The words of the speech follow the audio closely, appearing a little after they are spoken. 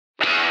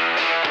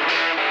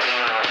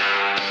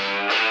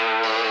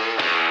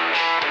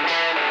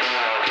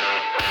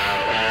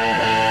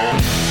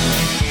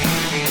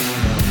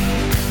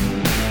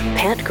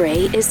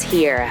Gray is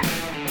here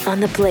on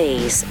the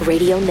Blaze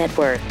Radio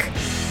Network.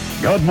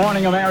 Good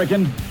morning,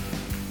 American.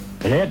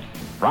 It's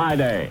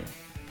Friday.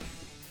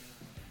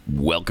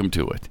 Welcome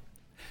to it.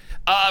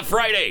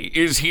 Friday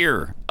is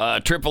here.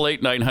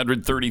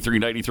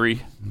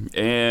 888-900-3393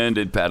 and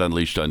at Pat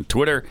Unleashed on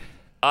Twitter.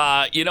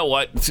 You know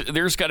what?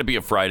 There's got to be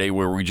a Friday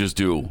where we just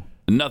do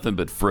nothing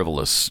but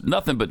frivolity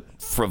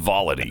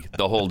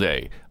the whole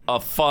day.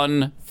 A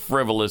fun,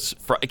 frivolous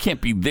It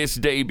can't be this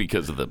day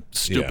because of the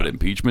stupid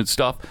impeachment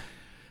stuff.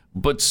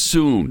 But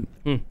soon,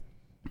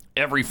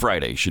 every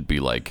Friday should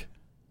be like,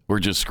 we're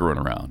just screwing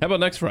around. How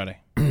about next Friday?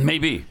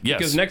 Maybe, yes.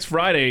 Because next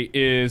Friday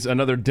is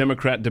another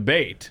Democrat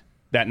debate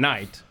that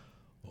night.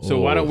 So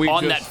why don't we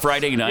on that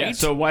Friday night? Yeah,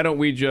 so why don't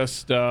we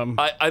just...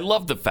 I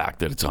love the fact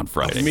that it's on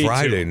Friday.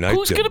 Friday night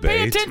Who's going to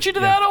pay attention to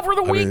that over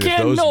the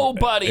weekend?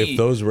 Nobody. If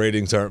those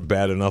ratings aren't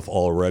bad enough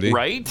already,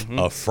 right?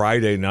 A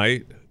Friday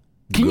night.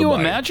 Can you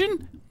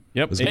imagine?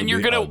 Yep. And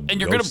you're gonna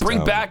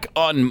bring back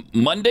on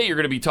Monday. You're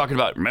gonna be talking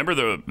about. Remember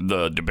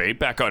the debate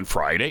back on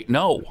Friday?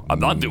 No, I'm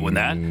not doing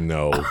that.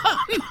 No,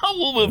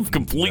 we'll have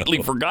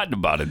completely forgotten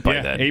about it by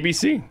then.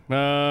 ABC,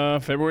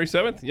 February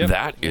 7th. Yep.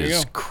 That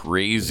is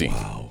crazy.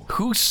 Wow.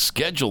 Who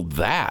scheduled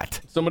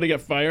that? Somebody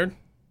got fired.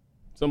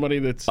 Somebody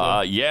that's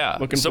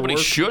looking somebody for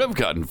work. should have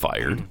gotten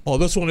fired. Oh,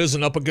 this one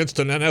isn't up against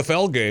an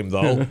NFL game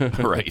though.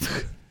 Right.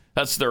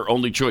 That's their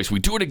only choice. We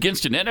do it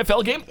against an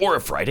NFL game or a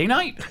Friday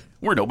night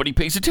where nobody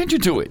pays attention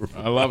to it.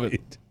 I love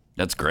it.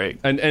 That's great.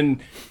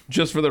 And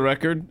just for the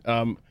record,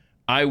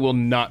 I will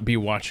not be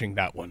watching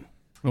that one.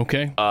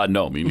 Okay?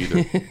 No, me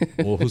neither.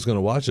 Well, who's going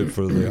to watch it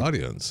for the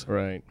audience?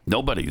 Right.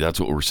 Nobody. That's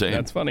what we're saying.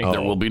 That's funny.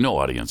 There will be no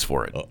audience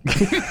for it.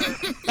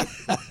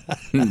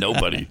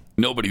 Nobody.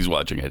 Nobody's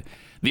watching it.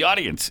 The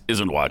audience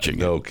isn't watching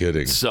it. No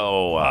kidding.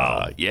 So,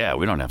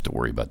 we don't have to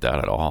worry about that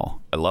at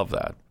all. I love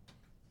that.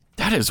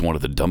 That is one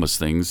of the dumbest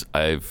things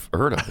I've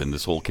heard of in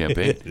this whole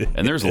campaign.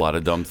 And there's a lot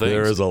of dumb things.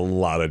 There is a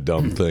lot of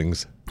dumb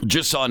things.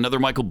 Just saw another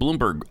Michael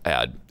Bloomberg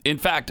ad. In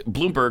fact,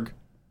 Bloomberg,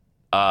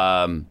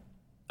 I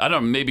don't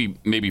know,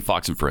 maybe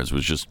Fox and Friends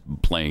was just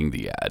playing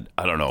the ad.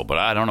 I don't know, but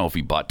I don't know if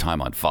he bought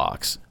time on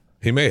Fox.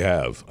 He may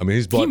have. I mean,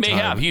 he's bought time. He may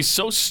have. He's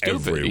so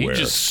stupid. Everywhere. He's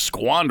just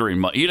squandering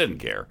money. He doesn't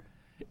care.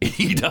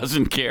 He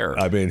doesn't care.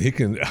 I mean, he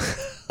can.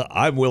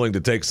 I'm willing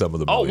to take some of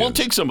the millions. Oh, we'll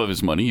take some of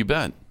his money, you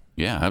bet.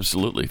 Yeah,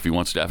 absolutely. If he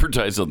wants to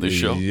advertise on this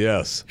show.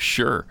 Yes.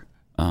 Sure.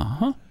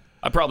 Uh-huh.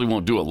 I probably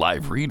won't do a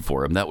live read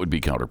for him. That would be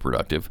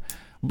counterproductive.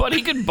 But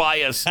he could buy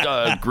a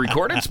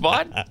recorded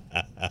spot.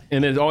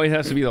 And it always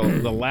has to be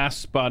the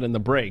last spot in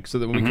the break so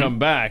that when we come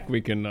back, we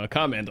can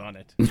comment on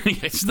it.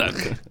 It's not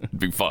good. It'd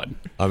be fun.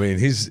 I mean,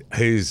 he's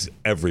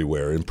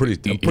everywhere. And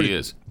he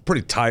is.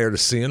 Pretty tired of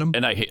seeing him.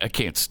 And I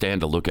can't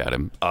stand to look at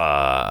him.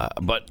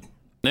 But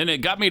then it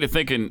got me to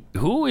thinking,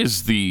 who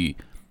is the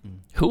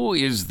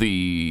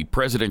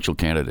presidential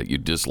candidate you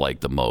dislike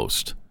the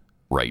most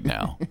right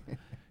now?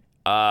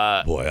 Boy,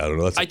 I don't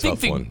know. That's a tough one. I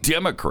think the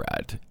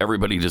Democrat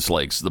everybody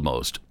dislikes the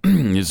most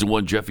is the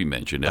one Jeffy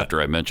mentioned after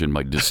I mentioned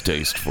my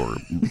distaste for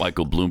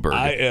Michael Bloomberg.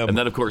 And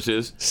that, of course,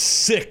 is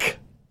sick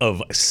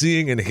of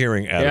seeing and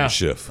hearing Adam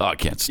Schiff. Oh, I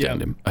can't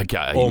stand him.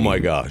 My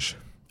gosh.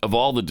 Of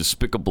all the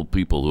despicable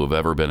people who have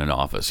ever been in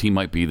office, he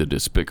might be the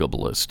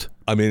despicablest.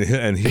 I mean,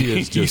 and he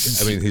is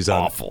just, he's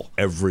awful.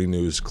 On every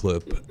news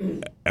clip,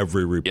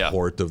 every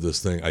report of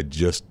this thing. I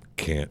just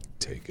can't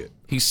take it.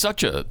 He's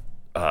such a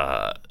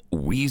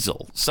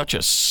weasel, such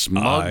a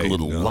smug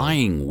little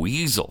lying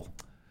weasel.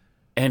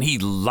 And he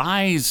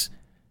lies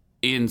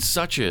in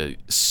such a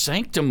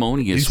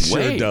sanctimonious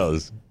way. He sure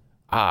does.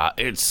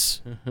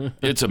 It's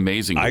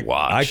amazing to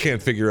watch. I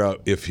can't figure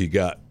out if he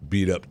got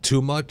beat up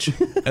too much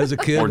as a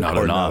kid or not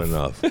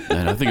enough.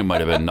 And I think it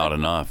might have been not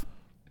enough.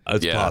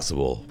 It's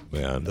possible,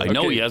 man. I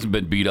know he hasn't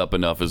been beat up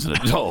enough as an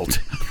adult.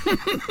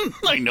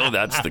 I know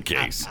that's the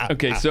case.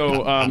 Okay,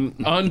 so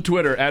on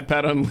Twitter, at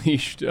Pat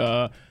Unleashed,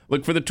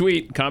 look for the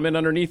tweet, comment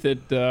underneath it.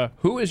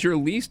 Who is your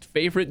least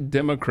favorite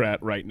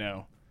Democrat right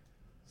now?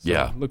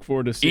 So look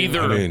forward to seeing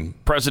either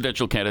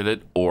presidential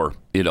candidate or,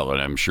 and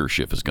I'm sure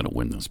Schiff is going to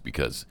win this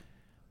because,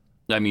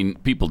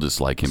 people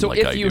dislike him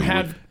like I do.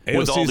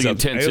 With all the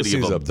intensity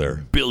of a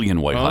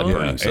billion white hot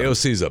burning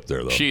suns. AOC's up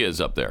there, though. She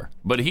is up there.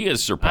 But he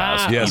has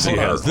surpassed. Yes, he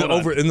has.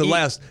 Over in the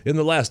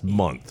last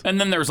month. And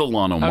then there's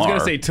Ilhan Omar. I was going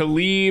to say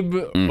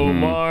Tlaib,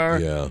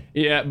 Omar.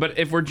 Yeah. But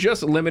if we're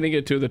just limiting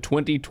it to the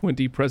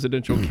 2020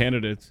 presidential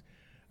candidates,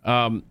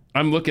 I'm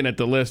looking at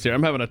the list here.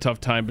 I'm having a tough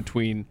time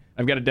between,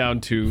 I've got it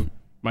down to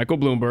Michael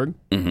Bloomberg,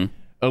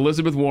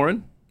 Elizabeth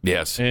Warren,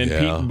 yes, and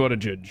Pete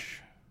Buttigieg.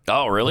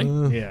 Oh,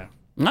 really? Yeah.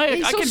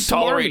 I can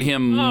tolerate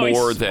him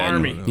more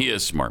than he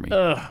is smarmy.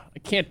 I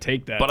can't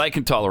take that. But I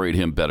can tolerate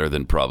him better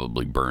than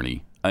probably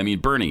Bernie. I mean,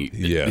 Bernie,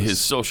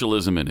 his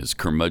socialism and his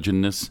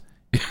curmudgeonness,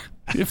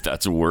 if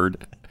that's a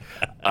word,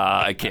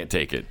 I can't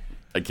take it.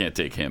 I can't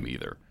take him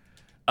either.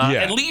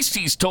 At least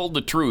he's told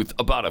the truth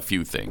about a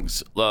few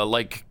things,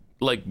 like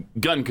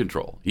gun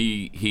control.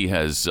 He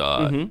has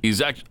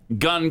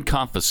gun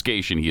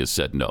confiscation. He has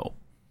said no,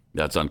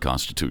 that's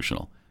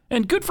unconstitutional,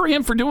 and good for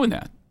him for doing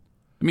that.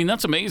 I mean,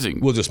 that's amazing.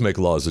 We'll just make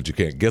laws that you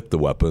can't get the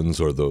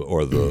weapons or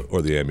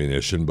the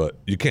ammunition, but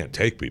you can't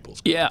take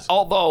people's guns. Yeah,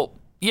 although,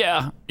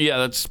 yeah,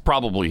 that's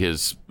probably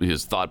his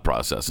thought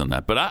process on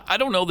that. But I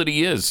don't know that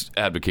he is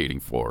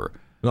advocating for.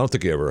 I don't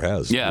think he ever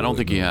has. Yeah, I don't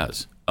think he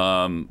has.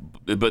 But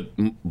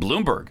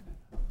Bloomberg,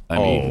 I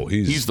mean,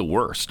 he's the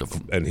worst of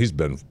them. And he's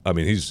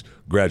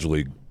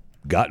gradually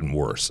gotten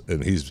worse,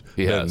 and he's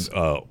been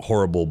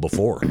horrible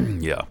before.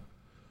 Yeah.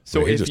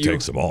 So he just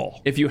takes them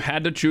all. If you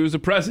had to choose a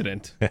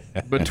president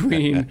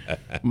between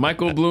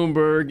Michael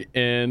Bloomberg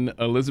and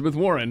Elizabeth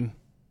Warren,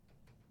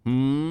 I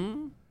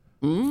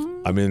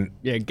mean,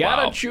 you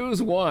gotta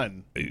choose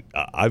one.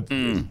 I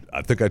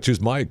think I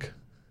choose Mike.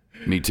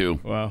 Me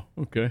too. Wow.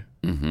 Okay.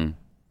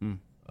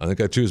 I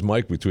think I choose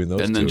Mike between those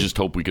two. And then just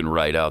hope we can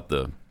write out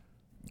the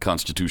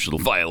constitutional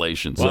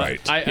violations. Right.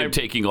 Him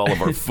taking all of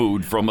our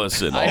food from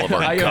us and all of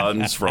our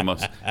guns from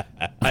us.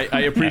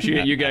 I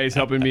appreciate you guys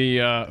helping me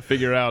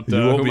figure out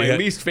who my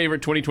least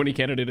favorite 2020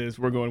 candidate is.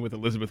 We're going with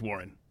Elizabeth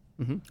Warren.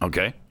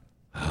 Okay.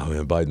 Oh,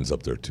 man, Biden's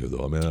up there, too,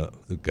 though. I mean,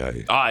 the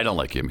guy... I don't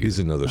like him either. He's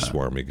another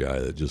swarmy guy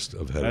that just...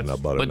 I've had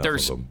enough of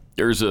him.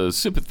 There's a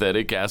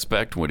sympathetic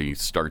aspect when he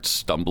starts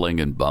stumbling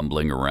and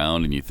bumbling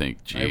around, and you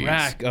think, geez,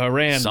 Iraq,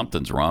 Iran,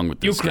 something's wrong with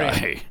this Ukraine.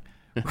 guy.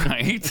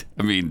 Right?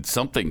 I mean,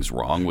 something's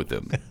wrong with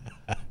him.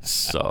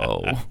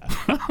 So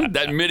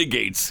that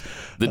mitigates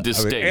the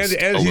distaste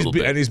a little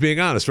bit. And he's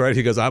being honest, right?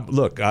 He goes,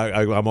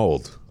 I'm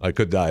old. I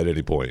could die at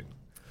any point.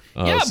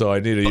 So I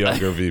need a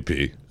younger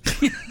VP.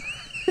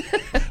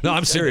 No,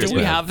 I'm serious, Do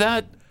we have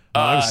that?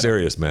 No, I'm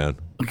serious, man.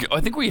 Okay,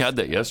 I think we had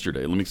that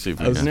yesterday. Let me see if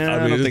we have.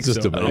 I don't think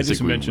so. I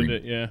just we mentioned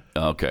it, yeah.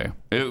 Okay.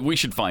 We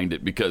should find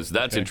it because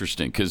that's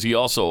interesting. Because he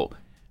also,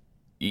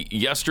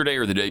 yesterday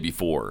or the day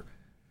before,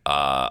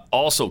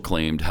 also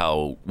claimed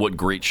what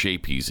great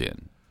shape he's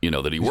in. You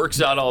know, that he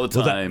works out all the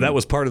time. Well, that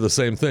was part of the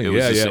same thing.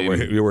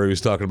 Where he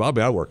was talking about,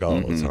 I work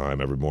out all the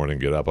time. Every morning,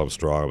 get up, I'm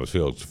strong, I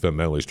feel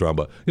mentally strong.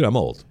 But, I'm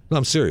old. No,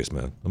 I'm serious,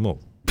 man. I'm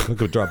old. I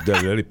could drop dead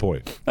at any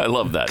point. I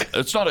love that.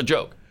 It's not a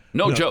joke.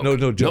 No joke.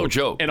 No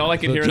joke. And all I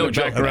could hear in the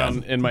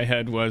background in my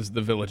head was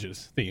the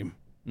Villages theme.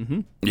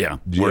 Yeah.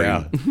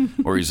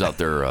 Where he's out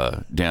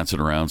there dancing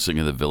around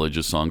singing the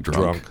Villages song,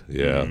 Drunk.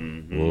 Yeah.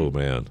 Oh,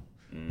 man.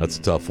 That's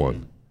a tough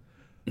one.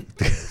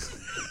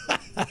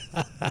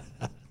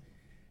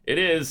 It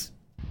is.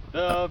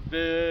 The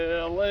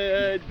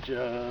Villages,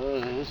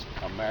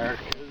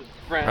 America's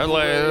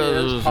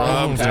friendliest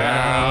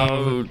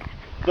hometown.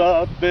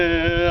 The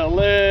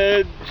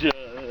Villages,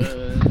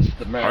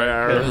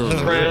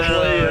 America's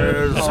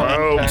friendliest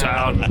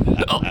hometown.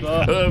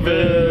 The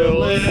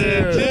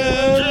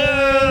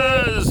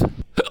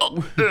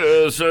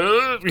Villages,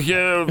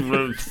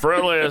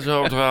 friendliest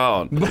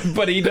hometown.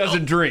 But he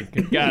doesn't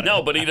drink.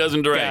 No, but he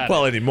doesn't drink.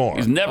 Well, anymore.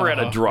 He's never had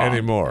a drop.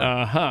 Anymore.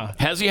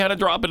 Has he had a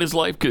drop in his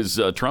life? Because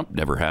Trump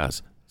never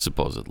has,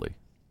 supposedly.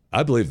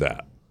 I believe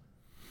that.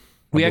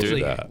 We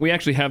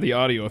actually have the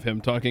audio of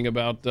him talking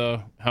about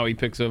how he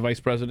picks a vice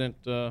president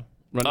running.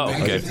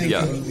 Okay. I think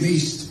of at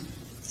least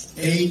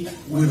 8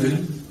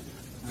 women,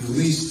 at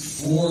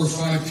least 4 or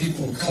 5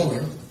 people of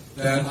color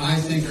that I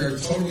think are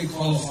totally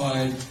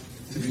qualified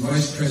to be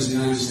vice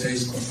president of the United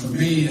States. But for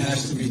me, it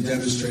has to be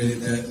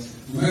demonstrated that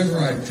whoever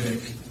I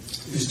pick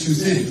is 2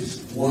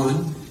 things.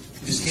 One,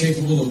 is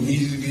capable of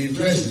immediately being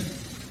president,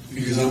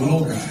 because I'm an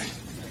old guy.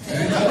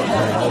 Okay?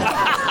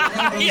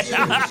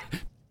 Yeah.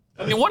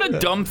 I mean, what a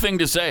dumb thing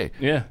to say.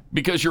 Yeah.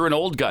 Because you're an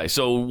old guy.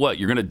 So what?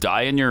 You're going to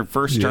die in your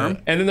first term?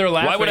 And then they're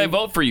laughing. Why would I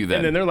vote for you then?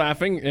 And then they're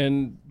laughing,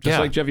 and just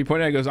like Jeffy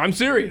pointed out, he goes, I'm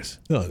serious.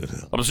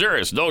 I'm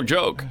serious. No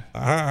joke.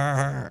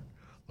 Ugh.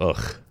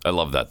 I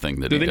love that thing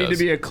that Do he they does. need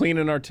to be a clean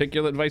and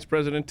articulate vice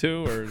president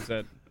too, or is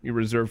that you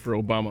reserved for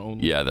Obama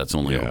only? Yeah, that's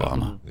only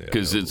Obama.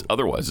 Because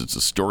otherwise it's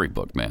a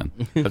storybook, man.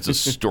 That's a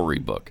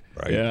storybook.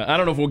 Right. Yeah, I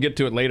don't know if we'll get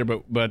to it later,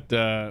 but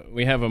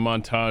we have a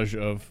montage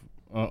of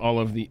all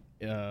of the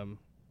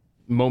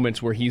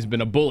moments where he's been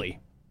a bully.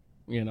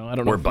 I don't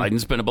know. Where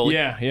Biden's been a bully?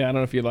 Yeah. I don't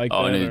know if you like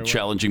that. And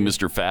challenging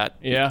Mr. Fat?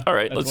 Yeah. All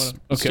right, let's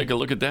take a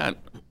look at that.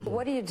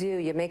 What do?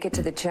 You make it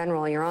to the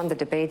general, you're on the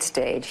debate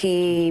stage.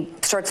 He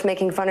starts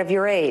making fun of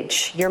your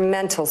age, your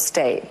mental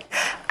state.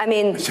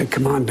 I said,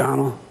 come on,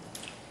 Donald.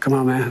 Come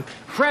on, man.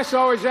 Press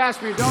always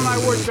asks me, don't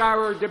I wish I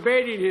were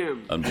debating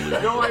him?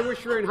 Unbelievable. Don't I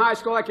wish we were in high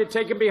school, I could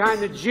take him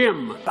behind the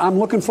gym. I'm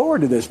looking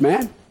forward to this,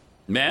 man.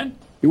 Man?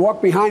 You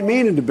walk behind me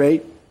in a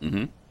debate.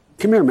 Mm-hmm.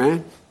 Come here,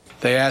 man.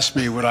 They asked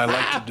me, would I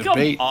like to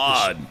debate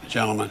this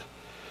gentleman?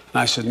 And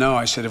I said, no.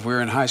 I said, if we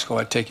were in high school,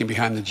 I'd take him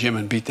behind the gym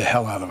and beat the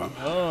hell out of him.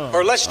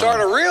 Or let's start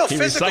a real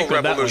physical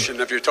revolution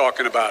if you're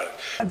talking about it.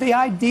 The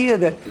idea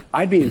that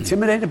I'd be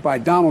intimidated by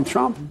Donald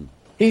Trump,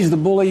 he's the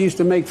bully I used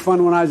to make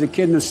fun when I was a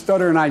kid in the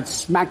stutter and I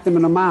smacked him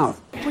in the mouth.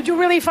 Would you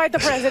really fight the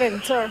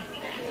president, sir?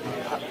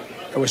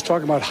 I was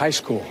talking about high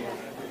school.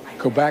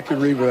 Go back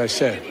and read what I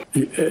said.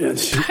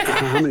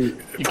 How many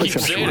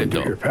push-ups you want to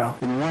do here, pal?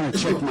 You want to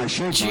check my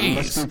shirt on?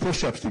 Let's do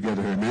push-ups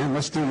together here, man.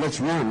 Let's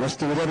run. Let's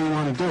do whatever you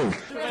want to do.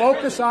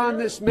 Focus on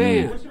this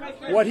man,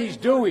 what he's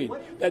doing,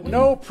 that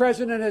no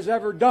president has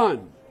ever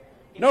done.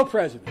 No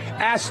president.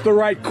 Ask the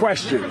right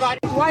questions.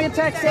 Why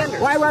attack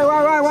Sanders? Why?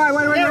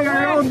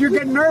 You're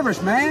getting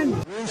nervous, man.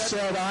 You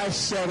said I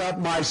set up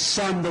my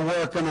son to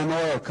work in an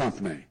oil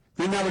company.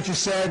 Isn't that what you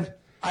said?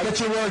 Get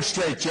your words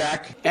straight,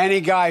 Jack. Any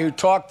guy who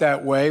talked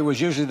that way was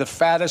usually the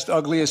fattest,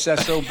 ugliest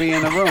SOB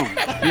in the room.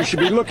 You should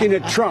be looking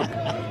at Trump.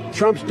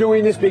 Trump's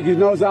doing this because he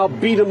knows I'll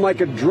beat him like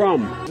a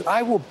drum.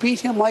 I will beat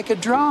him like a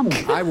drum.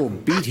 I will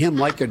beat him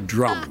like a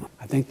drum.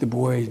 I think the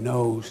boy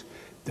knows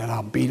that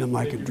I'll beat him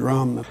like a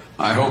drum.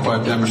 I hope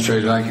I've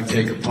demonstrated I can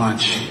take a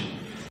punch.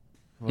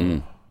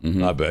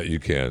 I bet you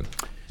can,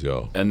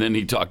 Joe. And then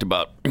he talked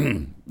about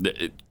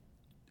the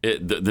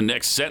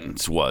next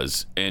sentence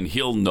was, and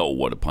he'll know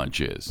what a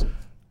punch is.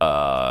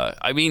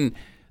 I mean,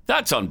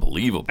 that's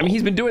unbelievable. I mean,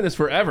 he's been doing this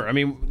forever. I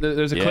mean,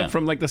 there's a clip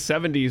from like the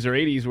 70s or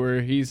 80s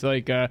where he's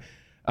like,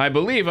 I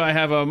believe I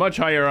have a much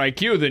higher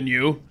IQ than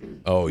you.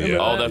 Oh, yeah.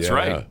 Oh, that's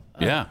right.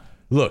 Yeah.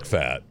 Look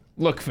fat.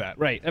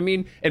 Right. I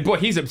mean, and boy,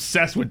 he's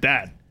obsessed with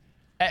that.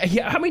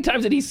 How many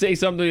times did he say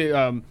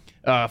something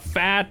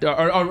fat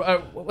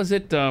or what was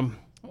it?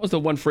 What was the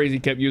one phrase he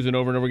kept using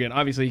over and over again?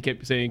 Obviously, he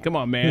kept saying, "Come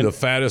on, man." The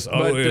fattest,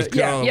 ugliest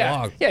guy.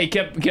 Yeah. He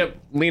kept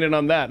leaning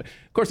on that.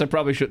 Of course, I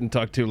probably shouldn't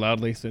talk too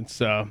loudly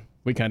since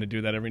we kind of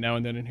do that every now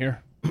and then in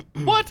here.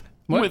 What?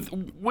 With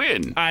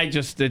when?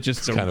 It's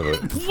just kind of a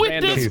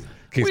random.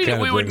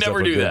 We would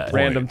never do that.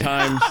 Random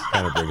times.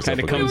 Kind of comes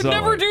we would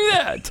never do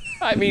that.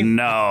 I mean,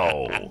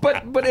 no.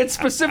 But it's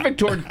specific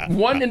toward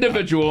one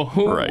individual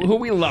who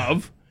we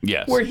love.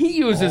 Yes. Where he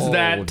uses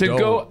that to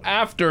go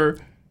after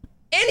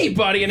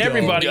anybody and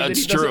everybody that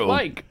he doesn't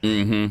like.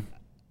 Mm-hmm.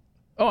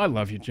 Oh, I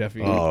love you,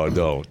 Jeffy. Oh,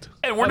 don't.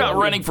 And we're not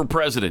running for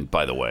president,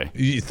 by the way.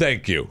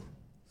 Thank you.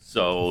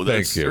 So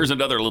there's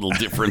another little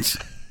difference.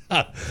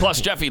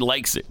 Plus, Jeffy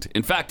likes it.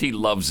 In fact, he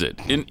loves it.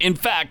 In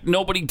fact,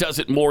 nobody does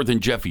it more than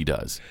Jeffy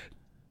does.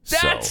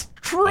 That's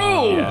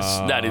true. Yes,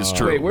 that is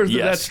true. Wait, where's the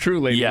that's true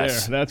lady there?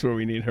 That's where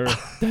we need her.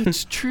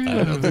 That's true.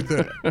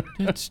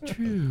 That's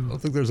true. I don't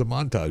think there's a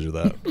montage of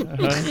that.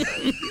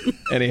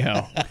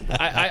 Anyhow,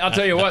 I'll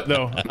tell you what,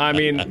 though. I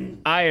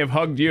mean, I have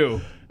hugged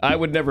you. I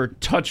would never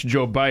touch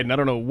Joe Biden. I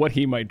don't know what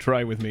he might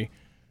try with me.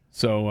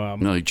 So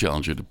no, he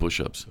challenged you to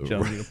push-ups.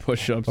 Challenge you to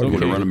push-ups. You want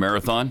to run a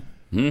marathon?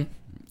 You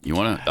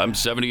want to? I'm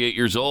 78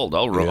 years old.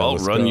 I'll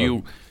run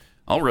you.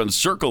 I'll run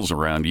circles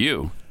around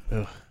you.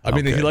 Ugh. I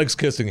mean, he likes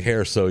kissing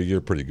hair, so you're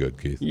pretty good,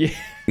 Keith. Yeah.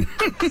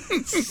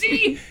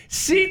 See,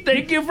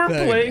 thank you for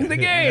playing the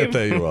game.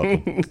 You're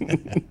welcome.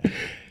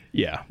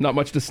 Yeah, not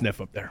much to sniff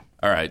up there.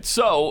 All right,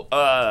 so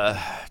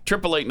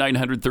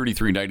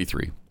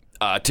 888-900-3393.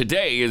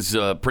 Today is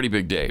a pretty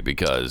big day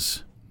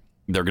because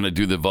they're going to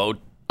do the vote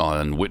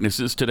on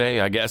witnesses today,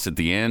 I guess, at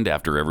the end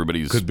after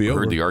everybody's heard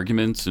the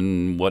arguments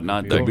and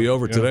whatnot. Could be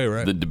over today,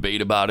 right? The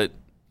debate about it.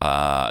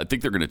 I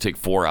think they're going to take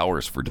 4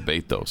 hours for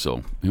debate, though,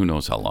 so who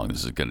knows how long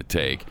this is going to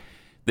take.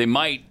 They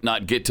might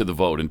not get to the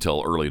vote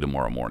until early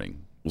tomorrow morning.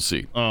 We'll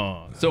see.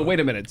 Oh, so wait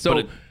a minute.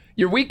 So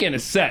your weekend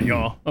is set,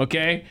 y'all,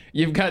 okay?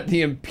 You've got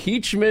the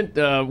impeachment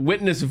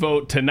witness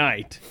vote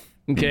tonight,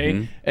 okay?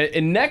 Mm-hmm.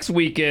 And next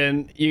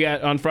weekend, you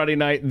got on Friday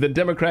night, the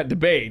Democrat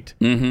debate.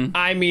 Mm-hmm.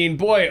 I mean,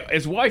 boy,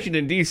 is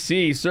Washington,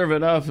 D.C.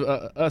 serving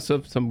us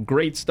up some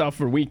great stuff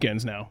for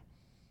weekends now.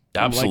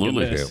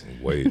 Absolutely.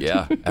 Can't wait.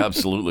 Yeah,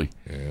 absolutely.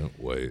 Can't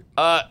wait.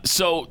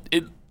 So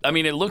it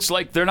looks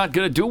like they're not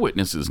going to do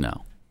witnesses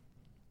now.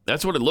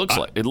 That's what it looks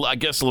like. I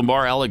guess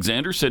Lamar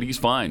Alexander said he's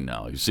fine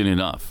now. He's seen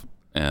enough.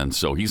 And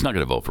so he's not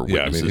going to vote for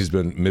witnesses. Yeah,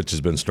 I mean, Mitch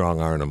has been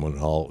strong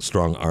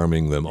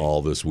arming them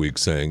all this week,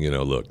 saying,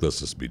 look, let's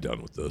just be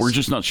done with this. We're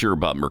just not sure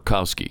about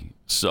Murkowski.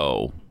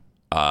 So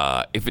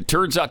if it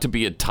turns out to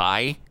be a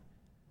tie,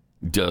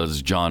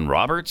 does John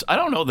Roberts? I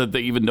don't know that they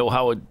even know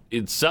how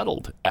it's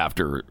settled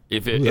after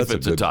if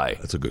it's a tie.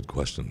 That's a good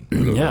question.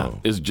 Yeah,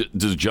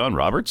 does John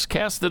Roberts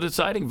cast the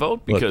deciding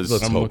vote? Because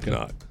let's hope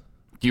not.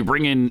 You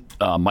bring in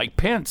Mike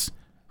Pence,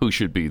 who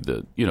should be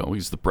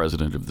he's the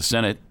president of the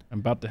Senate. I'm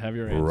about to have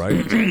your answer.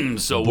 Right.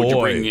 So would you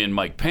bring in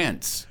Mike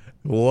Pence?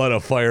 What a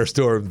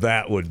firestorm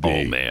that would be.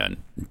 Oh, man.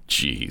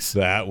 Jeez.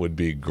 That would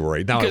be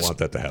great. Now I want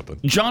that to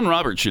happen. John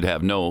Roberts should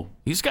have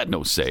he's got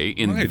no say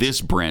in this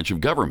branch of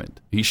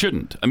government. He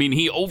shouldn't. I mean,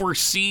 he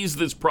oversees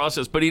this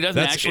process, but he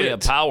doesn't actually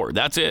have power.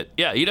 That's it.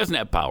 Yeah, he doesn't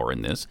have power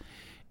in this.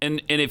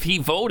 And if he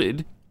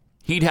voted,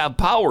 he'd have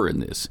power in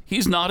this.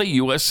 He's not a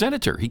U.S.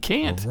 senator. He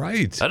can't.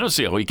 Right. I don't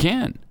see how he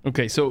can.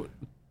 Okay, so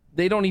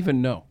they don't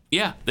even know.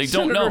 Yeah, they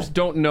don't know. Senators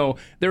don't know.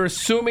 They're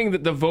assuming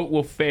that the vote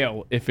will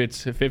fail if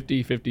it's a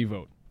 50-50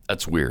 vote.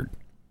 That's weird.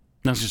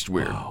 That's just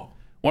weird. Wow.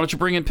 Why don't you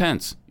bring in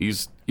Pence?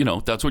 He's,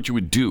 that's what you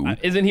would do.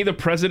 Isn't he the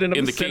president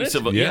of the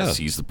Senate? Yes,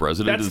 he's the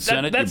president of the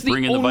Senate. That's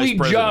the only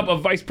job a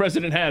vice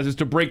president has is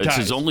to break ties. It's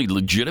his only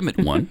legitimate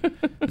one.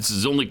 It's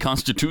his only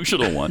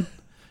constitutional one.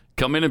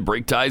 Come in and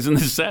break ties in the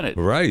Senate.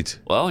 Right.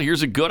 Well,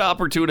 here's a good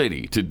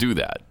opportunity to do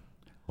that.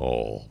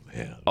 Oh,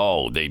 man.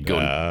 Oh, they'd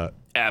go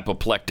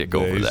apoplectic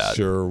over that. They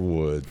sure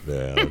would,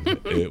 man.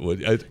 It would.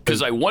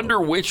 Because I wonder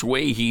which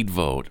way he'd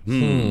vote.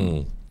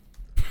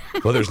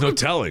 Well, there's no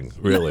telling,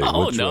 really.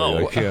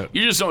 No.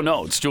 You just don't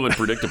know. It's too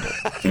unpredictable.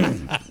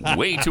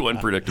 Way too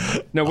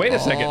unpredictable. No, wait a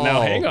second.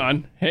 Now,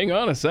 hang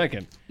on a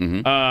second.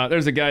 Mm-hmm.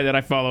 There's a guy that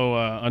I follow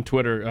on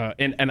Twitter,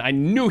 and I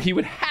knew he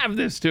would have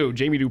this too,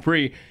 Jamie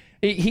Dupree.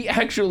 He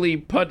actually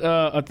put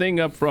a thing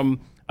up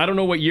from, I don't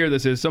know what year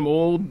this is, some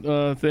old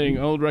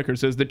old record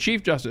says, the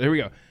Chief Justice, here we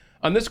go.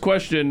 On this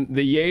question,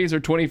 the yeas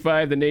are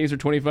 25, the nays are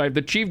 25.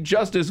 The Chief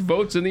Justice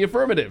votes in the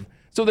affirmative.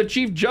 So the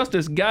Chief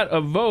Justice got a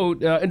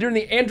vote during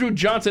the Andrew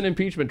Johnson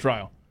impeachment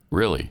trial.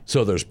 Really?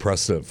 So there's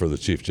precedent for the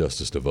Chief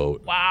Justice to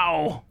vote.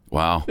 Wow.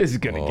 This is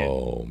going to get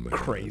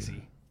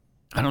crazy.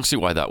 I don't see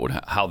why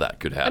how that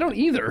could happen. I don't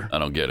either. I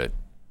don't get it.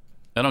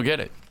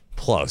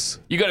 Plus,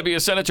 you got to be a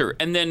senator.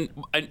 And then,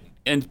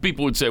 and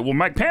people would say, well,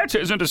 Mike Pence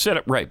isn't a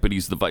senator. Right, but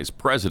he's the vice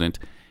president,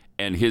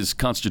 and his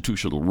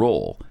constitutional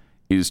role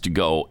is to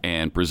go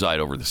and preside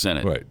over the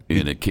Senate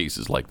in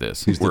cases like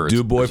this. He's the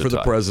do-boy for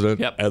the president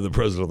and the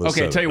president of the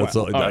Senate. Okay, tell you what.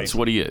 That's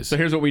what he is. So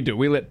here's what we do.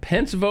 We let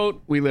Pence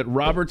vote, we let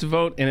Roberts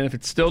vote, and if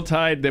it's still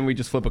tied, then we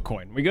just flip a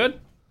coin. We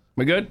good?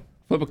 Flip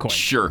a coin.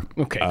 Sure.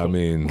 Okay, cool. I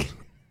mean,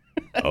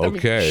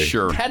 okay.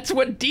 Sure. That's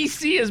what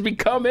D.C. has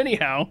become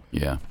anyhow.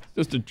 Yeah. It's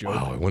just a joke.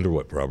 Wow, I wonder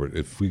what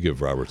if we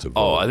give Roberts a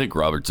vote. Oh, I think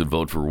Roberts would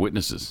vote for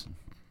witnesses,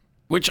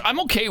 which I'm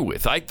okay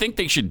with. I think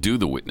they should do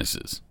the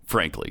witnesses,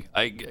 frankly,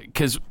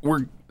 because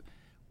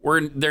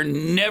they're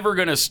never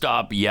going to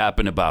stop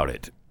yapping about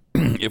it.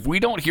 If we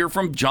don't hear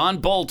from John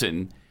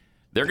Bolton,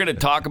 they're going to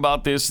talk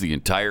about this the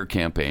entire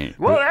campaign.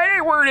 Well,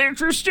 they weren't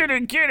interested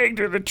in getting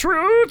to the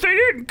truth. They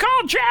didn't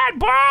call John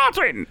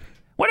Bolton.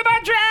 What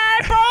about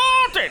John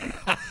Bolton?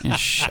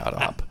 Shut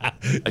up.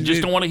 I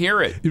just don't want to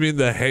hear it. You mean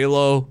the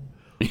halo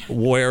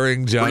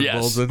wearing John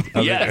Bolton?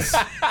 Yes.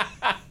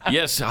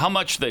 Yes, how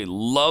much they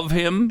love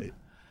him.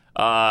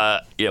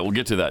 We'll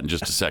get to that in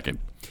just a second.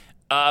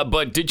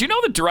 But did you know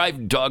that dry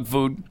dog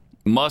food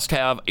must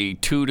have a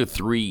 2 to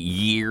 3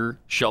 year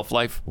shelf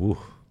life? Ooh.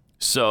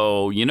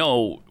 So you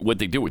know what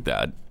they do with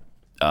that?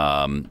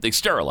 They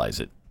sterilize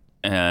it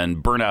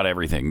and burn out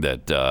everything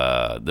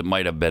that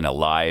might have been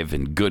alive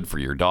and good for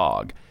your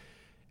dog.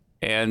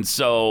 And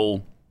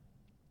so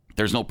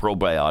there's no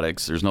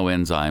probiotics, there's no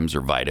enzymes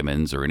or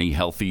vitamins or any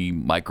healthy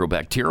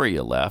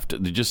microbacteria left.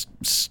 They're just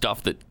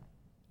stuff that,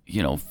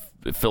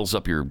 fills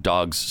up your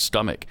dog's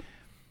stomach.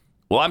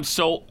 Well, I'm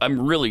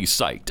really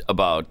psyched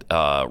about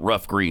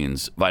Rough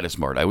Greens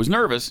VitaSmart. I was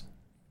nervous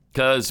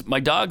because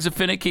my dog's a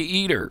finicky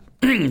eater.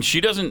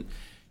 She goes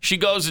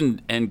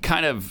and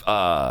kind of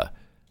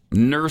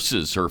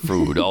nurses her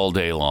food all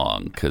day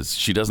long because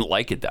she doesn't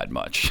like it that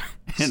much.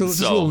 So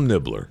it's a little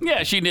nibbler.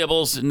 Yeah, she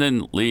nibbles and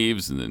then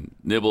leaves and then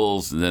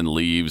nibbles and then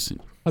leaves.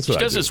 She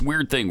does this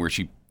weird thing where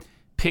she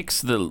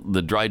picks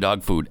the dry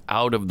dog food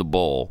out of the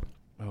bowl.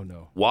 Oh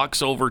no!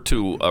 Walks over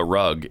to a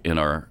rug in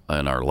our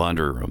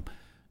laundry room.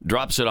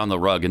 Drops it on the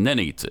rug and then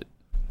eats it.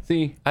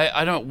 See,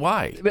 I don't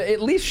why. But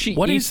at least she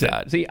what eats is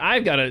that? It. See,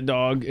 I've got a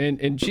dog,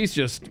 and she's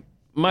just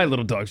my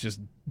little dog's just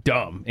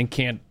dumb and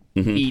can't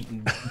eat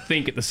and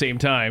think at the same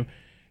time.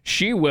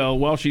 She will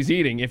while she's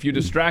eating. If you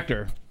distract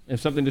her,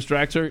 if something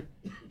distracts her,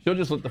 she'll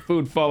just let the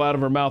food fall out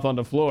of her mouth on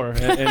the floor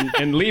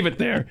and leave it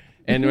there.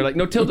 And we're like,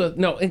 no, Tilda,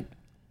 no,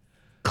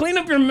 clean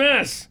up your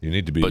mess. You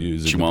need to be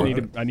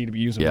using. I need to be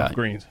using Rough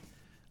Greens.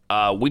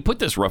 We put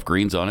this Rough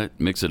Greens on it,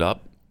 mix it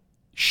up.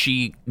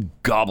 She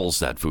gobbles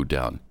that food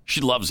down.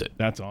 She loves it.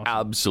 That's awesome.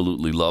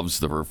 Absolutely loves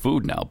her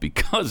food now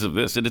because of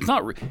this. And it's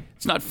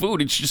not food.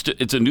 It's just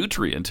it's a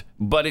nutrient,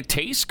 but it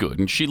tastes good,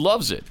 and she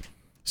loves it.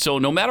 So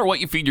no matter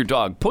what you feed your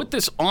dog, put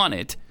this on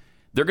it.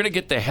 They're going to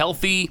get the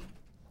healthy,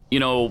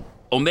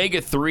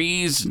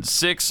 omega-3s and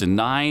 6 and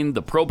 9,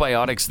 the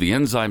probiotics, the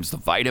enzymes, the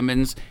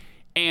vitamins,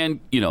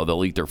 and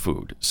they'll eat their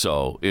food.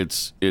 So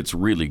it's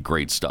really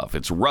great stuff.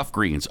 It's Rough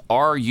Greens,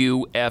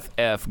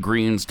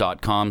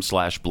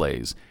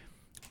 ruffgreens.com/blaze.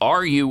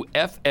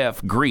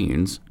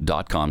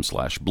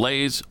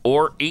 ruffgreens.com/blaze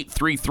or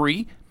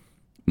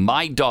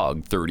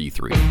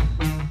 833-MY-DOG-33.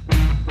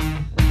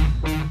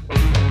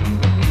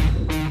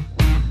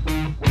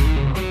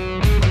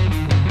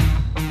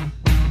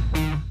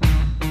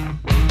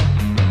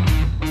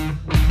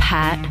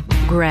 Pat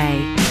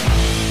Gray.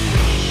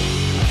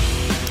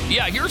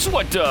 Yeah, here's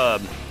what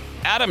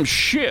Adam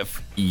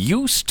Schiff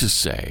used to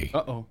say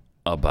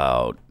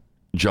about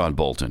John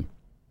Bolton.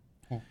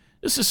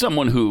 This is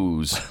someone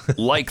who's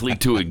likely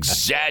to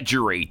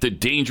exaggerate the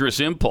dangerous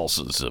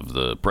impulses of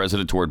the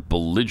president toward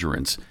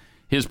belligerence,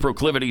 his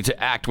proclivity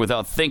to act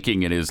without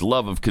thinking, and his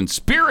love of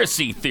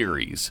conspiracy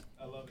theories.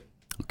 I love it.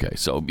 Okay,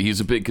 so he's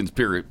a big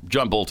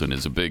John Bolton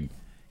is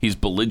he's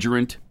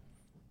belligerent.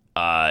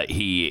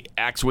 He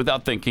acts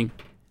without thinking,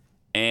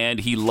 and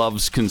he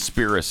loves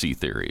conspiracy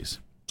theories.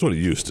 That's what he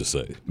used to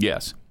say.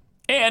 Yes.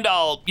 And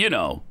I'll,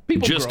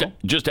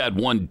 just add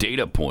one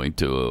data point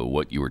to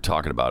what you were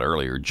talking about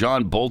earlier.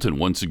 John Bolton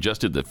once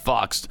suggested that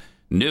Fox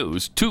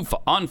News,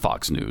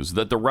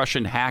 that the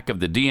Russian hack of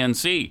the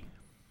DNC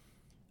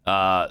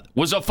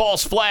was a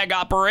false flag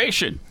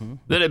operation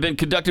that had been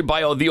conducted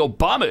by the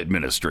Obama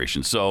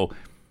administration. So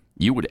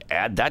you would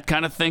add that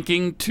kind of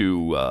thinking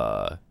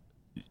to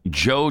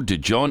Joe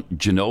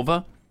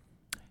DeGenova,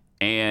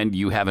 and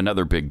you have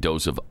another big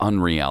dose of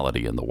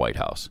unreality in the White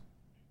House.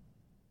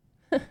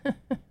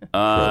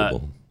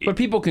 But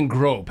people can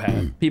grow,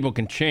 Pat. People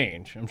can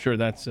change. I'm sure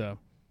that's what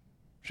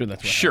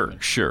Sure.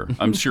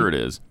 I'm sure it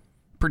is.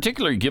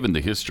 Particularly given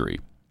the history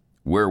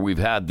where we've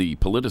had the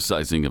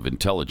politicizing of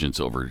intelligence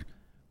over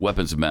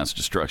weapons of mass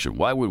destruction.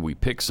 Why would we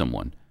pick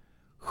someone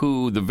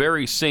who the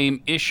very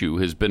same issue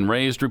has been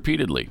raised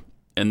repeatedly?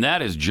 And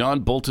that is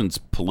John Bolton's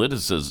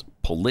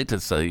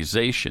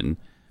politicization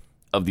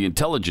of the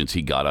intelligence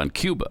he got on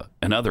Cuba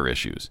and other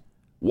issues.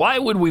 Why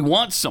would we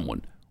want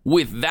someone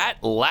with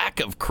that lack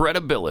of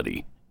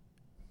credibility?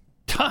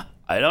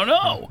 I don't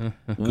know.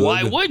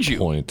 Why would you?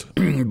 Point.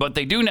 But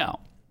they do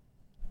now.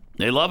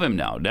 They love him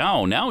now.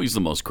 Now he's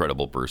the most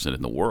credible person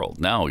in the world.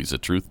 Now he's a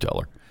truth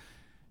teller.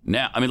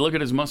 Now, I mean, look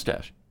at his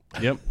mustache.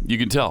 Yep. You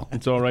can tell.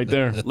 It's all right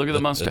there. Look at the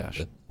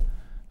mustache.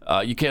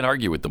 You can't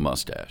argue with the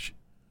mustache.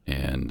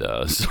 And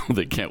so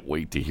they can't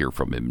wait to hear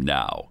from him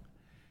now.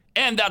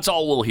 And that's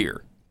all we'll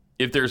hear.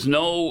 If there's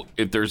no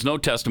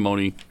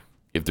testimony,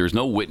 if there's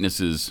no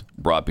witnesses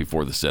brought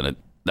before the Senate,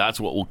 that's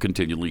what we'll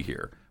continually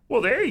hear.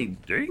 Well, they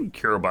didn't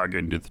care about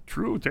getting to the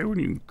truth. They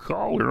wouldn't even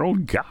call their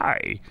own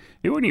guy.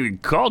 They wouldn't even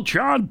call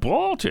John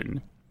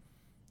Bolton.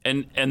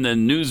 And the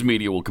news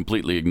media will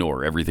completely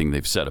ignore everything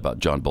they've said about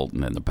John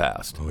Bolton in the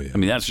past. Oh, yeah. I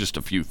mean, that's just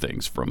a few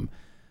things from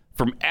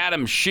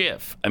Adam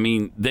Schiff. I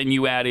mean, then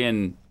you add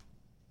in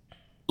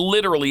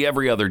literally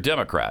every other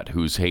Democrat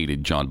who's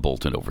hated John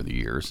Bolton over the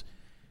years.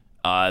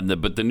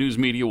 But the news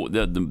media,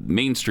 the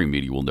mainstream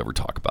media will never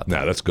talk about that.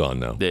 Nah, that's gone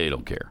now. They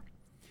don't care.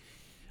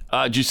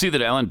 Did you see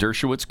that Alan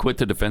Dershowitz quit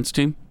the defense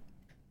team?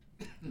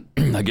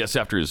 I guess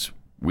after his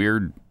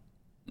weird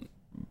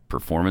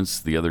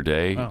performance the other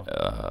day.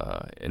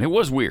 And it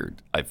was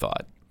weird, I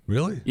thought.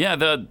 Really?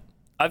 Yeah,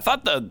 I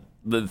thought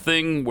the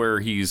thing where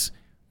he's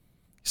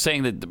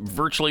saying that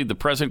virtually the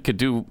president could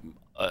do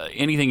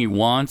anything he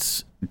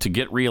wants to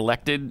get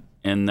reelected,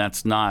 and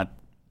that's not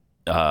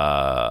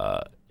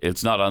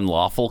it's not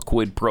unlawful,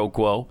 quid pro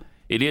quo.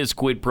 It is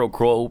quid pro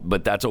quo,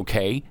 but that's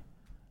okay.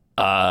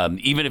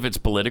 Even if it's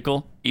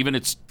political, even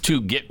if it's to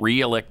get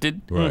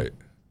reelected. Right.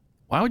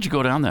 Why would you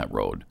go down that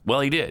road? Well,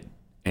 he did.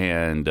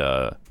 And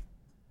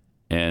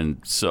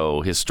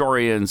so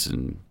historians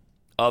and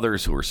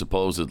others who are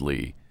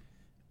supposedly,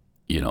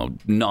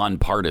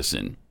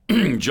 nonpartisan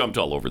jumped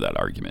all over that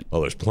argument.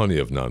 Oh, there's plenty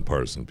of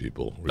nonpartisan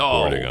people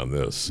reporting on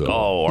this. So.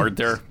 Oh, aren't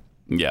there?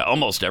 Yeah,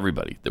 almost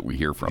everybody that we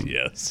hear from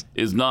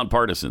is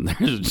nonpartisan. They're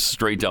just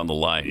straight down the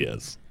line.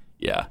 Yes.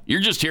 Yeah,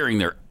 you're just hearing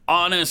their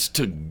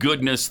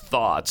honest-to-goodness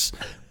thoughts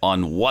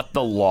on what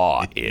the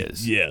law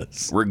is.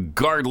 Yes.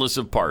 Regardless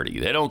of party.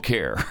 They don't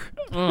care.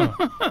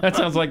 That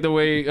sounds like the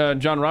way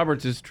John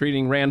Roberts is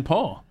treating Rand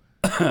Paul.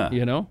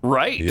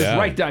 Right. Yeah. Just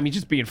right down. I mean,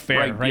 just being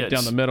fair. Right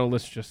down the middle.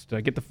 Let's just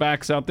get the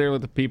facts out there. Let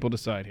the people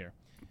decide here.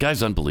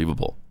 Guy's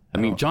unbelievable. I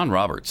mean, John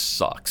Roberts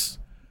sucks.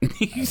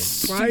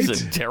 He's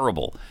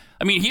terrible.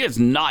 I mean, he has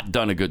not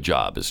done a good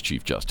job as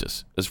Chief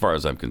Justice, as far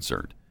as I'm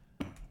concerned.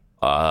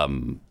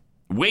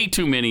 Way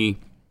too many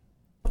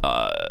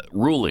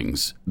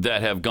rulings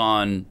that have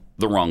gone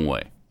the wrong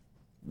way.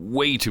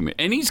 Way too many.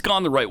 And he's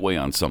gone the right way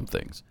on some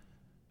things.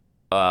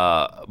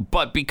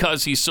 But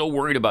because he's so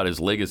worried about his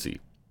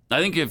legacy, I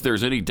think if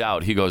there's any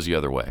doubt, he goes the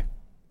other way.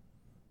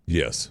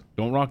 Yes.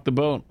 Don't rock the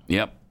boat.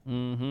 Yep.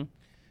 Mm-hmm.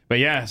 But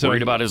yeah, so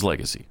worried about his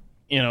legacy.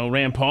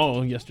 Rand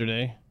Paul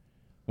yesterday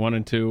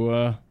wanted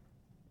to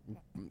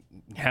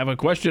have a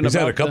question He's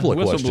about had a couple of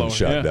questions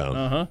shot down.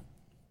 Uh-huh.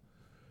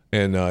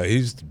 And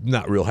he's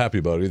not real happy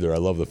about it either. I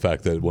love the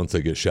fact that once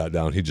they get shot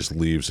down, he just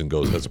leaves and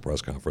goes and has a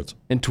press conference.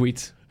 And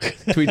tweets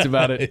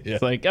about it. Yeah.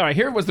 It's like, all right,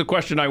 here was the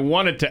question I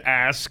wanted to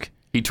ask.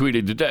 He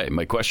tweeted today,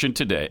 my question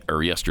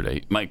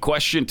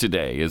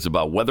today is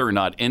about whether or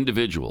not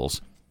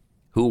individuals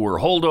who were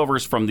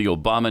holdovers from the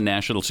Obama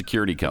National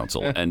Security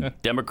Council and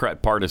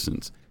Democrat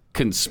partisans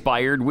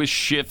conspired with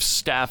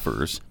Schiff's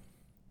staffers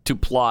to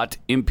plot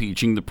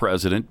impeaching the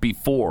president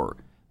before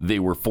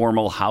there were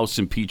formal House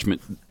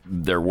impeachment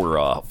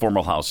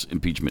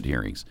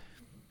hearings.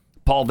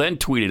 Paul then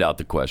tweeted out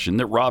the question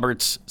that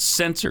Roberts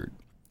censored.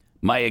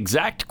 My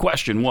exact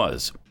question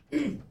was,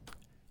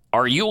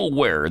 are you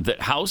aware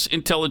that House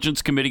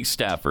Intelligence Committee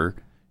staffer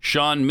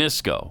Sean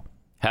Misko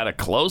had a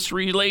close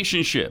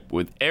relationship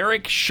with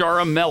Eric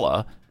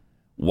Ciaramella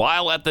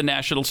while at the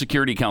National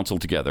Security Council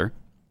together?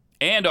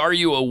 And are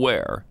you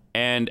aware,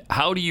 and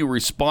how do you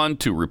respond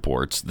to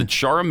reports that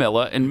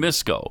Ciaramella and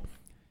Misko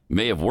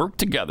may have worked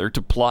together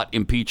to plot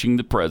impeaching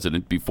the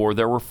president before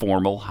there were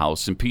formal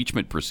House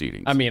impeachment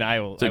proceedings? I mean,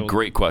 it's a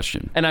great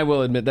question. And I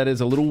will admit that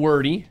is a little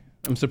wordy.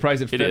 I'm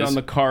surprised it fit on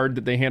the card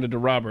that they handed to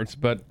Roberts.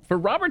 But for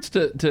Roberts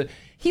to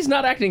he's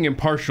not acting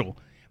impartial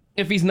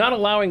if he's not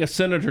allowing a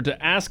senator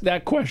to ask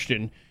that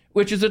question,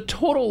 which is a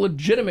total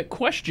legitimate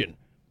question.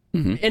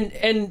 Mm-hmm.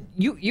 And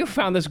you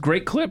found this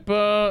great clip,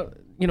 where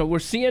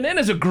CNN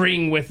is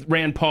agreeing with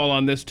Rand Paul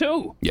on this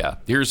too. Yeah.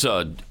 Here's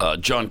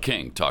John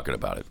King talking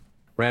about it.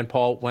 Rand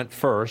Paul went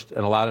first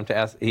and allowed him to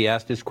ask. He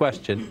asked his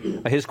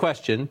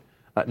question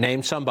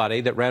named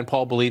somebody that Rand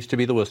Paul believes to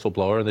be the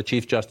whistleblower, and the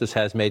Chief Justice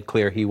has made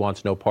clear he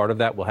wants no part of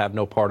that, will have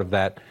no part of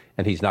that,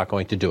 and he's not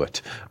going to do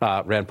it.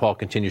 Rand Paul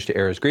continues to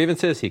air his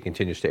grievances. He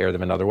continues to air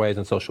them in other ways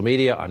on social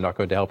media. I'm not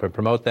going to help him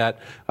promote that.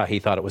 He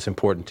thought it was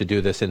important to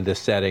do this in this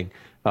setting.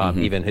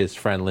 Even his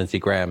friend Lindsey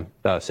Graham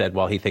said,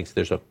 while he thinks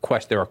there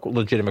are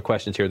legitimate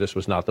questions here, this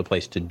was not the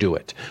place to do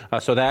it.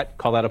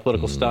 Call that a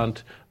political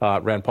stunt.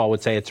 Rand Paul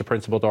would say it's a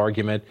principled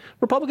argument.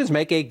 Republicans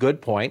make a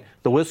good point.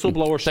 The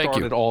whistleblower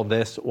started all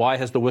this. Why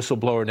has the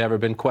whistleblower never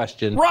been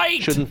questioned?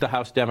 Right. Shouldn't the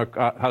House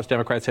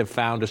Democrats have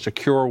found a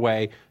secure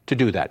way to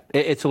do that?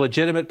 It's a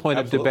legitimate point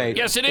of debate.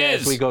 Yes, it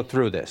is. As we go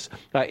through this.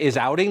 Is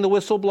outing the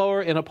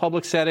whistleblower in a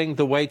public setting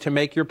the way to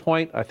make your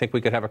point? I think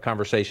we could have a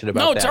conversation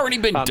about that. No, it's already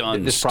been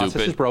done, This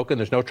process is broken.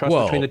 There's no trust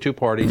between the two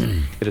parties.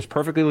 It is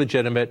perfectly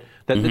legitimate.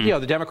 That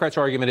the Democrats'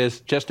 argument is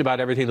just about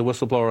everything the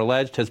whistleblower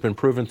alleged has been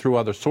proven through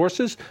other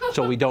sources,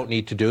 so we don't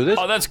need to do this.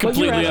 Oh, that's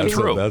completely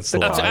untrue. That's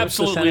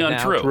absolutely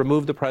untrue. To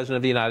remove the President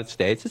of the United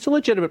States. It's a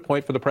legitimate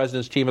point for the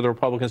President's team of the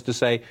Republicans to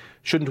say,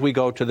 shouldn't we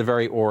go to the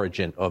very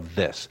origin of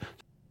this?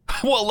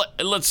 Well,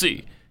 let's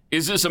see.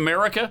 Is this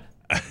America?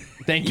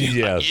 Thank you.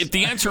 Yes. If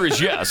the answer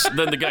is yes,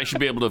 then the guy should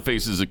be able to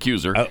face his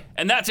accuser,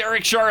 and that's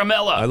Eric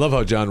Sharamella. I love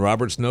how John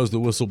Roberts knows the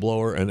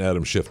whistleblower and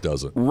Adam Schiff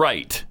doesn't.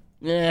 Right.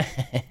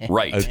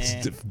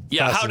 Right.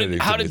 Yeah.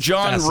 How did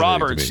John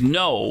Roberts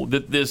know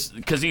that this?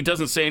 Because he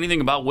doesn't say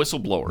anything about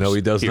whistleblowers. No,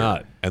 he does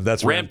not. And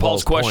that's Rand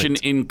Paul's question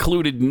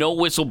included no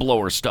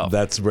whistleblower stuff.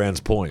 That's Rand's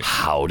point.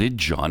 How did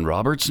John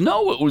Roberts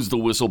know it was the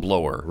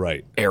whistleblower?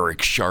 Right. Eric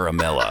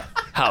Sharamella.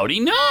 How'd he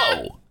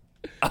know?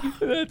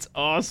 That's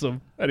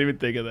awesome. I didn't even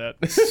think of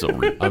that. So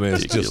ridiculous. I mean,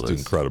 it's just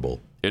incredible.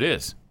 It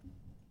is.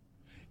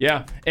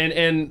 Yeah,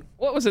 and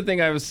what was the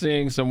thing I was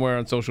seeing somewhere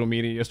on social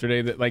media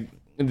yesterday that like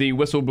the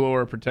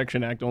Whistleblower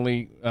Protection Act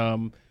only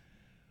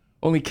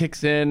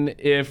kicks in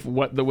if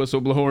what the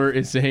whistleblower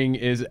is saying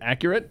is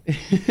accurate,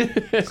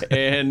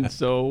 and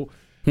so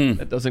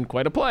that doesn't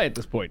quite apply at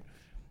this point.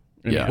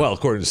 Yeah. Well,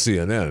 according to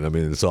CNN, I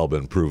mean, it's all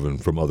been proven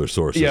from other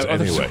sources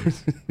anyway.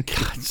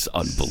 God, it's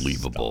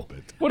unbelievable.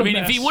 What I mean,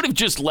 if he would have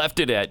just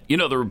left it at,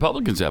 the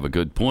Republicans have a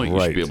good point.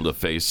 You should be able to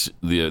face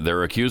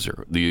their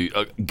accuser, the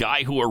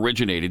guy who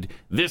originated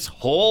this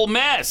whole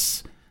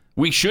mess.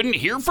 We shouldn't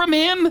hear from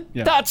him?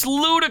 Yeah. That's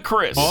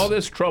ludicrous. All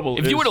this trouble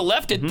If you would have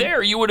left it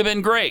there, you would have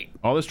been great.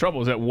 All this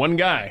trouble is that one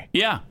guy.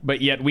 Yeah.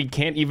 But yet we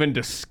can't even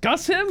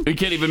discuss him? We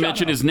can't even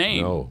mention his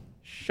name. No.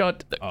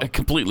 Shut up.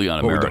 Completely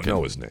un-American. We don't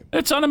know his name.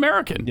 It's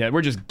un-American. Yeah,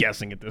 we're just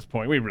guessing at this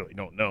point. We really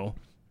don't know.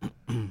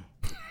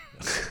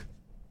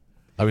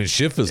 I mean,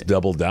 Schiff has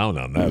doubled down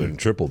on that and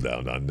tripled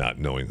down on not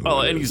knowing who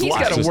and he's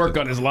got to work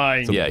on his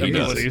lying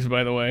abilities,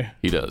 by the way.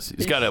 He does.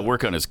 He's got to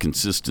work on his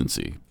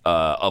consistency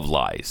of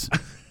lies.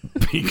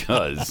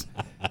 Because,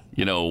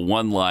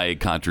 one lie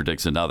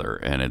contradicts another,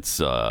 and it's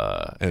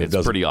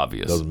pretty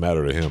obvious. Doesn't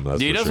matter to him.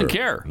 He doesn't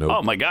care. Nope.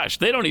 Oh, my gosh.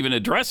 They don't even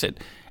address it.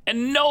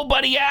 And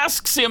nobody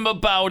asks him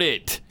about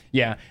it.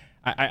 Yeah.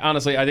 I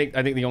honestly, I think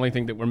the only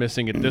thing that we're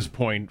missing at this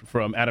point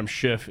from Adam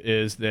Schiff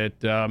is that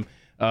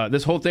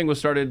this whole thing was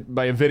started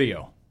by a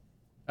video.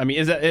 I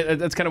mean,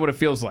 that's kind of what it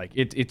feels like.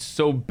 It's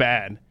so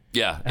bad.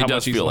 Yeah, it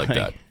does feel like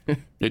that.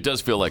 It does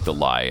feel like the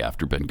lie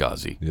after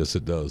Benghazi. Yes,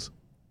 it does.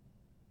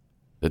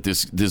 That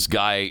this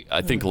guy,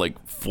 I think like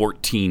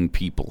 14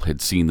 people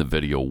had seen the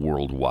video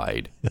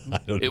worldwide.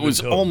 It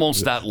was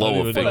almost that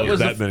low of figure.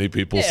 That many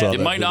people saw it.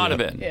 It might not have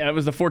been. Yeah, it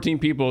was the 14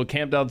 people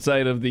camped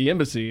outside of the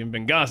embassy in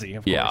Benghazi,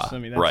 of course. Yeah, I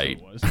mean, that's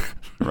right. what it was.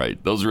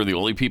 Right. Those were the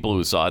only people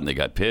who saw it, and they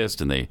got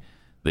pissed, and they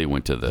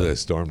went to the... They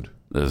stormed.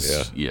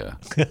 Yeah.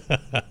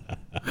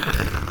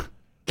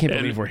 Can't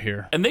believe we're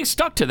here. And they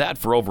stuck to that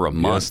for over a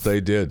month. Yes,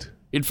 they did.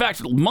 In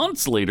fact,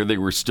 months later, they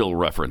were still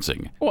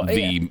referencing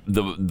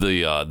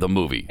the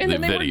movie, and the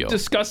then they video. were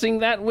discussing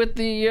that with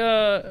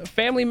the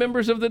family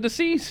members of the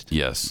deceased.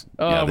 Yes.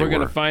 Oh, we're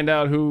going to find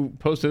out who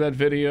posted that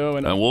video,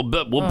 and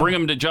we'll bring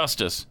him to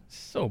justice.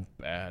 So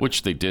bad.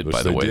 Which they did,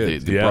 by the way.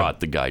 They brought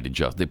the guy to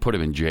justice. They put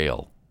him in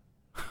jail.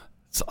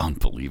 It's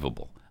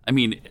unbelievable. I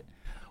mean,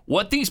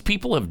 what these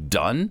people have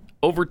done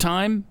over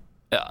time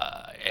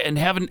and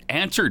haven't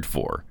answered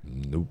for.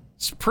 Nope.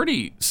 It's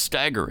pretty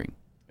staggering.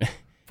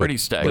 Pretty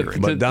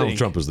staggering. But Donald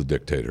Trump is the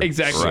dictator.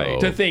 Exactly.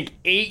 Right. To think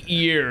 8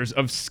 years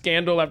of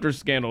scandal after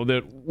scandal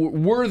that were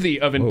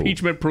worthy of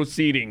impeachment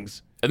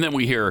proceedings. And then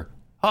we hear,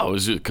 it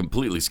was a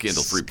completely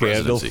scandal-free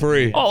presidency.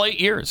 Scandal-free. All 8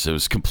 years. It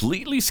was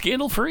completely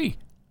scandal-free.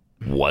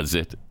 Was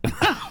it?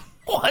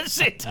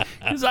 Was it?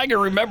 Because I can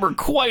remember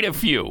quite a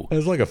few.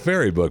 It's like a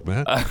fairy book,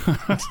 man.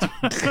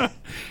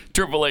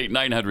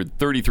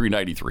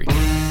 888-900-3393.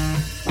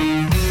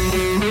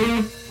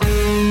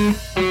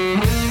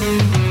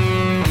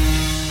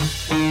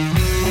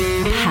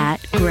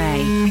 Pat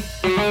Gray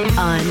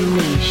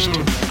Unleashed.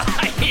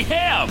 I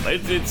am.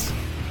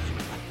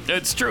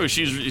 It's true.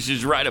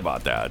 She's right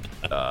about that,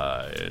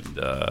 and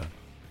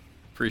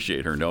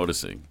appreciate her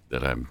noticing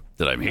that I'm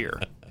here.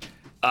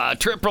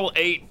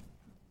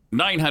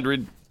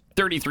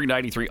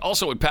 888-900-3393.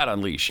 Also at Pat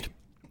Unleashed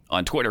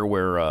on Twitter,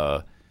 where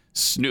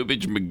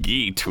Snoobage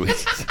McGee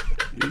tweets.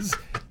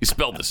 You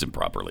spelled this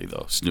improperly,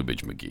 though.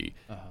 Snoobage McGee.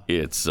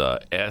 It's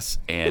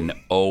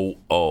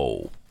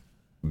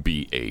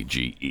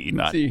SNOOBAGE,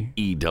 not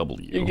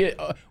EW.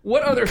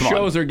 What other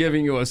shows are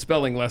giving you a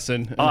spelling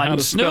lesson on how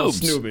to spell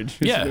snoobage?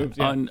 Yeah,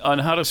 on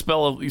how to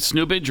spell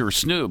snoobage or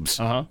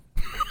snoobs.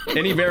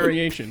 Any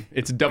variation,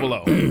 it's double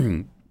O.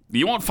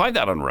 You won't find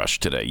that on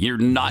Rush today. You're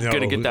not going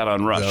to get that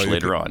on Rush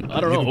later on. I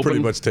don't know. You can pretty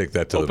much take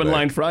that to the Open bank.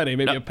 Line Friday.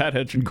 Maybe a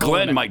Pathead should call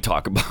Glenn might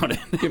talk about it.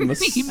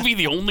 He'd be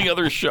the only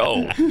other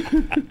show.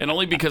 And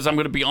only because I'm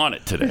going to be on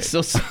it today.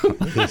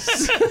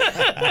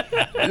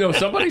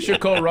 Somebody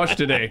should call Rush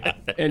today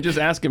and just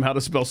ask him how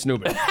to spell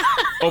snoobage.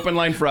 Open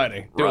Line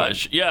Friday.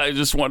 Rush. Yeah, I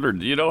just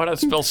wondered. You know how to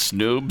spell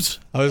snoobs?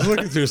 I was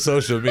looking through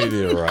social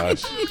media,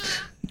 Rush.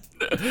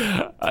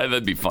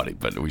 That'd be funny,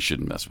 but we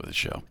shouldn't mess with the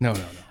show. No.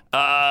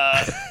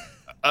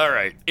 All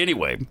right.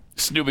 Anyway,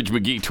 Snoobage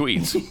McGee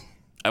tweets,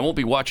 I won't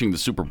be watching the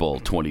Super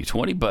Bowl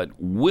 2020, but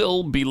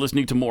will be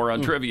listening to more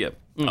on trivia.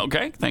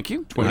 Okay, thank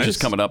you. Which is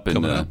coming up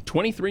in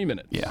 23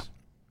 minutes. Yeah.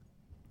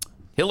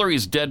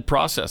 Hillary's dead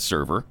process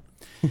server.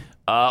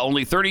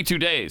 Only 32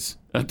 days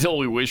until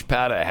we wish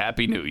Pat a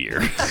Happy New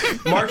Year.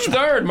 March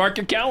 3rd. Mark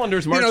your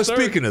calendars. March 3rd.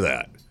 Speaking of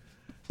that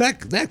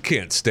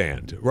can't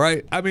stand,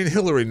 right? I mean,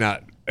 Hillary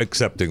not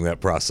accepting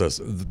that process,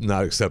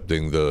 not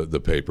accepting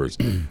the papers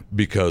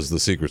because the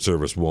Secret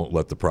Service won't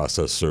let the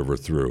process server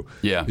through.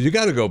 Yeah. You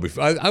got to go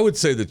before. I would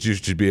say that you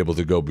should be able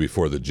to go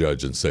before the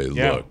judge and say,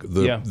 look,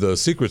 the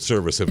Secret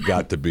Service have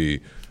got to be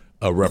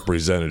a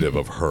representative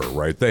of her,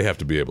 right? They have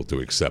to be able to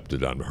accept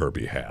it on her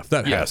behalf.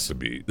 That has to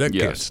be. That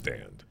can't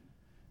stand.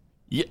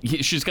 Yeah,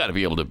 she's got to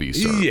be able to be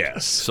served.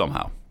 Yes.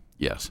 Somehow.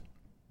 Yes.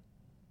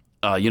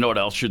 You know what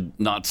else should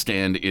not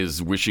stand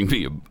is wishing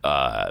me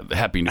a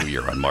Happy New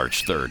Year on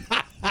March 3rd.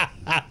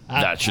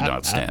 That should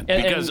not stand.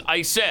 Because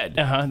I said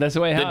that's the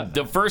way it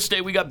the first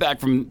day we got back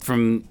from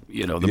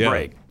the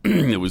break,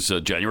 it was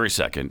January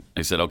 2nd.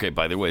 I said, okay,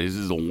 by the way, this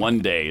is the one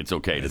day it's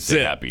okay to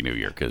say Happy New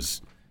Year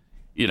because,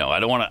 I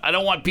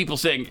don't want people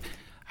saying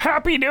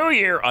Happy New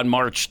Year on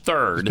March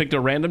 3rd. Just picked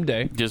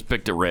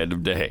a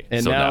random day.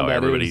 And so now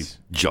everybody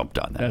jumped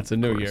on that. That's a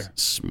new year.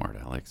 Smart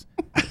Alex.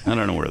 I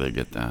don't know where they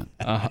get that.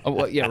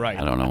 Well, yeah, right.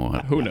 I don't know.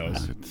 Who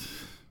knows?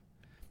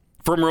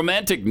 From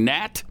Romantic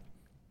Nat,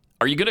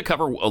 are you going to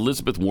cover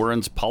Elizabeth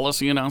Warren's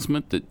policy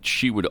announcement that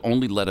she would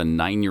only let a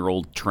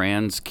 9-year-old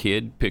trans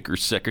kid pick her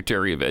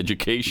Secretary of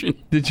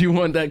Education? Did you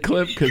want that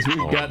clip? Because we've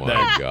got that.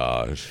 Oh, my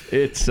gosh.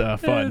 It's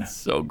fun. It's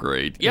so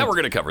great. Yeah, we're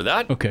going to cover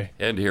that. Okay.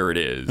 And here it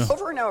is.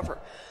 Over and over.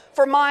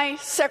 For my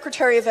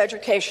Secretary of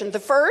Education, the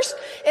first,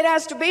 it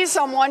has to be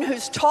someone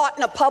who's taught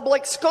in a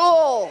public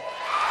school.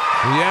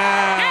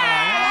 Yeah.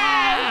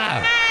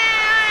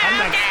 I'm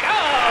like,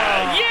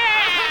 oh, yeah.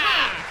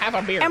 Have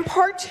a beer. And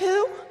part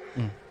two,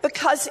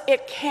 because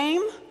it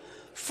came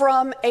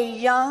from a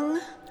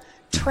young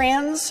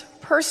trans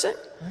person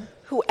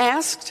who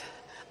asked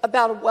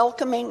about a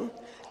welcoming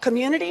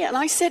community. And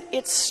I said,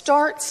 it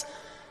starts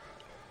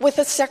with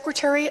a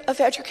Secretary of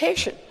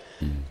Education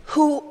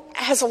who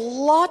has a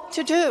lot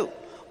to do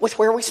with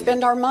where we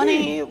spend our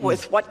money,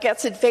 with what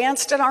gets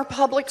advanced in our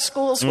public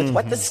schools, with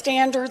what the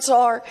standards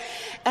are.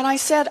 And I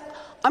said,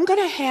 I'm going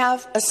to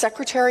have a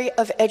Secretary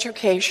of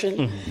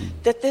Education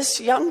that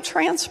this young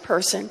trans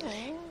person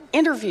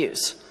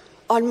interviews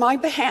on my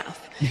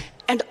behalf.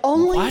 And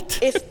only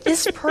if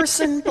this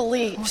person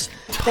believes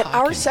that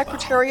our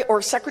Secretary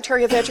or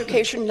Secretary of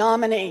Education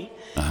nominee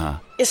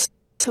is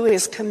who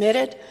is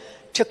committed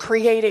to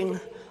creating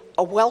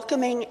a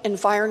welcoming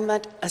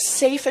environment, a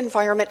safe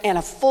environment, and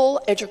a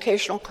full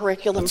educational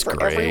curriculum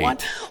for everyone,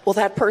 will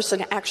that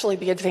person actually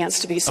be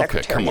advanced to be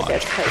Secretary of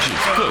Education?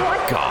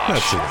 Good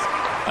gosh.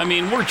 I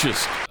mean, we're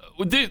just...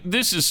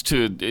 This is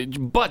to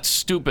butt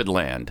stupid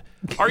land.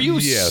 Are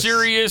you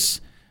serious?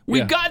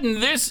 We've gotten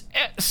this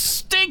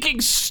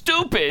stinking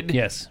stupid.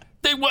 Yes.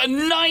 That a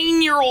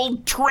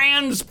 9-year-old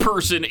trans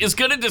person is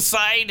going to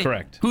decide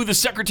who the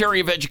Secretary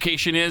of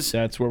Education is?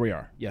 That's where we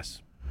are.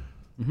 Yes.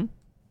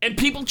 And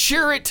people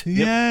cheer it.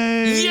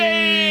 Yay!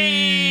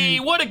 Yay!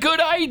 What a good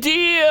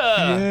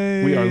idea!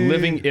 Yay. We are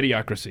living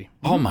idiocracy.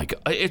 Oh my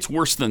God, it's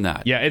worse than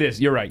that. Yeah, it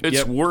is. You're right.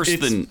 It's worse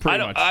than.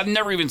 I've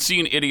never even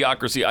seen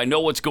Idiocracy. I know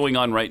what's going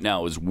on right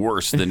now is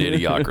worse than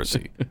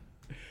Idiocracy.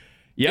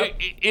 Yep.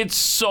 It's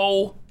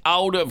so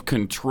out of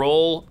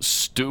control,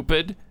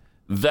 stupid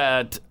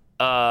that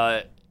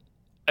I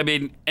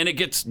mean, and it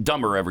gets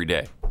dumber every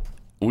day.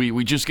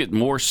 We just get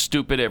more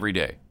stupid every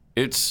day.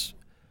 It's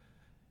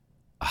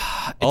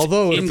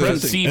although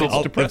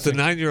inconceivable. If the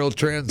 9-year-old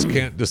trans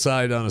can't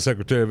decide on a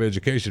Secretary of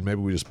Education, maybe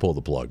we just pull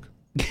the plug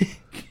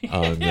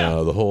on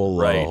the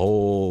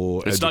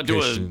whole it's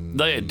education.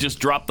 Not they just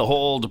drop the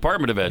whole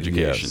Department of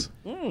Education.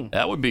 Yes.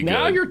 That would be good.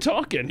 Now you're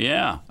talking.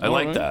 Yeah, I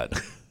like that.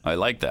 I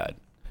like that.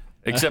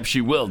 Except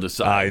she will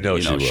decide. I know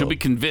she will. She'll be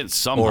convinced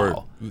somehow.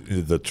 Or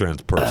the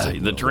trans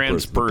person. The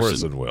trans person. The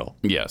person will.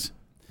 Yes.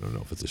 I don't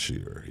know if it's a she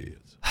or a he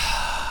is.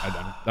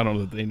 I don't know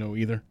that they know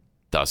either.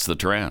 That's the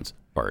trans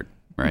part,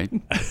 right?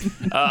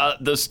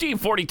 The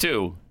Steve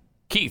 42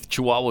 Keith,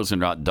 Chihuahuas are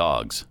not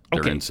dogs.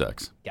 They're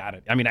insects. Got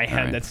it. I mean, I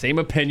had that same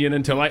opinion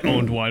until I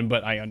owned one,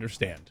 but I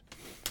understand.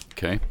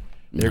 Okay.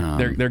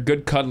 They're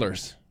good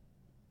cuddlers.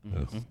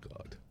 Oh,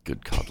 God.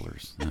 Good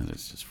cuddlers. That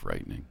is just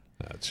frightening.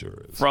 That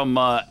sure is. From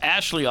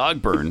Ashley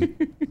Ogburn,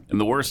 and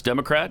the worst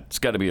Democrat, it's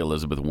got to be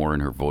Elizabeth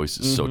Warren. Her voice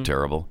is so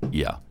terrible.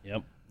 Yeah.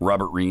 Yep.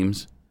 Robert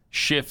Reams,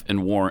 Schiff,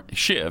 and Warren.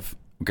 Schiff,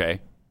 okay,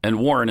 and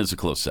Warren is a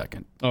close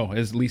second. Oh,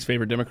 his least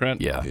favorite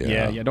Democrat?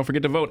 Yeah. Don't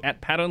forget to vote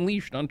at Pat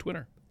Unleashed on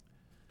Twitter.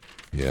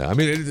 Yeah, I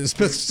mean,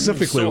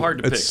 specifically, it's so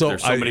hard to pick. So,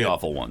 There's so many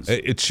awful ones.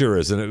 It sure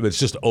is, and it's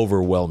just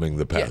overwhelming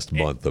the past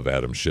month of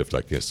Adam Schiff. I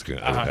guess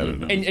I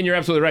don't know. And you're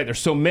absolutely right. There's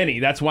so many.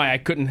 That's why I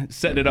couldn't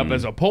set it up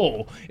as a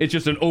poll. It's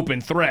just an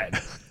open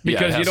thread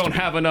because you don't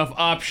have enough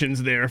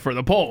options there for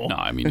the poll. No,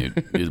 I mean,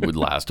 it would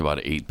last about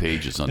 8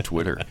 pages on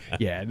Twitter.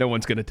 Yeah, no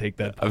one's going to take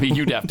that. I mean,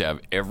 you'd have to have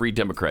every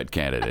Democrat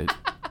candidate.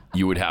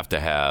 You would have to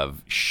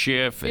have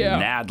Schiff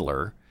and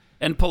Nadler.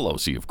 And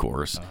Pelosi, of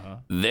course.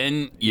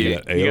 Then you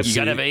got to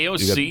have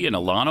AOC and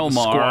Ilhan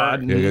Omar.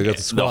 You got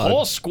the squad. The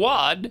whole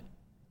squad.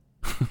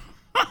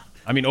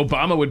 I mean,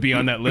 Obama would be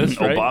on that list,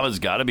 right? Obama's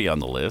got to be on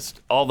the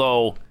list.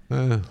 Although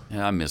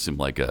I miss him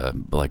like a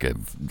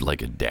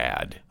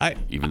dad.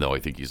 Even though I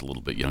think he's a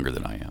little bit younger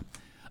than I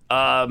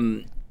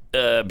am.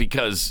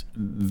 Because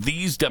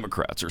these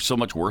Democrats are so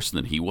much worse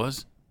than he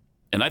was.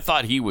 And I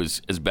thought he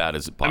was as bad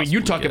as it possibly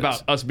you talk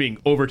about us being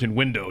Overton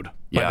windowed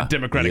by the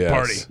Democratic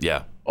Party.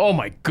 Yeah. Oh,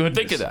 my goodness.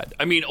 Think of that.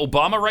 I mean,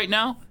 Obama right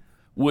now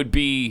would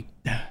be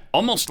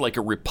almost like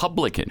a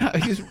Republican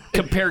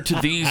compared to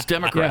these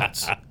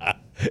Democrats.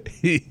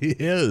 He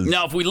is.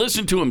 Now, if we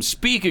listen to him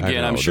speak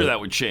again, I'm sure that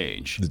would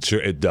change.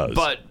 It does.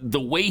 But the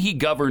way he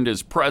governed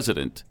as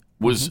president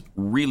was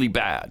really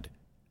bad.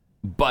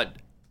 But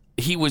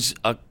he was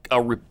a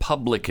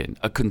Republican,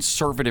 a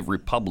conservative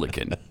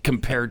Republican,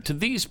 compared to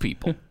these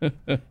people.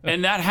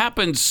 And that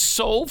happened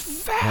so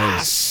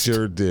fast. It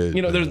sure did.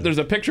 You know, there's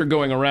a picture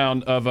going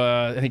around of,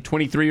 I think,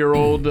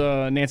 23-year-old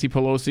Nancy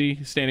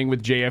Pelosi standing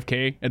with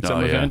JFK at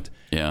some event.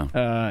 Yeah.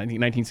 I think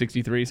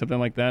 1963, something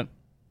like that.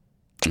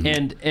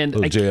 And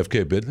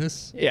JFK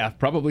business? Yeah,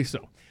 probably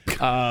so.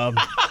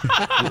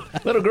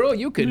 Little girl,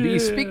 you could be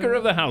Speaker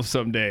of the House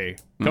someday.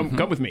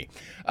 Come with me.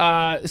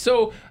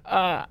 So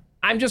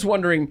I'm just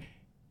wondering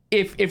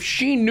if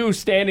she knew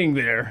standing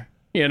there,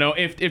 you know,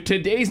 if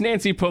today's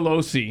Nancy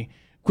Pelosi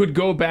could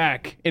go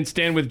back and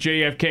stand with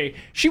JFK,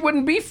 she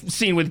wouldn't be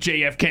seen with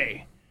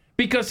JFK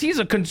because he's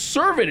a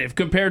conservative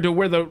compared to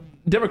where the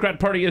Democrat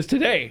Party is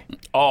today.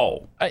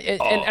 And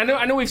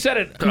I know we've said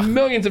it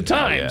millions of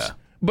times.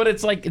 But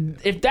it's like,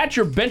 if that's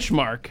your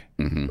benchmark,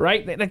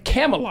 right? At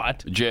Camelot,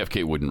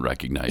 JFK wouldn't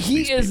recognize he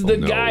these is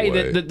people. the guy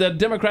that the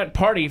Democrat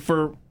Party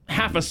for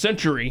half a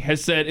century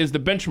has said is the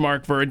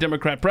benchmark for a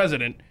Democrat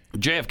president.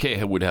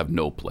 JFK would have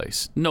no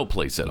place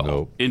at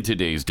all in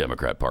today's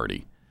Democrat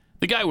Party.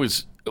 The guy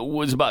was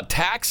about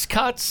tax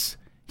cuts.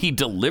 He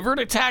delivered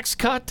a tax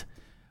cut.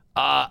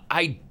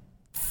 I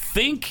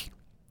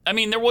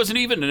mean, there wasn't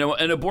even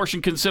an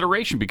abortion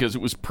consideration because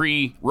it was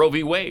pre-Roe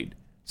v. Wade.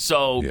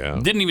 So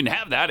didn't even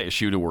have that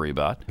issue to worry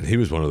about. And he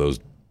was one of those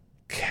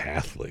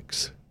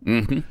Catholics.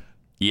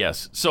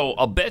 Yes. So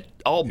I'll bet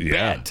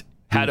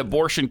had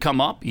abortion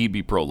come up, he'd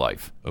be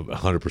pro-life.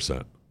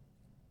 100%.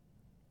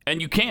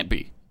 And you can't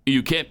be.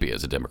 You can't be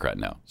as a Democrat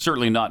now.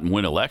 Certainly not in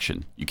win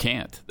election. You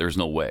can't. There's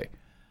no way.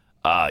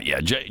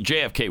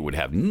 JFK would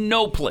have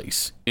no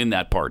place in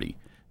that party.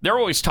 They're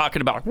always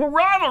talking about, well,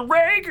 Ronald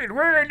Reagan,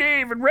 we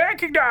didn't even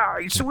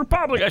recognize the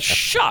Republican.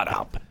 Shut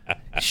up.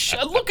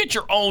 Look at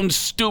your own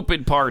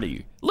stupid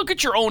party. Look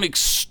at your own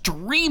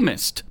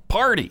extremist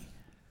party.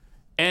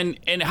 And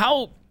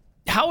how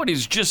it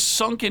is just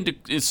sunk into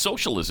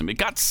socialism. It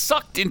got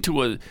sucked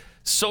into a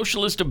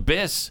socialist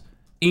abyss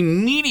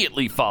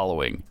immediately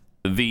following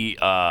the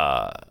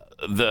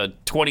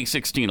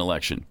 2016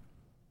 election.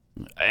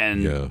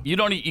 And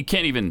you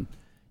can't even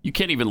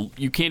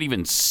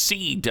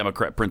see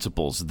Democrat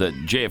principles that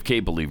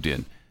JFK believed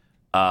in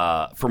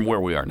from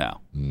where we are now.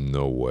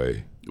 No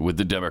way. With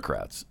the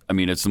Democrats. I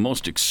mean, it's the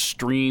most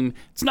extreme.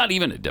 It's not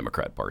even a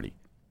Democrat party.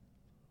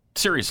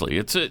 Seriously,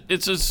 it's a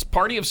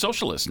party of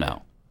socialists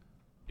now.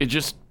 It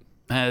just,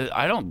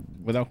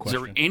 without question.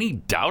 Is there any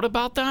doubt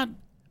about that?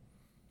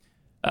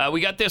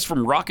 We got this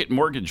from Rocket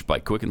Mortgage by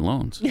Quicken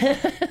Loans. Yeah,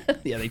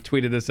 they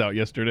tweeted this out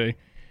yesterday.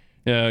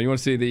 Yeah, you want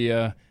to see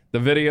the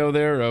video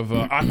there of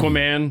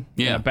Aquaman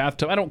in a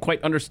bathtub? I don't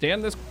quite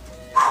understand this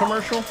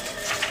commercial.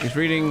 He's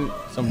reading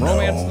some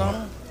romance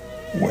novel.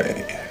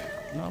 Way.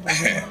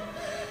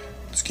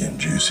 It's getting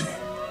juicy.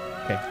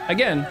 Okay,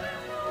 again.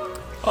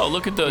 Oh,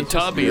 look at the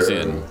tub he's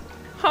in.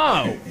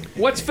 How?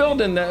 What's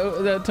filled in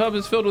the tub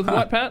is filled with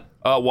what, Pat?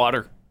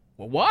 Water.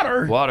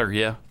 Water? Water,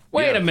 yeah.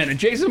 Wait a minute,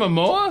 Jason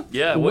Momoa?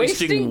 Yeah,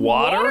 wasting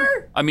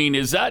water? I mean,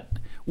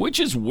 which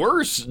is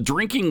worse,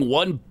 drinking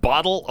one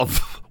bottle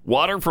of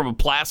water from a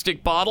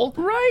plastic bottle?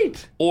 Right.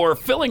 Or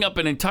filling up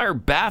an entire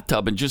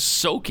bathtub and just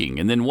soaking,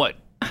 and then what?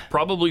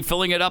 probably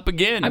filling it up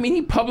again. I mean,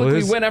 he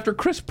publicly went after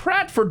Chris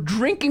Pratt for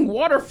drinking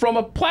water from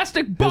a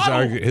plastic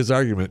bottle. His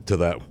argument to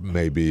that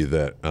may be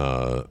that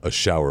a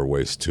shower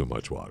wastes too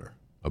much water.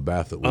 A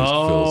bath at least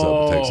fills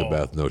up, takes a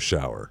bath, no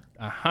shower.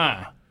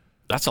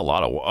 That's a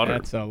lot of water.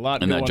 That's a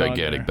lot in that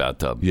gigantic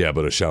bathtub. Yeah,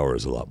 but a shower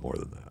is a lot more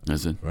than that.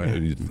 Is it?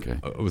 Right? Okay.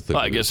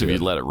 I guess if you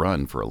let it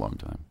run for a long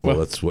time. Well,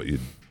 that's what you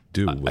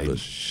do with a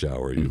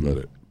shower. You let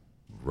it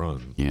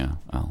run. Yeah.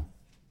 Well,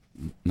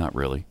 not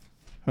really.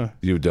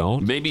 You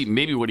don't?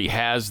 Maybe what he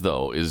has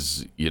though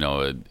is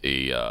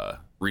a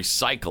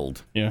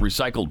recycled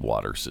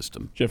water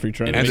system. Jeffrey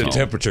trying and a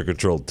temperature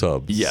controlled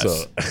tub. Yes.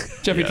 So.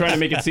 Jeffrey trying to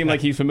make it seem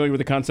like he's familiar with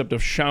the concept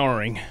of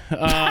showering.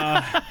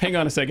 Hang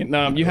on a second.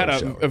 You had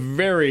a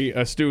very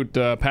astute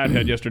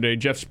pathead yesterday,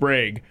 Jeff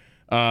Sprague,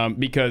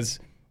 because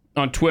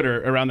on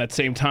Twitter around that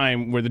same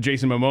time where the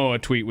Jason Momoa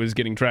tweet was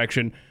getting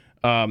traction,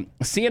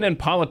 CNN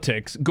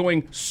Politics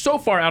going so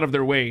far out of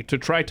their way to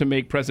try to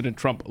make President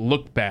Trump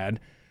look bad.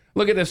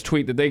 Look at this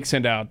tweet that they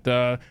sent out.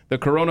 The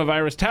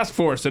Coronavirus Task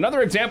Force,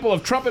 another example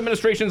of Trump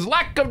administration's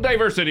lack of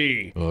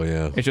diversity. Oh,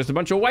 yeah. It's just a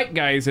bunch of white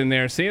guys in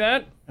there. See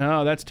that?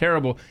 Oh, that's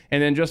terrible.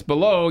 And then just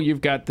below,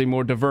 you've got the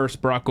more diverse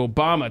Barack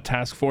Obama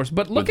Task Force.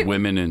 But look with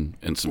women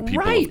and some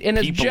people, and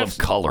people of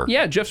color.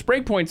 Yeah, Jeff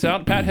Sprague points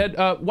out,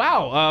 Pathead,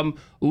 wow,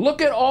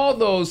 look at all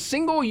those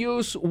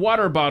single-use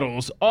water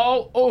bottles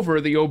all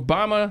over the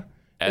Obama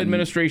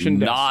administration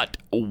desk. Not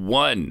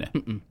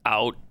one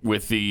out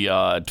with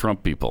the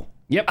Trump people.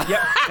 Yep.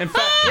 In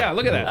fact, yeah,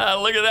 look at that.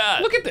 Look at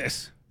that. Look at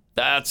this.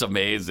 That's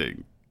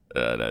amazing.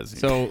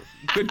 So,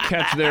 good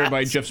catch there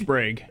by Jeff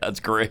Sprague.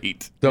 That's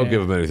great. Don't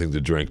give him anything to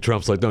drink.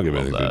 Trump's like, don't give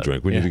him anything to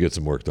drink. We need to get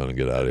some work done and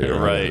get out of here.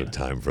 Right. I don't have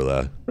time for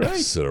that. Right.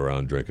 Sit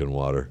around drinking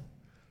water.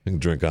 They can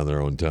drink on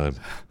their own time.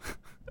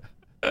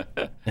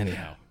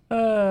 Anyhow, I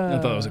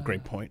thought that was a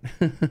great point.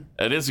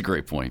 It is a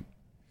great point.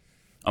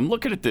 I'm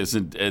looking at this,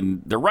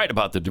 and they're right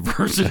about the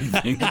diversity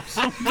thing.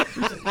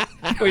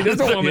 Wait, there's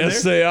a woman there.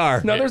 Yes, they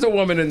are. No, there's a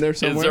woman in there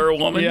somewhere. Is there a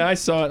woman? Yeah, I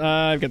saw it.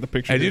 I've got the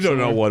picture. And you don't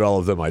know what all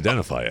of them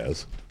identify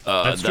as.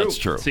 That's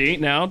true. See,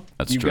 now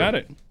you got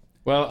it.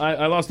 Well,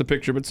 I lost the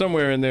picture, but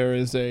somewhere in there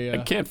is a... I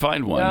can't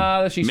find one.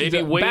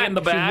 Maybe way in the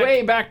back. She's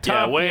way back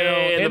top,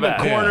 way in the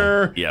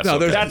corner. Yeah. No,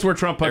 that's where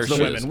Trump puts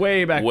the women.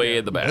 Way back Way there.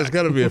 in the back. There's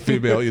got to be a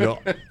female,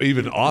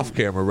 even off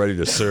camera, ready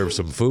to serve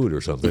some food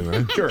or something,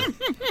 right? Sure.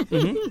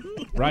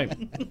 Mm-hmm. Right.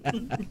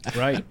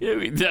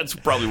 Yeah, that's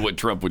probably what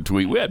Trump would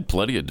tweet. We had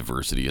plenty of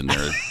diversity in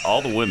there.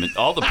 All the women,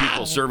 all the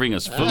people serving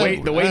us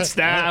food. The wait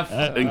staff.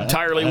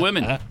 Entirely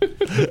women.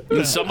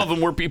 And some of them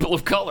were people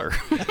of color.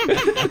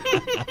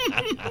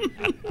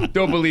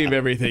 Don't believe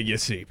everything you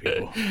see,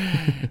 people.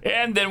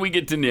 And then we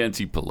get to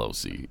Nancy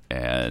Pelosi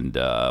and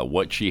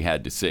what she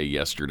had to say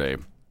yesterday.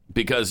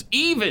 Because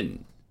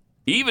even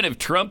if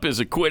Trump is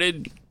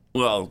acquitted,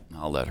 well,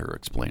 I'll let her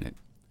explain it.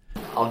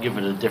 I'll give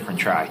it a different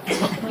try.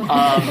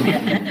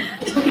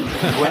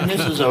 When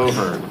this is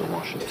over,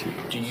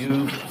 do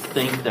you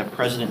think that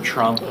President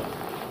Trump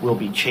will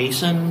be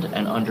chastened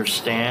and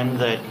understand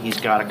that he's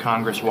got a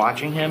Congress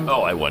watching him?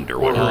 Oh, I wonder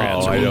what her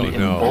answer will will be. be.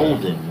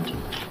 Emboldened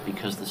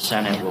because the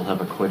Senate will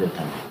have acquitted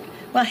him.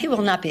 Well, he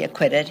will not be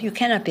acquitted. You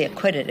cannot be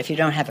acquitted if you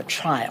don't have a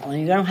trial. And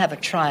you don't have a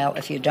trial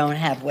if you don't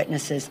have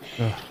witnesses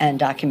and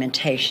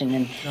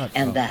documentation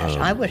and that.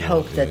 I would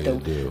hope that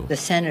the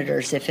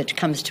senators, if it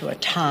comes to a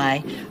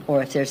tie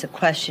or if there's a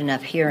question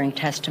of hearing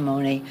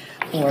testimony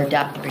or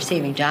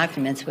receiving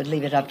documents, would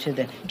leave it up to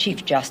the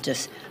Chief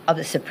Justice of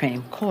the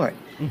Supreme Court.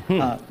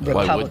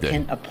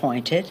 Republican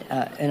appointed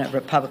in a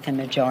Republican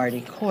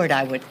majority court.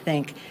 I would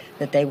think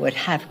that they would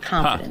have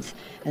confidence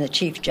in the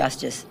Chief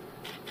Justice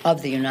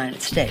of the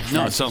United States.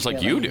 No, it sounds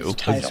like you do.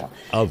 Title.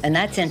 And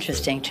that's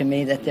interesting to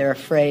me that they're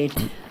afraid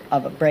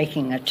of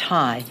breaking a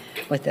tie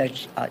with the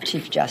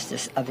Chief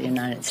Justice of the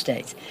United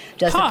States.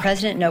 Does the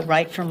president know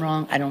right from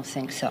wrong? I don't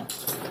think so.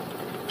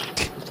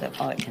 That's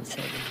all I can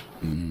say.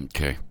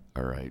 Okay.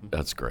 All right.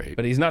 That's great.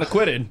 But he's not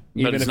acquitted.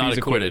 But he's not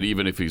acquitted.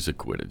 Even if he's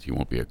acquitted, he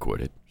won't be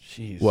acquitted.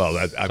 Jeez. Well,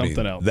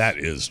 that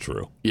is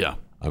true. Yeah.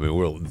 I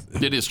mean,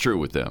 it is true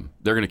with them.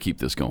 They're going to keep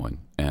this going.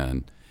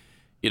 And,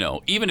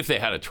 even if they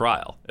had a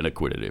trial and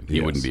acquitted him,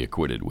 he wouldn't be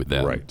acquitted with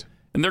them. Right.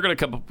 And they're going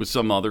to come up with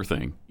some other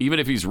thing. Even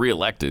if he's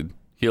reelected,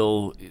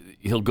 he'll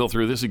go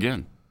through this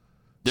again.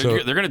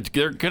 They're going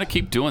to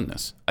keep doing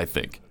this, I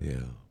think.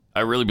 Yeah. I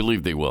really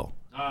believe they will.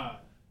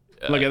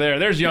 Look at there.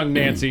 There's young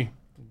Nancy,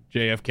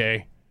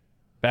 JFK,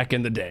 back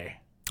in the day.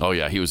 Oh,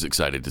 yeah. He was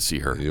excited to see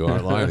her. You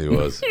aren't lying. He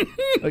was.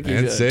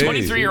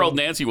 23-year-old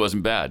Nancy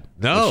wasn't bad.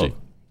 No.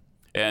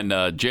 And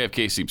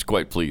JFK seems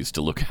quite pleased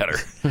to look at her.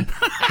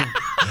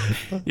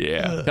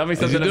 Yeah. Tell me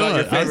something about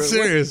your favorite. I'm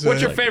serious.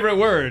 What's your favorite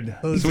word,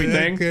 sweet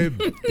thing?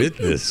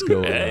 Business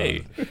going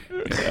Hey,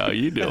 how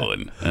you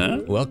doing?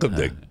 Huh? Welcome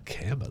to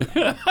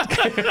Canada.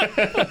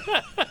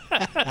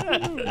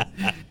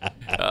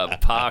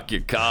 Park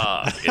your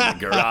car in the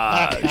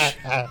garage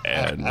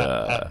and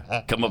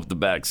come up the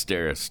back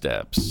stair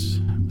steps.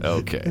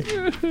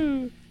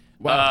 Okay.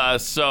 Wow.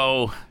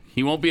 So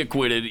he won't be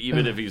acquitted,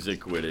 even if he's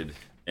acquitted.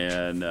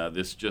 And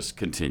this just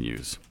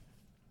continues.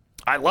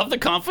 I love the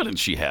confidence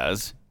she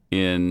has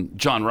in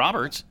John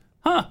Roberts.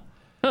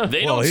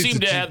 They don't seem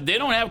to have. They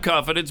don't have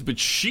confidence, but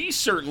she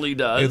certainly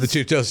does. Yeah, the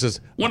Chief Justice.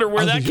 Wonder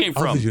where that came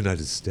from. Of the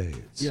United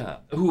States. Yeah,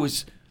 who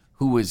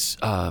was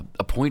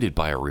appointed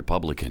by a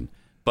Republican,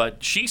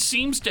 but she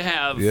seems to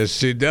have. Yes,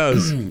 she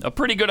does. A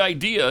pretty good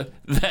idea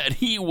that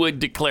he would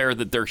declare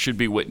that there should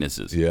be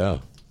witnesses. Yeah.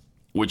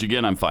 Which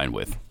again, I'm fine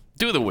with.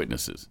 Do the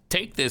witnesses.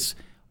 Take this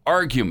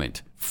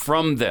argument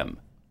from them,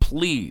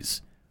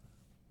 please.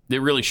 They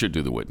really should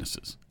do the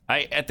witnesses.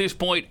 At this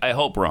point, I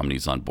hope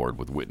Romney's on board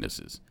with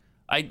witnesses.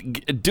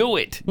 Do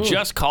it.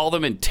 Just call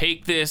them and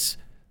take this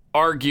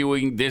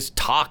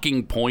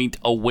talking point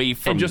away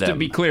from them. And just to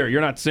be clear,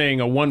 you're not saying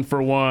a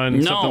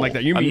 1-for-1, something like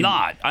that. You mean I'm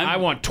not. I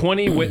want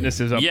 20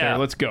 witnesses up there.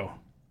 Let's go.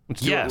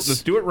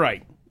 Let's do it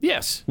right.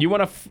 Yes. You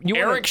want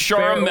Eric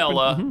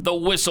Sharamella, the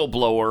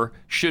whistleblower,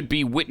 should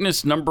be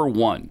witness number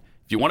 1.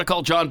 If you want to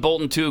call John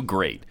Bolton too,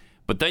 great.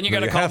 But then you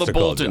got to call the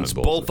Boltons,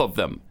 both of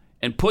them,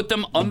 and put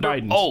them under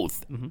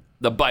oath. Mm-hmm.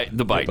 The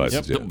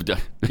Bidens. Yep.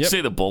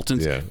 Say the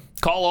Boltons. Yeah.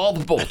 Call all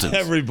the Boltons.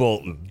 Every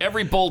Bolton.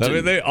 Every Bolton. I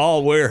mean, they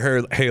all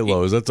wear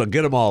halos.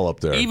 Get them all up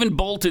there. Even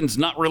Bolton's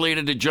not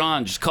related to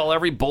John. Just call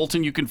every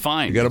Bolton you can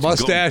find. You got a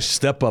mustache?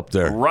 Step up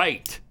there.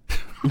 Right.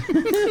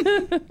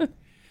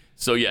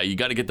 So, yeah, you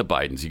got to get the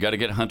Bidens. You got to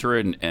get Hunter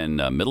and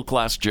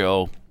middle-class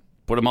Joe.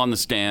 Put them on the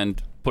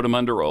stand. Put them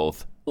under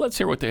oath. Let's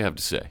hear what they have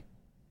to say.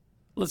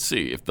 Let's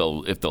see if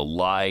they'll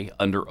lie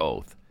under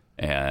oath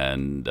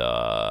and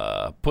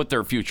put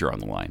their future on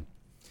the line.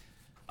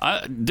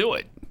 Do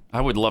it.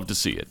 I would love to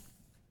see it.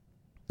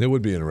 It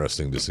would be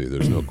interesting to see.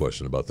 There's no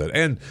question about that.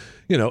 And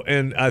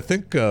and I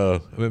think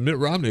Mitt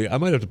Romney, I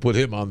might have to put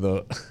him on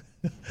the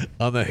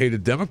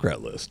hated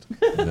Democrat list.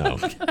 No.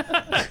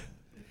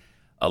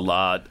 A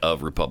lot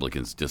of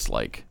Republicans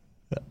dislike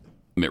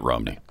Mitt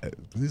Romney.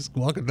 He's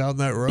walking down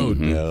that road.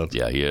 Mm-hmm.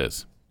 Yeah, he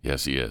is.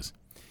 Yes, he is.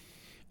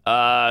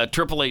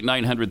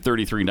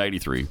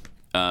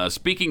 888-900-3393.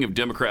 Speaking of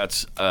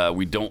Democrats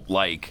we don't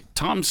like,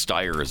 Tom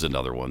Steyer is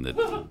another one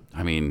that,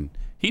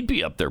 he'd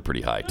be up there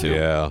pretty high, too.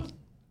 Yeah.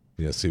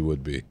 Yes, he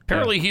would be.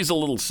 Apparently, he's a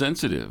little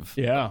sensitive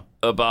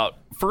about,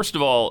 first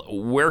of all,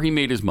 where he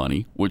made his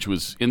money, which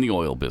was in the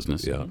oil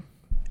business. Yeah.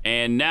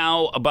 And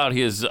now about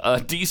his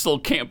diesel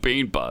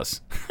campaign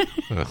bus.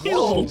 He's a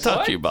little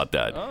touchy about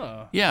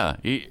that. Yeah,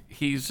 he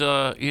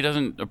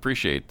doesn't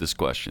appreciate this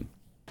question.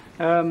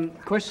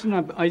 Question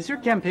is your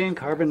campaign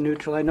carbon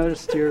neutral? I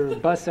noticed your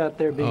bus out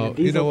there being a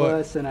diesel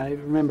bus, and I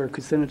remember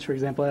Kucinich, for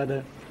example, had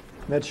a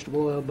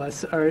vegetable oil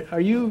bus.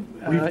 Are you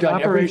We've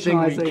done everything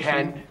we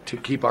can to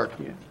keep our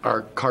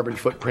carbon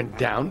footprint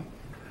down.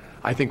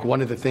 I think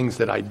one of the things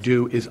that I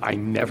do is I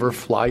never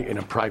fly in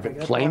a private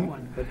plane,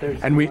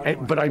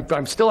 but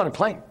I'm still on a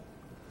plane.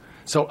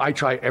 So I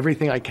try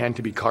everything I can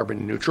to be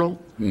carbon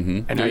neutral,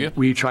 and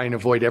we try and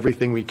avoid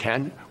everything we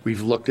can.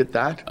 We've looked at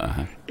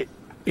that.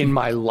 In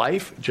my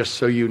life, just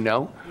so you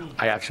know,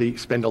 I actually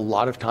spend a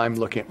lot of time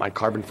looking at my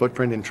carbon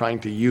footprint and trying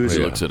to use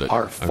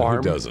our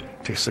farm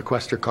to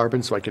sequester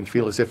carbon so I can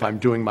feel as if I'm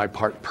doing my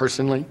part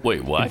personally.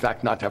 Wait, what? In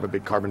fact, not to have a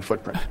big carbon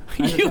footprint. I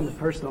understand the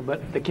personal,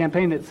 but the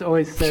campaign that's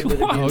always said that it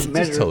can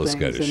measure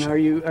things. And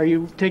are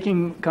you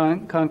taking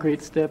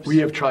concrete steps? We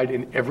have tried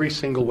in every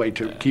single way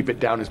to keep it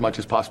down as much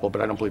as possible,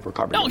 but I don't believe we're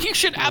carbon neutral. No, you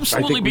should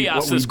absolutely be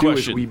asked this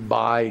question. We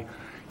buy.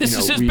 This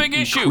is his big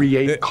issue. We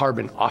create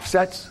carbon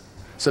offsets.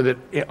 So that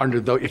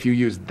if you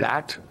use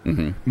that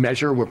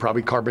measure, we're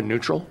probably carbon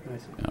neutral.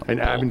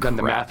 And I haven't done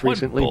the math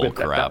recently, but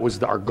that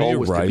was our goal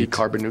was to be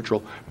carbon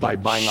neutral by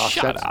buying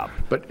offsets.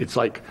 But it's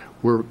like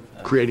we're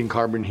creating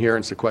carbon here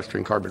and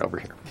sequestering carbon over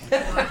here.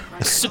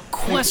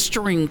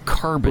 Sequestering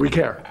carbon. We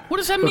care. What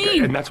does that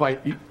mean? And that's why,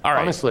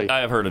 honestly,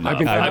 I've heard enough.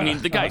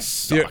 The guy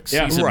sucks.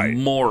 He's a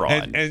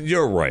moron. And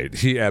you're right.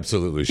 He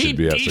absolutely should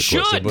be asked the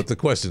question. But the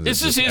question is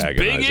his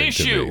big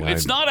issue.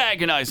 It's not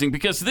agonizing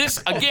because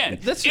this, again,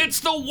 it's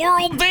the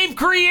world they've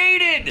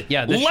created.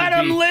 Yeah, let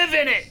him live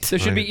in it.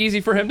 This should be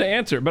easy for him to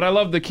answer. But I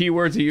love the key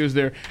words he used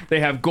there. They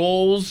have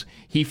goals.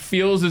 He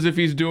feels as if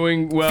he's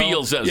doing well.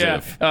 Feels as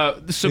if.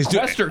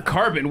 Sequester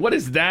carbon. What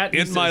is that?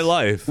 In my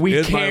life.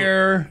 We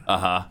care.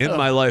 In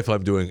my life,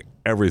 I'm doing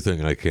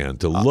everything I can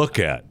to look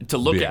at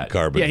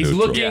carbon neutral. He's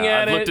looking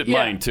at it. I've looked at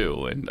mine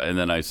too, and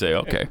then I say,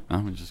 okay,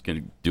 I'm just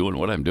doing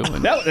what I'm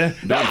doing.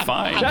 I'm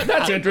fine.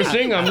 That's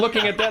interesting. I'm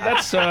looking at that.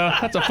 That's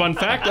a fun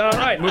fact. All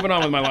right, moving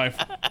on with my life.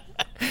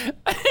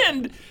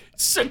 And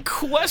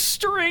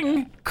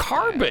sequestering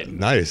carbon.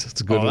 Nice.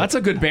 That's a good. That's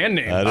a good band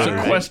name.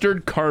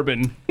 Sequestered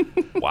Carbon.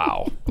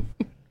 Wow.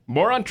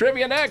 More on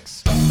trivia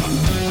next.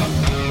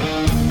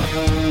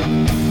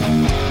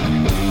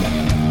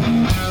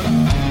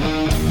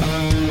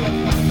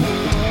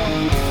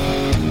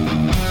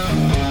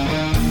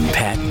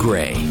 Pat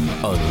Gray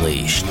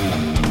Unleashed.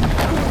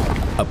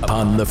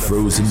 upon the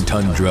frozen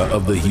tundra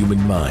of the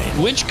human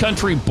mind. Which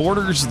country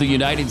borders the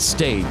United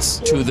States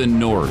to the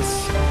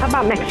north? How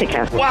about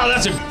Mexico? Wow,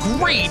 that's a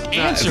great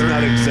answer. It's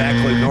not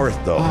exactly north,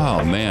 though.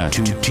 Oh, man.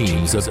 Two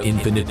teams of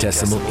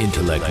infinitesimal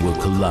intellect will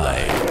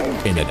collide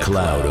in a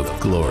cloud of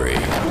glory.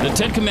 The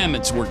Ten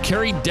Commandments were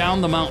carried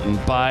down the mountain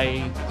by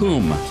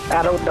whom?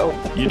 I don't know.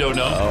 You don't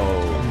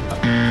know?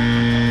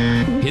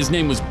 His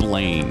name was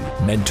Blaine.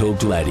 Mental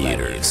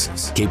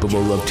gladiators,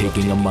 capable of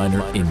taking a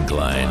minor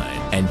incline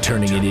and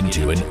turning it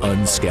into an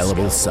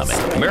unscalable summit.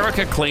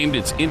 America claimed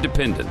its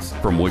independence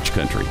from which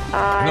country?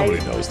 Nobody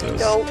knows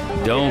this.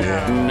 Don't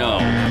know.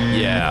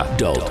 Yeah.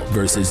 Adult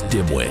versus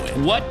dimwit.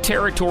 What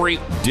territory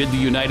did the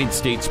United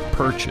States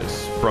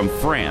purchase from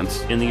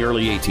France in the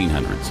early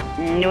 1800s?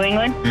 New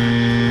England?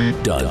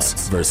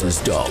 Dunce versus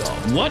dolt.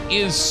 What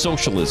is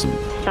socialism?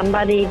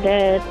 Somebody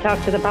that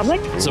talks to the public?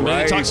 Somebody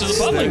that talks to the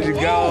public. There you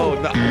go.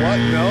 What?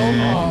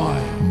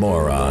 No?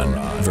 Moron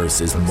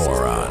versus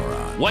moron.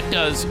 What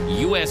does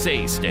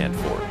USA stand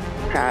for?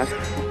 Pass.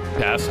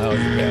 Pass? Oh, you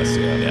pass,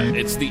 yeah.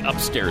 It's the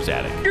upstairs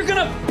attic. You're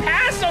gonna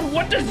pass on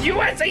what does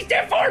USA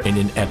stand for? In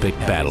an epic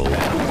battle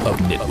of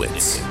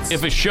nitwits.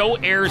 If a show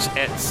airs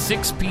at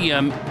 6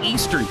 p.m.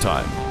 Eastern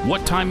Time,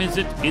 what time is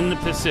it in the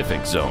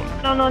Pacific Zone?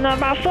 No, not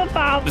about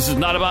football. This is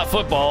not about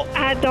football.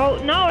 I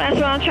don't know. That's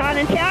what I'm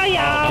trying to tell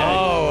y'all. Okay.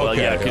 Oh, well,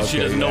 yeah, because she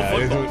doesn't know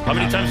football. How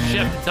many times does she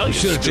have to tell you?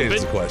 Should have changed the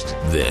stupid? question.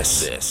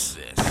 This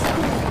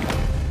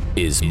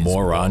is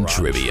Moron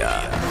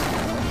Trivia.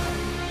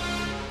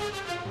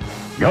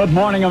 Good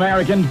morning,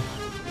 American.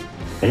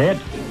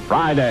 It's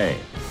Friday.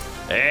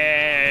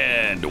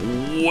 And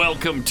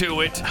welcome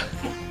to it.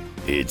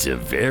 It's a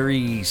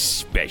very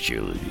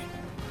special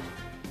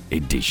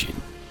edition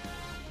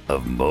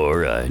of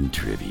Moron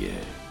Trivia.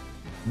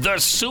 The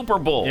Super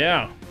Bowl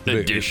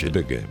edition.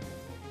 The big game.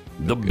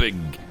 The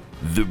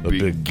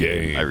big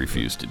game. I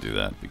refuse to do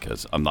that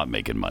because I'm not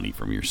making money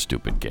from your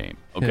stupid game.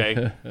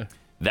 Okay?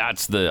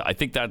 I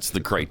think that's the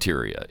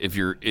criteria. If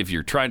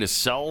you're trying to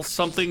sell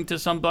something to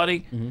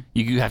somebody,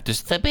 you have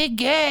to the big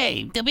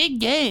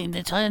game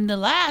that's on the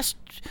last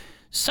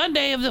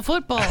Sunday of the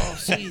football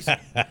season,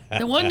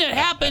 the one that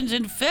happens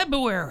in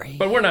February.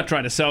 But we're not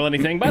trying to sell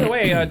anything. By the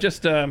way,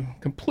 just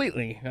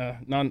completely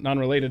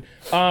non-related.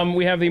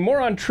 We have the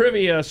Moron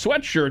Trivia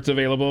sweatshirts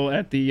available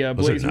at the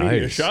Blaze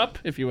Media Shop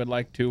if you would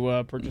like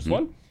to purchase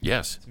one.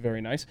 Yes. It's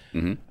very nice.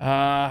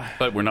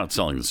 But we're not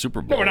selling the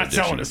Super Bowl. No, we're not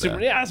selling the Super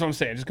Bowl. Yeah, that's what I'm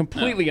saying. Just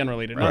completely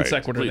unrelated. Non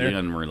sequitur there. Completely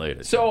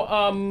unrelated.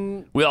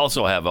 So, we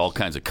also have all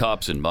kinds of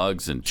cups and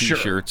mugs and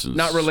T-shirts and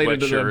not related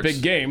to the sweatshirts.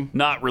 big game.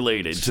 Not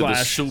related to the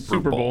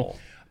Super Bowl.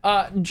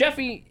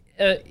 Jeffy,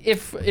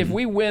 if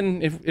we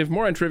win, if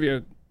Moron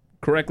Trivia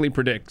correctly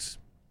predicts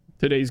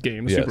today's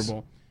game, the Super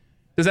Bowl,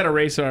 does that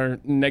erase our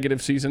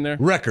negative season there?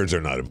 Records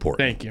are not important.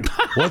 Thank you.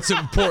 What's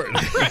important?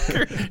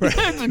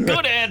 That's a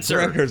good answer.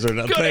 Records are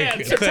not. Good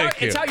answer.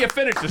 It's how you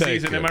finish the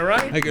season. Am I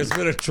right? I think it's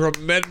been a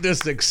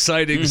tremendous,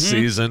 exciting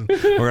season.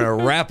 We're going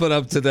to wrap it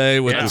up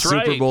today with the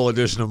Super Bowl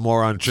edition of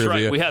Moron Trivia.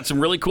 Right. We had some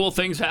really cool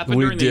things happen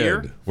during the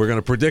year. We're going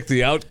to predict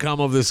the outcome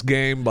of this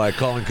game by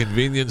calling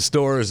convenience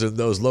stores in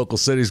those local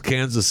cities,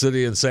 Kansas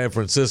City and San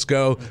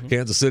Francisco.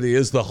 Kansas City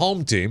is the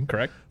home team.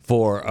 Correct.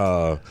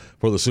 For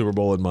the Super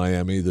Bowl in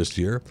Miami this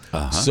year.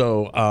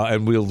 So,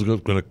 and we're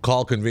going to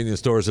call convenience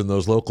stores in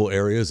those local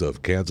areas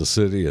of Kansas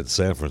City and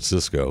San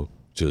Francisco,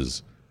 which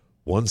is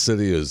one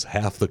city is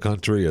half the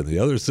country and the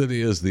other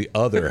city is the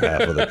other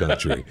half of the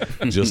country,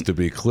 just to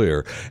be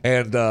clear.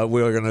 And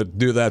we're going to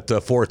do that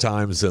 4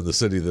 times, and the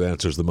city that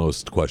answers the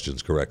most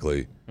questions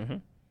correctly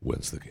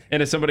wins the game.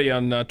 And as somebody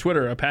on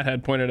Twitter, Pat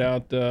had pointed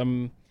out,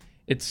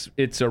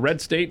 it's a red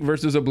state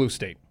versus a blue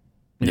state.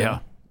 Yeah.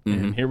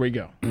 And here we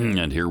go.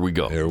 And here we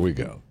go. Here we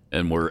go.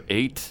 And we're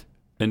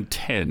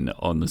 8-10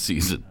 on the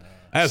season.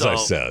 As I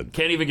said.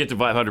 Can't even get to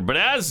 500. But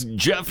as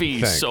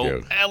Jeffy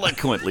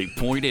eloquently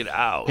pointed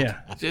out,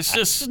 it's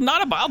just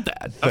not about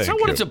that. That's not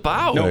what it's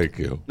about. Thank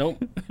you.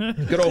 Nope.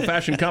 Good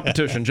old-fashioned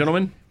competition,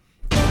 gentlemen.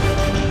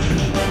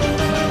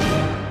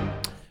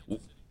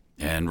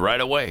 And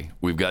right away,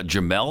 we've got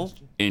Jamel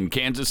in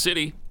Kansas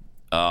City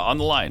on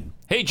the line.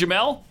 Hey,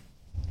 Jamel.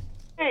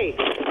 Hey.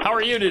 How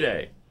are you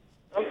today?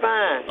 I'm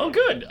fine. Oh,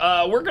 good.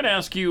 We're going to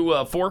ask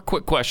you 4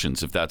 quick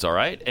questions, if that's all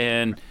right.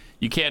 And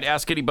you can't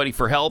ask anybody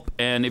for help.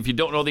 And if you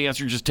don't know the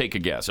answer, just take a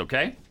guess,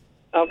 okay?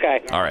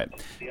 Okay. All right.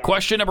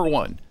 Question number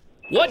 1.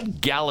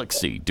 What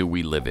galaxy do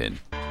we live in?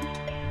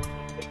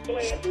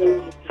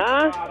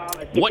 Huh?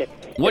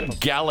 What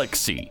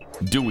galaxy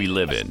do we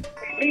live in?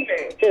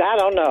 Shit, I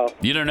don't know.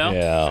 You don't know?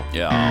 Yeah.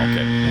 Yeah,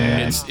 okay.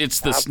 Yeah. It's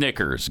the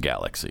Snickers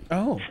galaxy.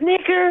 Oh.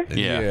 Snicker?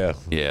 Yeah.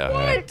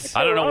 What?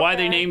 I don't know why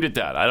they named it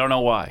that. I don't know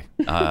why.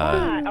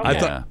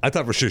 I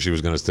thought for sure she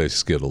was going to say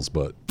Skittles,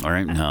 but all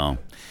right, no.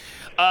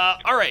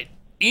 All right.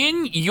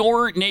 In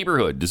your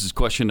neighborhood, this is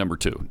question number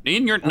 2.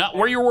 Not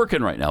where you're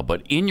working right now,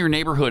 but in your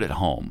neighborhood at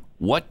home,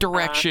 what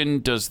direction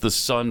does the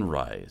sun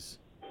rise?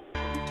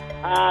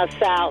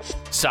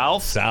 South.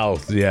 South?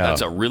 South, yeah.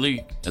 That's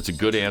a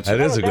good answer.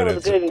 That is a good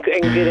answer.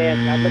 Good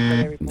answer. I looked at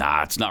everything.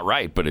 Nah, it's not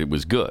right, but it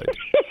was good.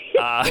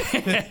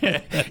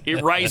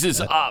 It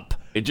rises up.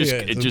 It just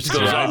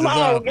goes up.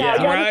 Oh,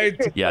 Yeah. right.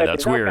 Yeah,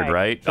 that's weird,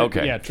 right?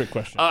 Okay. Yeah, trick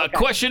question.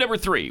 Question number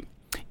 3.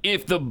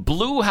 If the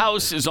blue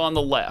house is on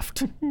the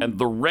left and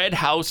the red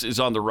house is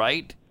on the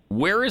right,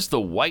 where is the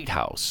White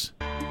House?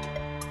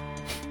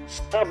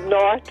 Up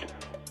north.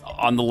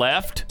 On the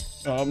left?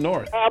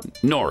 North.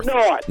 North. North.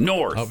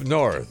 Up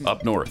north.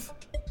 Up north.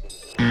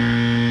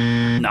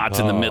 Not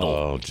in the middle.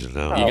 Oh,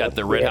 Janelle. You got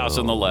the red house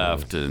on the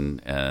left and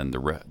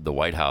the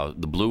White House,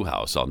 the blue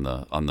house on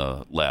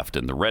the left,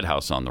 and the red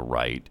house on the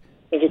right.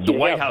 The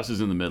White House is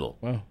in the middle.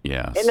 Wow.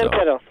 Yeah. In the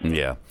middle.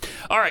 Yeah.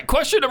 All right.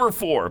 Question number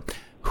 4.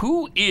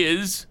 Who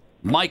is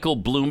Michael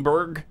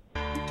Bloomberg?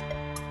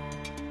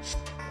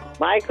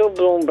 Michael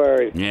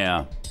Bloomberg.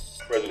 Yeah.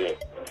 President.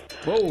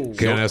 Whoa.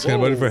 Can't ask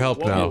anybody for help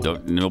now.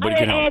 Nobody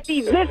can help.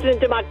 He's listening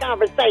to my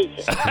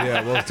conversation.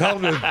 Yeah, well, tell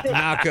him to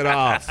knock it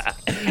off.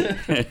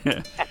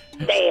 Damn.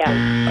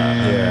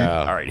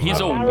 Yeah. All right.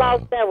 I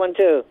lost that one,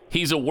 too.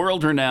 He's a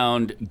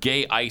world-renowned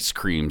gay ice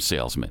cream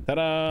salesman.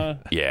 Ta-da.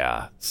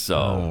 Yeah.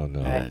 So,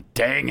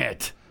 dang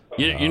it.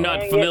 You're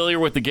not familiar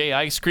with the gay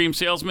ice cream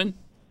salesman?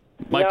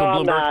 Michael No,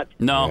 I'm Bloomberg? not.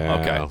 No? Yeah.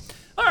 Okay.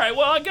 All right.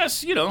 Well, I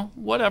guess,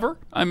 whatever.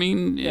 I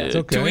mean,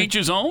 okay. to each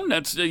his own.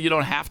 That's you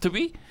don't have to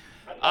be.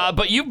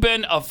 But you've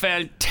been a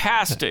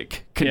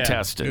fantastic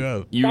contestant.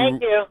 Yeah. You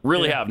Thank you.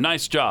 really have.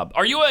 Nice job.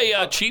 Are you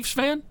a Chiefs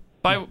fan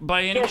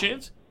by any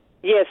chance?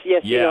 Yes,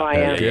 you know I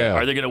am. Yeah.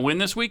 Are they going to win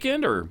this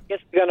weekend or? Yes,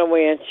 we're going to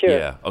win, sure.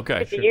 Yeah.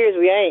 Okay. 50 years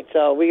we ain't,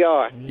 so we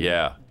are.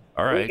 Yeah.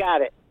 All right. We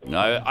got it.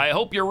 I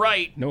hope you're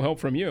right. No help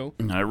from you.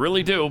 I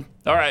really do.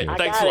 All right. I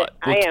Thanks got a lot. it.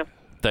 I am.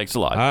 Thanks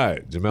a lot. All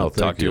right, Jamel, I'll thank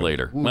talk to you you.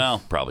 later.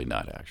 Well, probably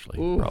not, actually.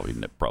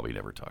 Probably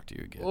never talk to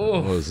you again.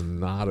 It was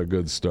not a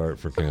good start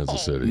for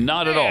Kansas City.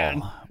 Not at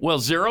all. Well,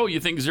 0? You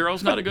think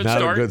 0's not a good Not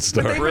start? a good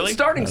start. They've Really? been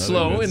starting Not a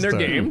slow good in their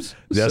start. games.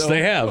 Yes, so- they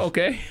have.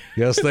 Okay.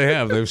 Yes, they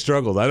have. They've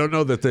struggled. I don't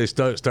know that they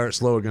start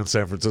slow against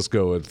San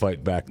Francisco and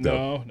fight back,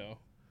 though. No.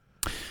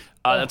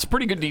 That's a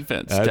pretty good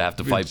defense to have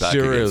to fight back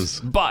sure against. is.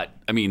 But,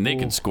 I mean, they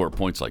can score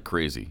points like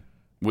crazy.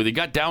 When they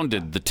got down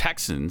to the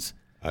Texans,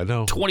 I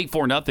know.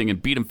 24-0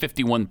 and beat them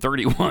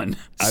 51-31.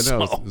 I know.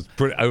 So, It's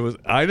pretty,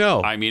 I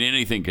know. I mean,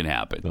 anything can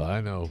happen.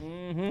 I know.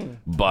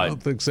 But I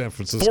don't think San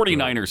Francisco.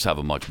 49ers have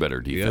a much better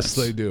defense Yes,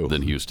 they do.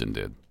 than Houston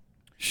did.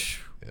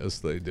 Yes,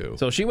 they do.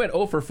 So she went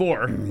 0 for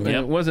 4. And Yep.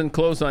 it wasn't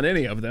close on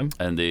any of them.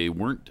 And they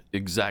weren't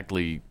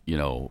exactly,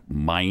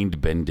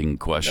 mind-bending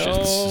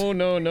questions.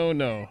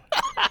 No.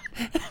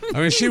 I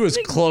mean, she was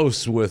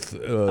close with,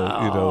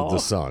 the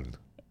sun.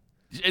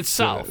 It's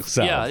south.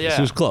 South. Yeah.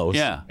 She was close.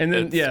 Yeah. And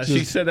then,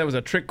 she said that was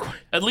a trick.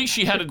 At least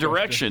she had a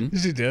direction.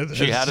 She did.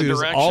 She had a was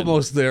direction.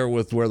 almost there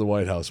with where the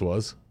White House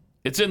was.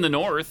 It's in the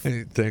north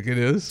You think it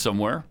is?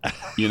 somewhere,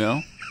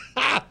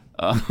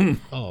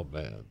 Oh,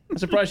 man. I'm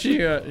surprised she,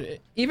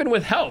 even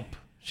with help,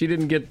 she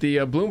didn't get the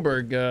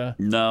Bloomberg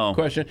No.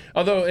 question.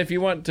 Although, if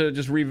you want to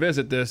just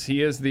revisit this,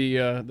 he is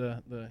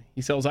the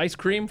he sells ice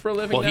cream for a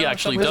living. Well, he now or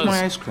actually something? does.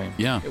 my ice cream?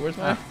 Yeah. Hey, where's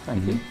my?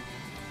 Thank you.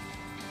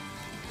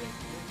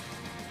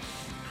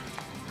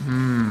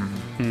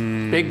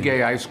 Big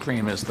gay ice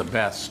cream is the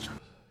best.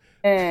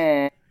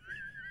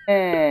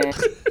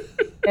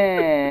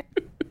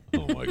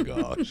 Oh, my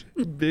gosh.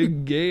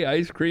 Big gay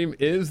ice cream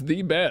is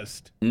the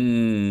best.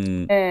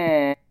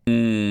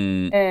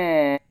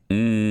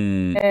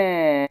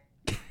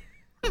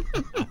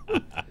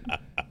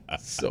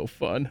 So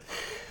fun.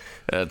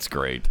 That's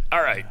great.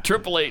 All right.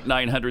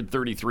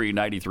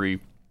 888-933-93.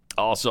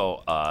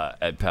 Also,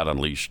 at Pat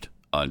Unleashed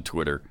on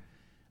Twitter.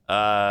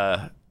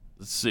 Let's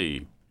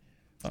see.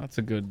 That's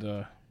a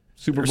good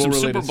Super There's Bowl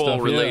some related Super Bowl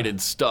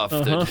related stuff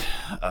that This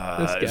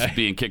is guy.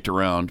 being kicked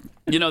around.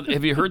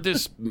 Have you heard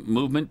this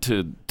movement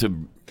to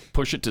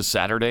push it to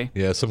Saturday?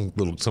 Yeah,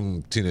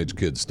 some teenage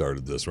kids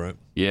started this, right?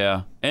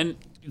 Yeah, and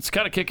it's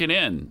kind of kicking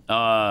in.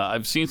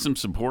 I've seen some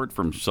support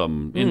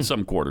from in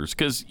some quarters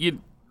because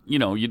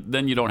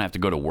then you don't have to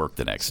go to work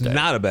the next day.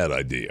 Not a bad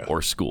idea.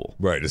 Or school.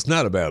 Right, it's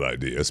not a bad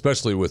idea,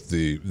 especially with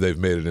they've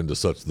made it into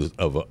such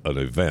of an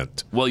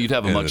event. Well, you'd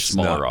have a And much it's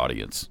smaller not-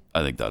 audience.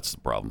 I think that's the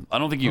problem. I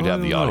don't think you'd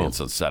have the Oh. audience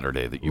on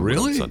Saturday that you would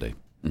Really? on Sunday.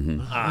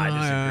 Mm-hmm.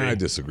 I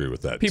disagree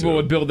with that. People too.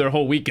 would build their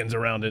whole weekends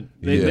around it.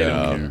 They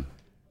don't care.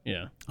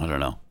 Yeah. I don't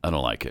know. I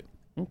don't like it.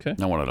 Okay.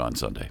 I want it on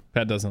Sunday.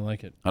 Pat doesn't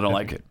like it. I don't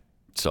like it.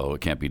 So it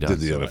can't be done. Did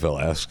the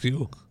NFL ask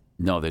you?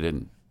 No, they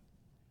didn't.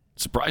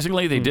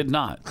 Surprisingly, they did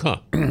not. Huh.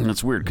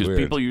 That's weird because Weird.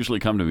 people usually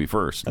come to me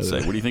first and say,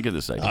 "What do you think of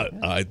this idea?"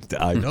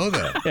 I know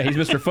that. Yeah, he's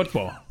Mr.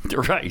 Football.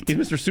 Right. He's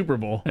Mr. Super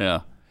Bowl.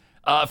 Yeah.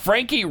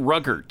 Frankie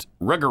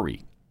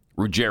Ruggeri.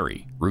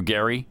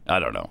 I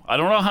don't know. I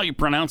don't know how you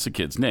pronounce the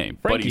kid's name.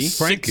 But he's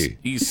Frankie.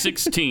 He's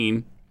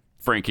 16.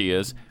 Frankie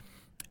is,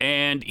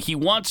 and he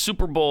wants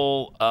Super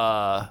Bowl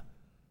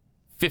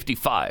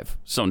 55.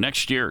 So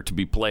next year to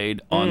be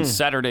played on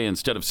Saturday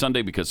instead of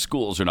Sunday because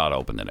schools are not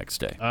open the next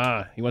day.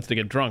 He wants to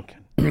get drunk.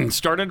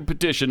 Started a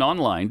petition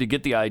online to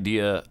get the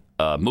idea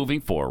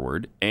moving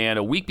forward. And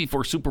a week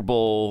before Super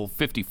Bowl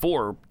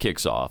 54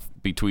 kicks off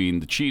between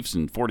the Chiefs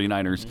and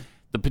 49ers,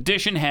 the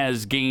petition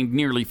has gained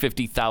nearly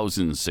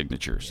 50,000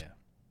 signatures.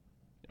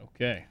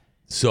 Okay.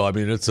 So, I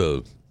mean, it's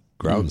a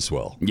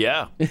groundswell.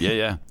 Yeah.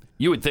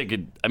 You would think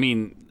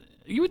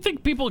you would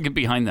think people would get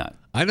behind that.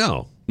 I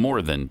know.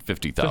 More than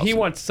 50,000. So he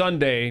wants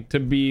Sunday to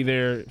be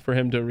there for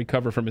him to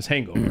recover from his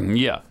hangover.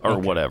 Yeah, or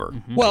whatever.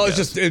 Well, it's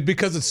just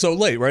because it's so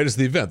late, right? It's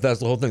the event. That's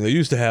the whole thing. They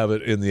used to have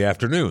it in the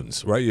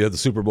afternoons, right? You had the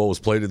Super Bowl was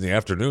played in the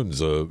afternoons.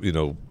 Well,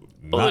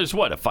 there's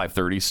what, a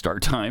 5:30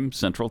 start time,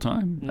 Central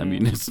Time? I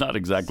mean, it's not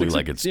exactly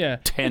like it's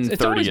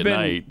 10:30 at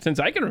night. Since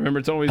I can remember,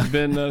 it's always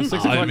been 6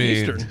 o'clock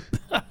Eastern.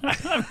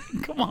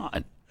 Come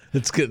on.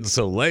 It's getting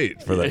so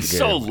late for that It's game.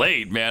 so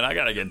late, man. I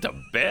got to get to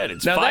bed.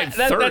 It's Now,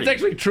 5:30. that's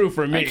actually true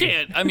for me. I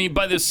can't. I mean,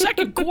 by the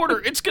second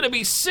quarter, it's going to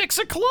be 6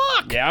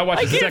 o'clock. Yeah, I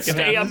watch the can't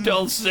second stay half. up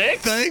till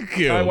 6. Thank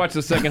you. I watch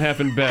the second half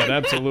in bed,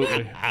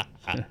 absolutely.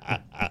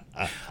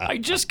 I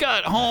just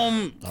got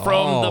home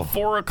from the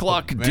 4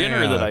 o'clock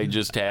dinner that I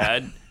just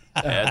had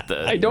at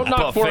the Hey, don't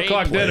knock 4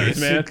 o'clock place. dinners,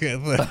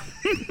 man.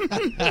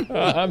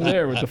 I'm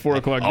there with the 4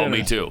 o'clock dinner. Oh,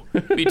 me too.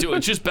 Me too.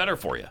 It's just better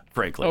for you,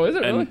 frankly. Oh, is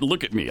it And really?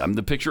 look at me. I'm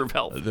the picture of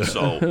health.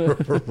 So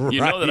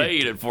you know that I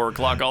eat at 4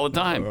 o'clock all the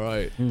time.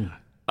 Right.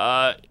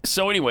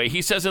 So anyway,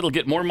 he says it'll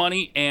get more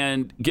money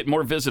and get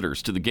more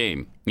visitors to the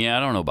game. Yeah, I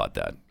don't know about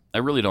that. I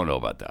really don't know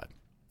about that.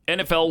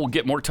 NFL will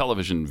get more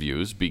television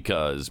views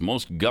because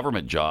most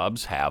government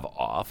jobs have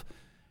off.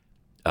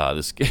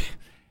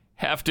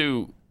 Have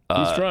to.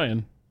 He's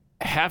trying.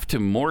 Have to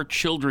more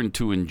children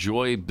to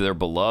enjoy their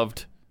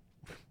beloved.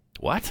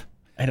 What?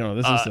 I don't know.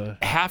 This is a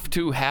have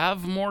to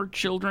have more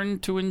children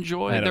to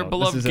enjoy their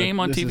beloved game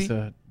on TV. This is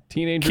a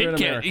teenager in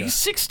America. He's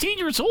 16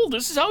 years old.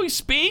 This is how he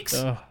speaks.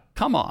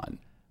 Come on.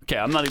 Okay,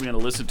 I'm not even going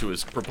to listen to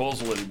his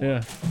proposal anymore.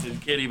 Yeah. He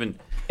can't even.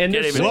 And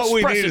can't even what we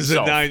express need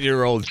himself. is a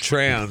 9-year-old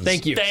trans.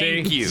 Thank you.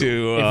 Thank you.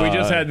 If we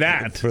just had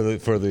that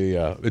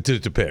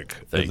to pick,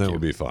 and then we'll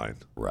be fine.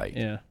 Right.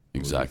 Yeah.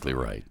 Exactly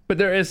right. But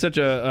there is such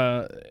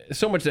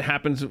so much that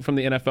happens from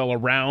the NFL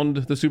around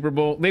the Super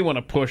Bowl. They want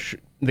to push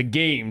the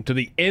game to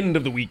the end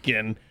of the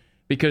weekend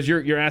because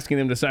you're asking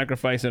them to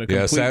sacrifice in a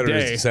complete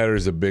day.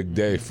 Saturday's a big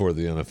day for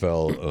the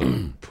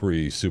NFL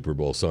pre-Super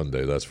Bowl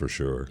Sunday. That's for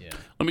sure. Yeah.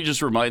 Let me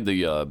just remind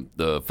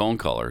the phone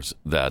callers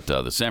that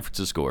the San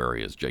Francisco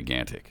area is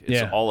gigantic.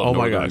 It's all of oh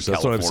my Northern gosh,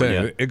 that's California. what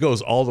I'm saying. It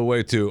goes all the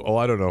way to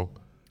I don't know,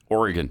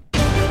 Oregon,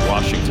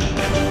 Washington.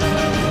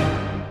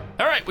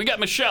 All right, we got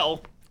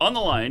Michelle on the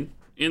line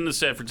in the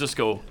San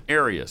Francisco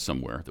area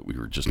somewhere that we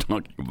were just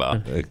talking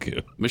about. Thank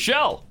you.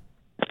 Michelle.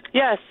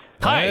 Yes.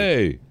 Hi.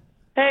 Hey.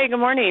 Hey, good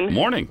morning.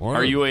 Morning.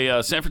 Are you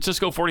a San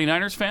Francisco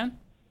 49ers fan?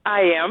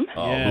 I am.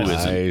 Oh, Yes. who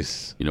isn't?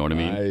 Nice. You know what I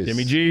mean? Nice.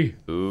 Jimmy G.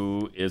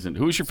 Who isn't?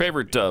 Who's your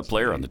favorite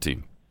player on the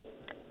team?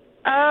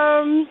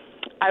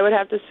 I would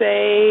have to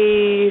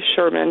say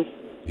Sherman.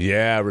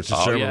 Yeah, Richard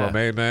Sherman, yeah. my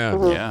main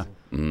man. Yeah.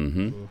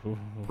 Mm-hmm.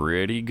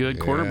 Pretty good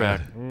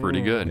quarterback.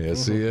 Pretty good.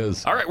 Yes, he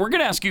is. All right, we're going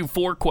to ask you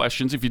 4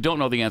 questions. If you don't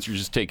know the answer,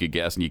 just take a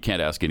guess, and you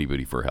can't ask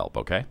anybody for help,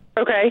 okay?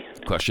 Okay.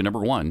 Question number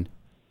 1.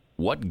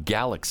 What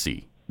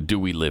galaxy do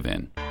we live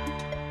in?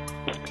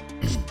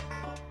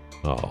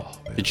 Oh,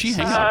 man. Did she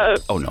hang up?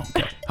 Oh, no.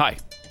 Okay. Hi.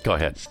 Go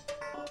ahead.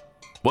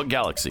 What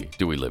galaxy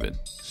do we live in?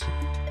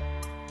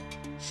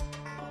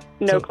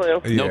 No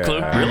clue. No clue?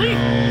 Really?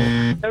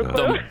 No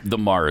clue. The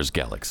Mars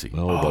galaxy.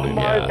 Nobody.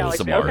 Mars It's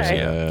galaxy, the Mars, okay.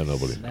 yeah.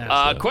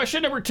 Nobody.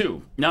 Question number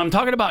 2. Now, I'm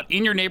talking about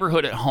in your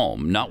neighborhood at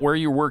home, not where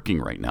you're working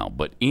right now,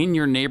 but in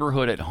your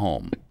neighborhood at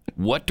home.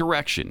 What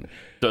direction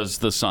does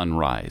the sun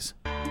rise?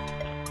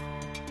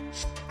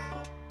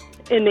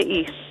 In the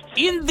east.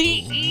 In the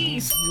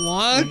east.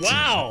 What?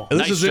 Wow. This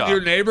Nice is job. in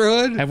your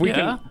neighborhood? Have we?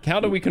 Yeah.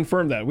 How do we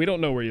confirm that? We don't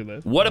know where you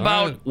live. What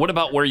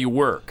about where you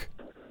work?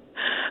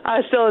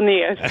 Still in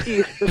the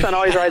east. The sun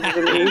always rises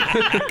in the east.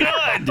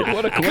 Good.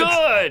 What a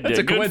Good. That's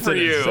a Good coincidence. for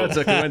you. That's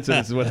a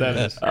coincidence. Is what that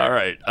is. All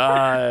right.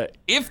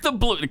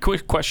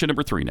 Quick question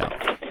number 3 now.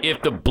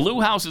 If the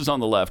blue house is on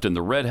the left and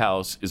the red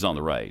house is on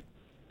the right,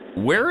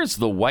 where is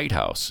the White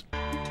House?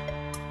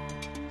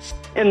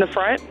 In the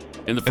front.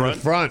 In the front? In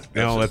the front.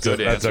 No, that's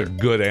a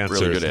good answer.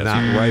 Really good It's answer.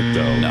 not right,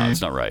 though. No,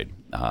 it's not right.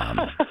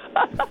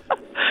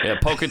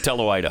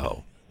 Pocatello,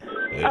 Idaho.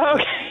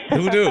 Okay.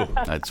 Who knew?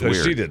 That's So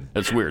weird. she did.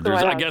 That's weird.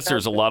 I guess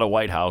there's a lot of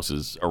White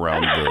Houses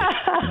around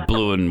the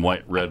blue and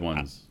red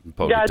ones. In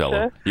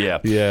Pocatello. Gotcha. Yeah.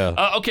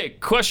 Yeah. Okay.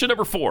 Question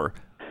number 4.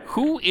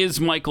 Who is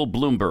Michael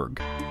Bloomberg?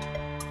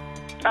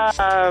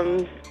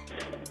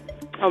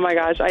 Oh my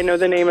gosh, I know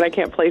the name and I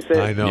can't place it.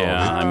 I know.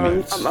 Yeah,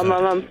 I'm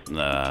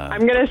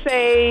gonna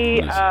say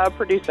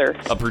producer.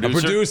 A producer?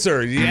 A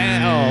producer,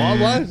 yeah.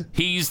 Oh, what?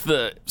 He's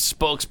the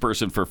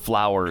spokesperson for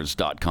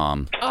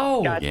flowers.com.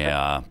 Oh.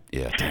 Gotcha.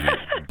 Yeah, dang it.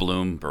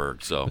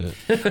 Bloomberg. So,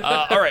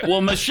 all right.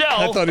 Well,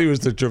 Michelle. I thought he was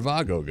the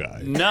Trivago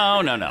guy.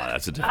 No.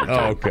 That's a different dude.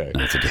 Oh, okay.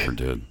 That's a different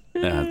dude.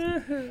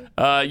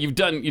 Yeah. You've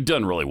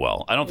done really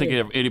well. I don't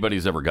think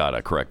anybody's ever got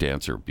a correct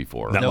answer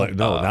before. Not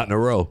in a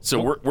row. So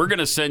we're going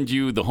to send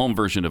you the home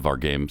version of our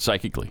game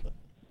psychically,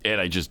 and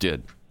I just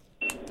did.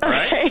 All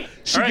right.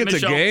 She All right, gets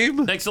Michelle, a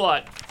game? Thanks a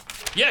lot.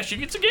 Yeah, she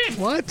gets a game.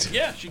 What?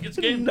 Yeah, she gets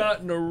a game.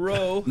 Not in a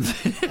row.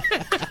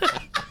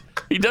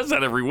 He does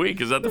that every week.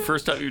 Is that the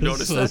first time you've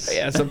noticed that?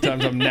 Yeah,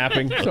 sometimes I'm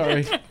napping.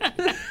 Sorry.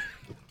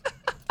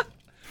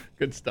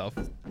 Good stuff.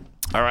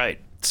 All right.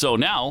 So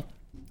now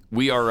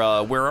we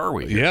are, where are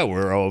we? Yeah,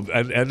 we're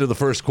at end of the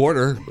first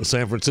quarter.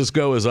 San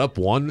Francisco is up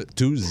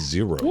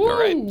 1-0. All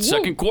right.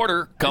 Second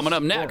quarter coming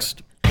up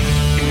next.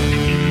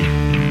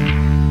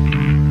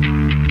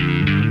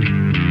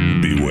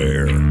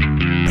 Beware.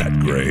 Pat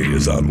Gray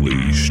is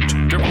unleashed.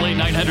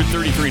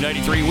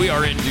 888-933-93. We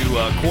are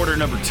into quarter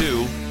number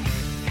 2.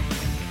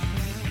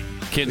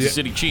 Kansas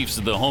City Chiefs,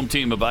 the home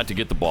team, about to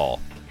get the ball.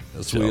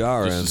 Yes, we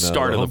are. This is the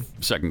start of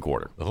the second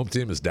quarter. The home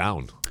team is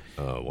down.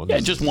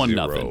 Just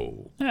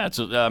 1-0. Yeah,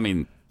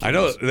 I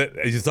know that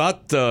you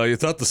thought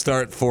the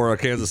start for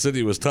Kansas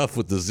City was tough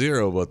with the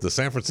 0, but the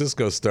San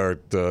Francisco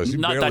start, she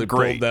not barely that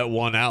great. pulled that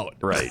one out.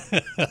 Right.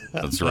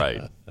 That's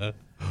right.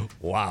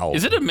 Wow.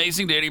 Is it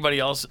amazing to anybody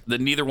else that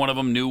neither one of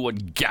them knew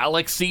what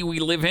galaxy we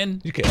live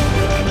in? You can't.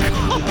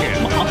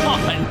 Come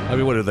on. I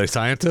mean, what are they,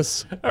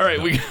 scientists? All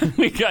right,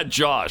 we got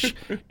Josh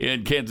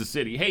in Kansas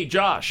City. Hey,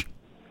 Josh.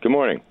 Good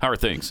morning. How are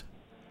things?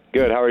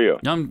 Good. How are you?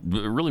 I'm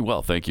really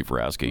well. Thank you for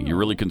asking. You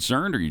really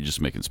concerned, or are you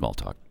just making small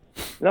talk?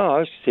 No, I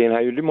was seeing how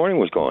your morning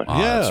was going. Oh,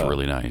 that's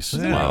really nice.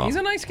 Yeah. Wow. He's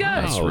a nice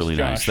guy. That's really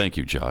nice. Thank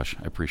you, Josh.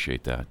 I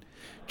appreciate that.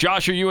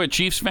 Josh, are you a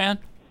Chiefs fan?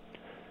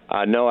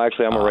 No,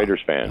 actually, I'm a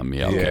Raiders fan. Me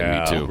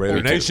too.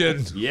 Raider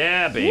Nation.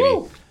 Yeah, baby.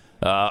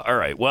 All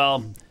right.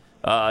 Well,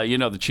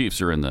 the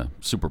Chiefs are in the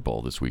Super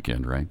Bowl this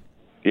weekend, right?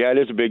 Yeah, it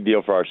is a big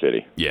deal for our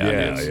city. Yeah,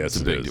 it is.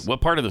 It's a big deal.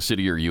 What part of the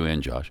city are you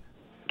in, Josh?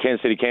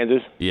 Kansas City,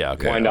 Kansas. Yeah,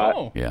 okay.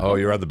 Wyandotte. Yeah. Oh,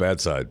 you're on the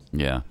bad side.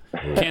 Yeah.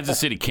 Kansas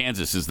City,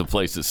 Kansas is the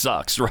place that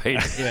sucks, right?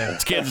 Yeah.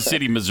 It's Kansas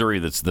City, Missouri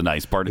that's the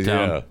nice part of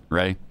town,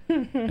 right?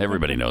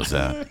 Everybody knows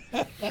that.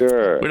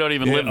 Sure. We don't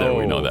even live there.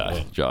 We know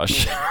that,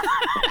 Josh.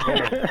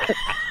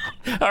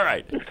 All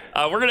right.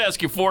 We're going to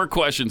ask you 4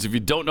 questions. If you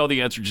don't know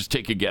the answer, just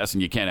take a guess,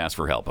 and you can't ask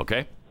for help,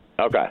 okay?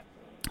 Okay.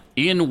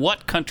 In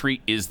what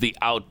country is the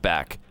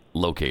Outback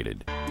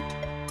located?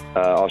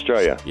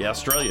 Australia. Yeah,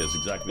 Australia is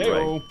exactly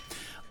right.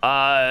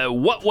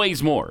 What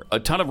weighs more, a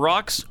ton of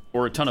rocks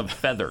or a ton of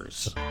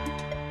feathers?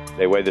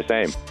 They weigh the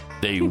same.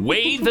 They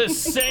weigh the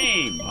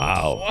same.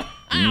 Wow.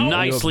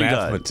 Nicely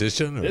done.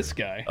 Mathematician? Or? This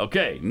guy.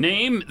 Okay,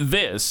 name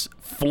this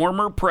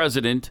former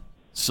president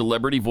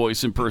celebrity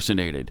voice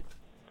impersonated.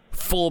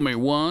 Fool me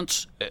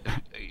once,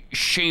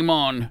 shame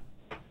on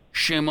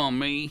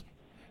me.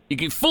 You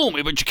can fool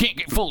me, but you can't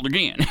get fooled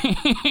again.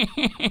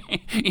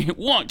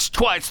 Once,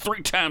 twice,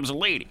 3 times a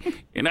lady,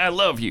 and I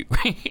love you.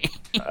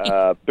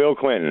 Bill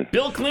Clinton.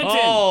 Bill Clinton.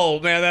 Oh,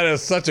 man, that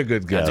is such a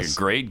good guess. That's a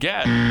great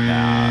guess.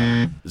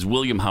 It's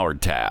William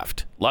Howard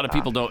Taft. A lot of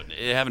people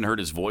haven't heard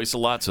his voice a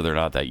lot, so they're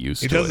not that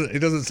used to it. He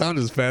doesn't sound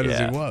as fat as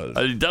he was.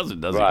 He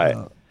doesn't, does right.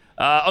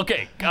 he?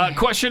 Okay,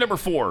 question number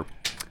 4.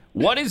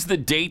 What is the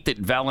date that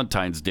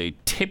Valentine's Day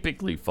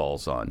typically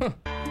falls on?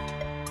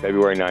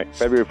 February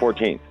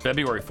 14th.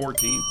 February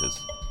 14th is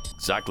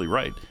exactly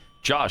right.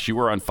 Josh, you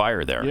were on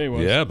fire there. Yeah, he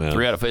was. Yeah, man.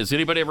 3 out of 4. Has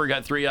anybody ever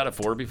got 3 out of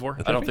 4 before?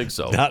 I don't think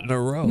so. Not in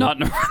a row. Not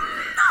in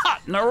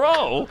a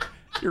row.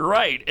 You're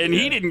right. And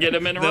he didn't get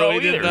them in a row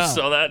either.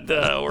 So that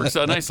works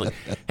out nicely.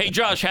 Hey,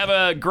 Josh, have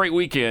a great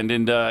weekend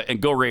and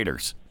go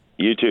Raiders.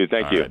 You too.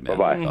 Thank you. Right,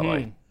 bye-bye.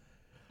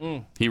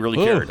 Bye-bye. He really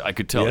cared. I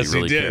could tell he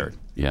really cared.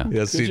 Yeah.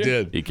 Yes, he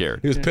did. He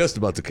cared. He was pissed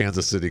about the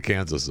Kansas City,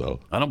 Kansas, though.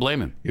 I don't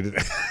blame him. He did.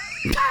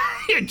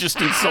 He just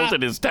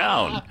insulted his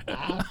town.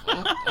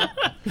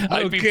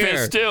 I'd be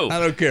pissed too. I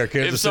don't care.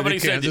 Kansas City,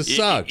 Kansas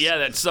sucks. Yeah,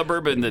 that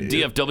suburb in the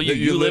DFW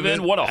you live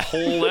in, what a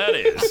hole that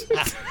is.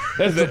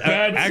 That's the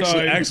bad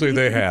side. Actually,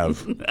 they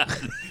have.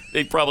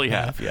 They probably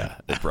have. Yeah,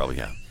 they probably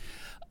have.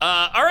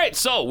 All right,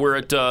 so we're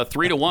at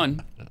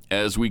 3-1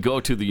 as we go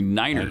to the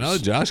Niners. I know,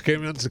 Josh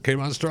came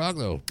on strong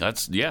though.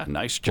 That's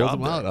nice job.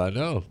 Pulled them out. I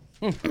know.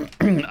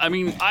 I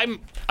mean,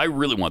 I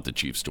really want the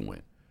Chiefs to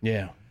win.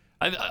 Yeah.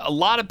 A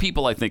lot of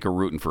people, I think, are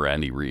rooting for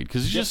Andy Reid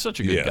because he's just such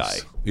a good guy.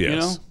 Yes. You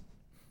know?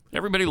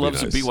 Everybody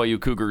loves the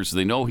BYU Cougars.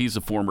 They know he's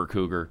a former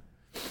Cougar.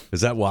 Is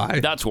that why?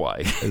 That's why.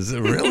 Is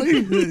it really?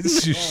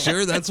 Is you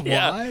sure that's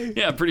why?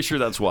 Yeah, I'm pretty sure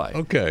that's why.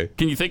 Okay.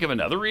 Can you think of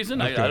another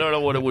reason? Okay. I don't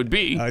know what it would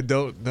be. I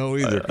don't know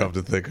either, come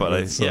to think of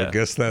it. So I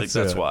guess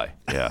that's why.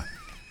 Yeah.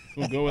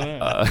 We'll go with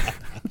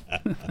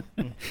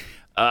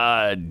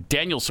that.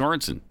 Daniel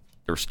Sorensen,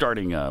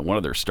 one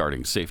of their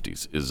starting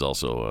safeties, is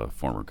also a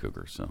former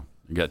Cougar. So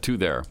you got 2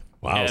 there.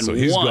 Wow, and so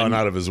he's gone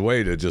out of his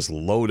way to just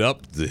load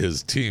up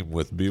his team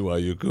with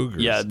BYU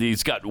Cougars. Yeah,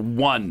 he's got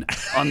 1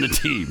 on the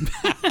team.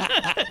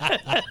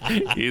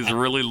 He's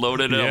really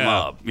loaded him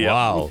up. Yeah.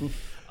 Wow.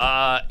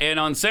 And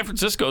on San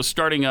Francisco,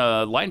 starting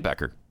a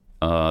linebacker,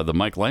 the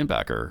Mike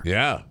linebacker.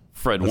 Yeah.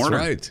 Fred That's Warner.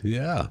 right,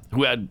 yeah.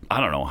 Who had,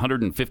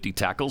 150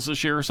 tackles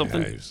this year or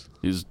something. Yeah,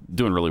 he's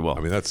doing really well.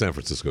 I mean, that's San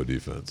Francisco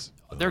defense.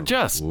 They're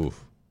just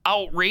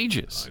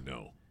outrageous. I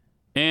know.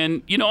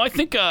 And, I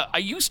think I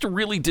used to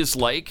really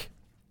dislike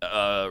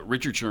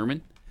Richard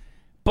Sherman,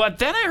 but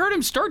then I heard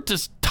him start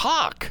to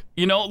talk,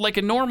 like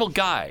a normal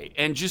guy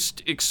and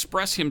just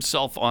express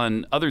himself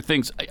on other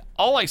things.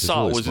 All I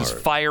saw was his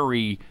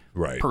fiery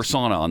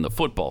persona on the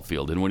football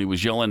field. And when he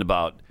was yelling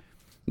about,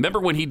 remember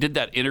when he did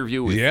that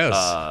interview with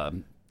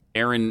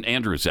Aaron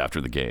Andrews after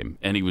the game,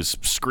 and he was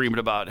screaming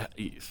about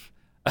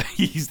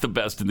He's the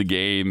best in the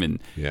game, and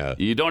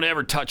you don't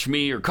ever touch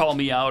me or call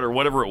me out or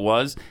whatever it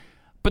was.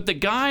 But the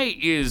guy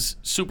is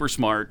super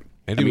smart.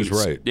 And he was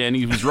right. And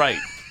he was right.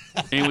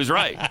 And he was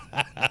right.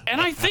 And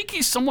I think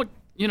he's somewhat,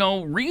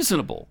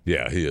 reasonable.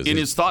 Yeah, he is. In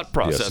his thought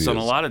process on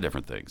a lot of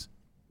different things.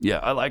 Yeah,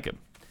 I like him.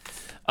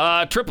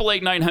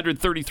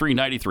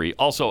 888-900-3393.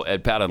 Also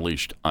at Pat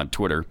Unleashed on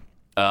Twitter.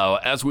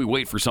 As we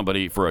wait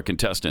for a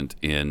contestant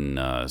in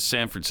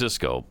San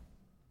Francisco,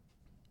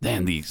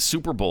 man, the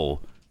Super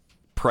Bowl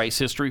price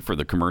history for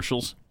the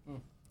commercials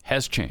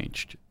has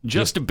changed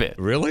just a bit.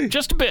 Really?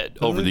 Just a bit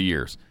over the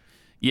years.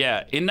 Yeah,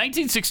 in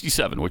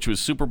 1967, which was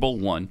Super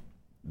Bowl I,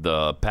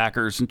 the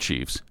Packers and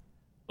Chiefs,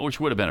 which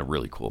would have been a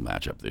really cool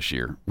matchup this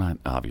year.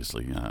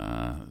 Obviously,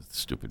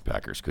 stupid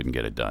Packers couldn't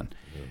get it done.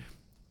 Yeah.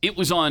 It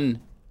was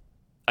on.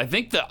 I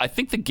think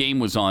the game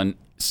was on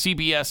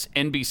CBS,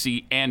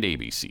 NBC, and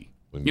ABC.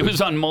 It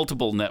was on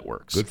multiple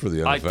networks. Good for the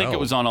NFL. I think it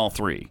was on all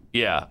three.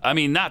 Yeah, I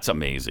mean that's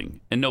amazing,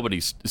 and nobody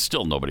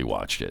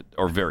watched it,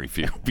 or very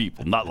few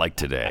people. Not like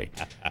today.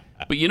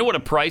 But you know what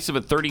a price of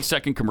a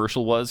 30-second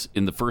commercial was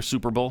in the first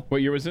Super Bowl?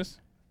 What year was this?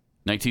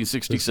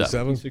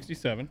 1967.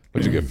 67.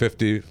 What'd you get?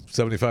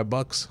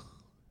 $75?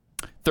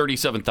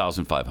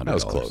 $37,500. That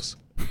was close.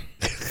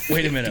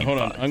 Wait a minute, hold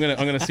on. I'm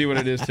gonna see what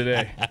it is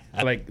today.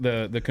 Like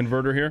the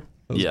converter here.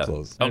 That was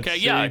close. Okay,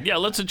 yeah.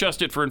 Let's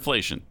adjust it for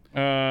inflation.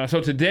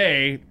 So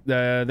today,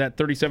 that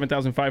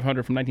 $37,500 from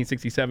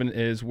 1967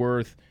 is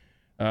worth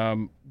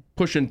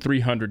pushing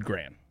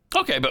 $300,000.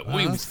 Okay, but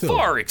we've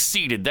far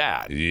exceeded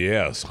that.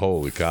 Yes,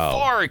 holy cow!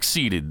 Far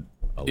exceeded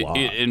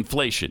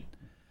inflation.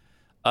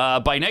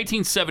 By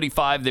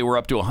 1975, they were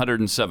up to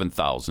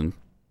 $107,000.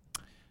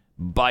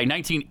 By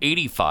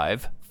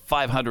 1985,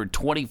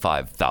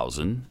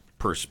 $525,000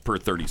 per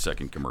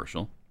 30-second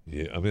commercial.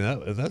 Yeah, I mean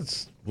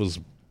that was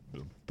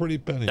pretty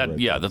penny.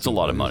 That's a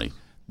lot of money.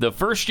 The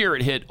first year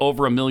it hit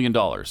over $1 million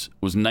was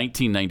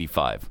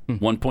 1995,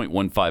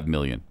 $1.15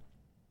 million.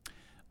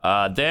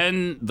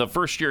 Then the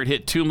first year it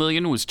hit $2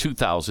 million was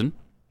 2000.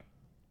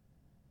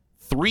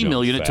 $3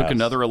 million. It took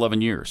another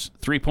 11 years.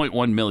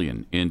 $3.1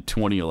 million in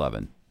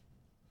 2011.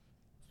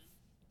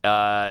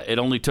 It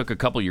only took a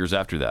couple years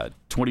after that.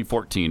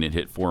 2014, it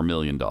hit $4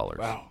 million.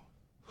 Wow.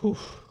 Whew.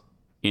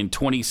 In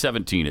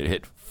 2017, it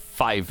hit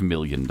 $5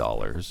 million.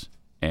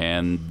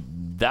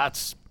 And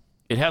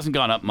it hasn't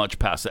gone up much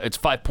past that. It's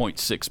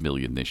 $5.6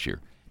 million this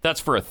year. That's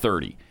for a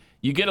 30.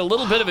 You get a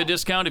little bit of a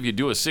discount if you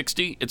do a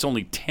 60. It's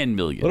only $10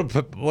 million.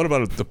 What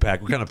about the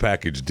pack? What kind of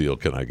package deal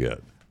can I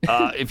get?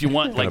 If you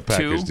want what like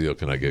kind of package deal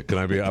can I get? Can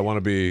I be? I want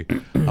to be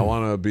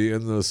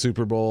in the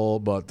Super Bowl,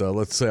 but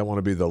let's say I want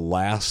to be the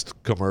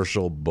last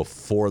commercial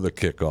before the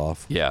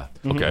kickoff. Yeah.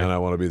 Okay. And I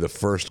want to be the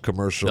first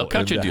commercial. They'll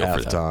cut you a deal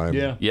halftime. for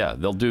that. Yeah.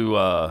 They'll do.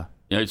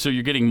 So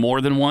you're getting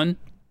more than one.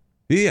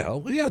 Yeah.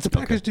 It's a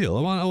package deal.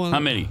 I want. How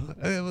many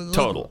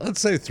total? Let's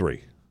say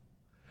 3.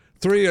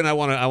 3, and I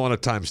want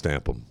to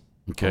timestamp them.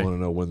 Okay. I want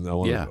to know when.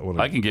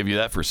 I can give you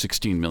that for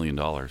 $16 million.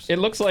 It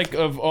looks like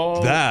of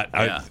all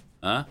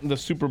the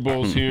Super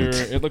Bowls here,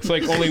 it looks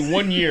like only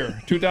 1 year,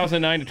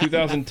 2009 to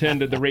 2010,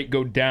 did the rate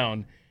go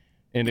down,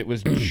 and it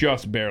was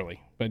just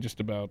barely, by just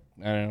about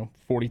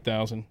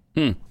 40,000.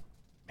 Man,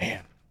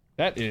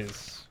 that's a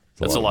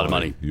lot of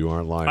money. You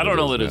aren't lying. I don't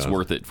know that it's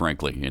worth it,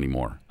 frankly,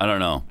 anymore. I don't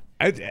know.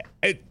 I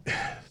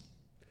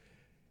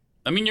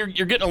mean, you're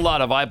getting a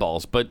lot of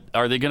eyeballs, but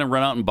are they going to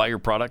run out and buy your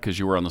product because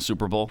you were on the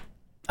Super Bowl?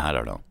 I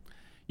don't know.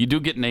 You do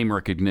get name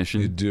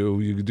recognition. You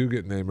do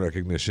get name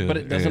recognition. But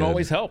it doesn't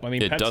always help. I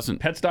mean, it doesn't.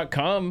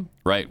 Pets.com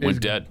went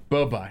dead.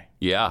 Bye-bye.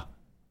 Yeah.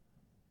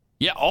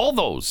 Yeah, all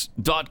those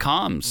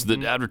 .coms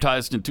that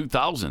advertised in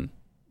 2000.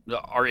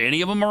 Are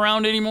any of them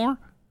around anymore?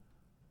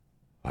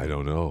 I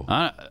don't know.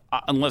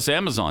 Unless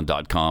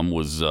Amazon.com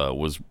was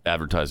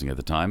advertising at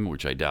the time,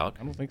 which I doubt.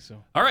 I don't think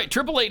so. All right,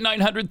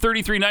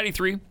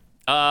 888-900-3393.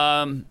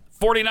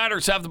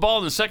 49ers have the ball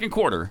in the second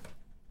quarter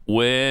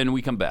when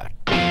we come back.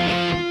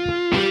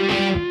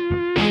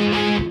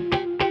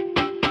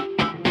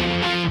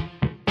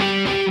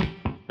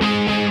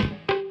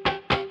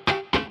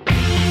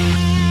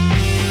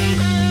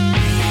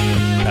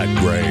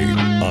 Gray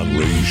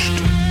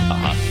Unleashed.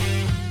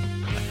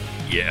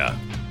 Yeah.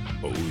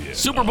 Oh, yeah.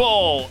 Super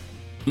Bowl.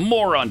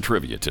 More on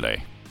trivia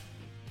today.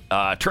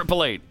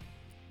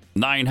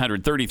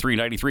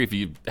 888-900-3393. If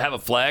you have a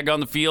flag on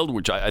the field,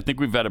 which I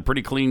think we've had a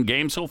pretty clean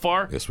game so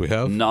far. Yes, we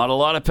have. Not a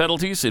lot of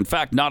penalties. In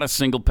fact, not a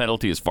single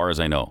penalty as far as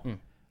I know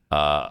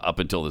up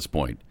until this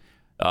point.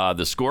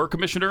 The score,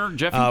 Commissioner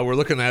Jeffy? We're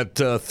looking at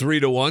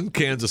 3-1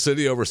 Kansas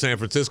City over San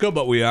Francisco,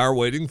 but we are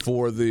waiting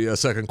for the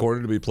second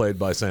quarter to be played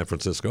by San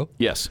Francisco.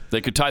 Yes,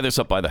 they could tie this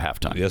up by the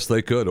halftime. Yes,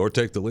 they could, or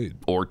take the lead.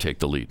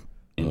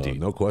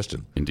 No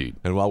question. Indeed.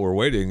 And while we're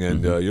waiting,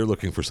 and you're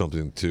looking for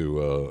something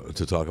to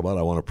talk about,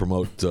 I want to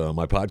promote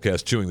my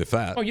podcast, Chewing the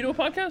Fat. Oh, you do a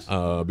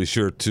podcast? Be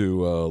sure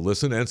to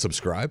listen and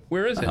subscribe.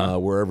 Where is it?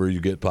 Wherever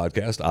you get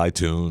podcasts,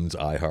 iTunes,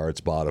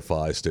 iHeart,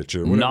 Spotify,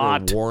 Stitcher, whatever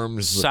not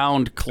warms.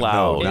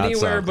 SoundCloud. No,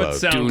 Anywhere not but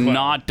SoundCloud. Do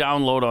not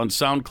download on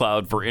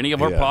SoundCloud for any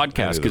of our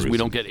podcasts because we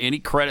don't get any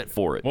credit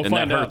for it, and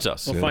that hurts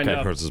us. We'll find out.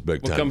 That hurts us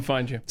big time. We'll come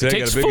find you. It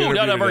takes food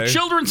out of our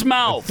children's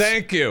mouths.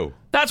 Thank you.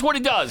 That's what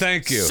it does.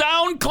 Thank you.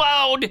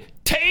 SoundCloud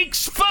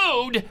takes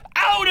food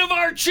out of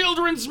our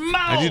children's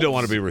mouths. And you don't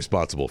want to be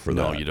responsible for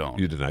that. No, you don't.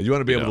 You do not. You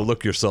want to be able to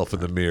look yourself in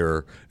the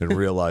mirror and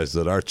realize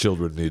that our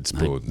children need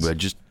spoons. I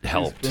just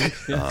helped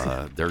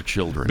their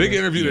children. Big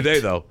interview today,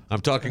 though.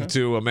 I'm talking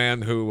to a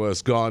man who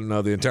has gone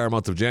the entire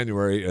month of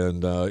January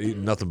and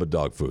eaten nothing but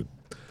dog food.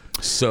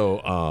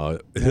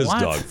 So his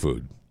dog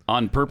food.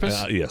 On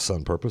purpose? Yes,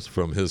 on purpose.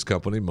 From his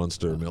company,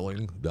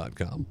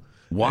 MunsterMilling.com.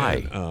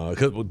 Why?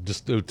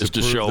 Just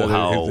to show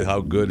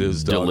how good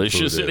his dog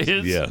delicious food it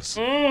is? Yes.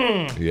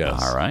 Mm.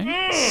 Yes. All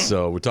right.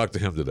 So we talked to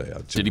him today.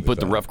 Did he put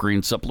the rough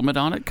green supplement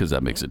on it? Because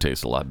that makes it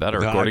taste a lot better,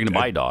 according to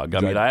my dog.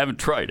 I mean, I haven't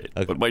tried it,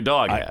 but my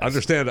dog has. I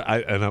understand.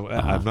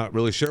 I'm not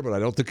really sure, but I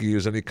don't think he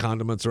used any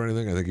condiments or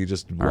anything. I think he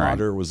just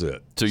water was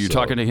it. So you're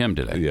talking to him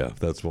today? Yeah,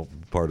 that's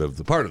part of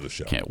the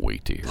show. Can't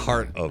wait to hear.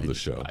 Part of the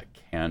show. I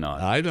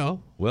cannot. I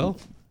know. Well,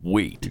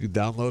 wait. You can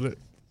download it.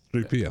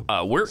 3 p.m.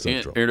 We're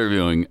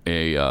interviewing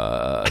a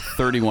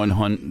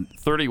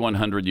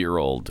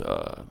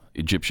 3,100-year-old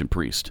Egyptian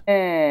priest.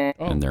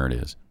 And there it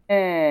is.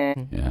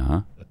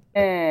 Yeah.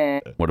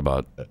 What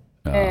about...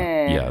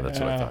 yeah, that's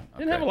what I thought.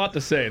 Didn't have a lot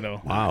to say,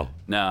 though. Wow.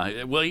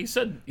 No, well, he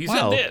said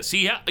this.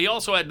 He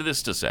also had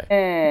this to say.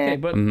 Okay,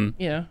 but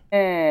yeah.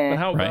 But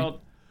how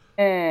about...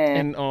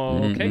 And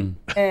okay.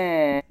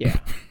 Yeah.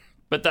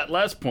 But that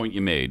last point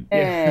you made.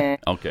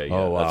 Okay,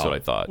 that's what I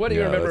thought. What do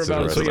you remember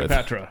about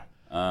Cleopatra?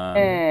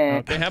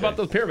 Okay, how about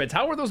those pyramids?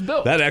 How were those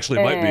built? That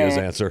actually might be his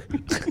answer.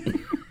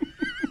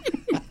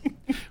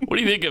 What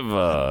do you think of,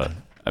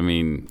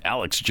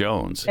 Alex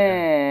Jones?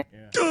 Okay.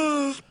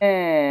 All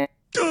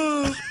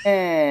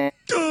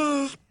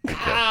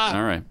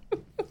right.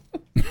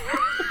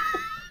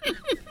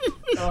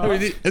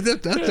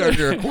 That's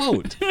under a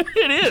quote.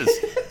 It is.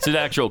 It's an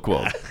actual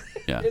quote.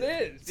 Yeah. It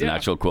is. It's an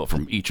actual quote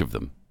from each of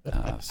them.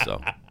 So,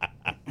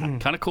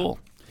 kind of cool.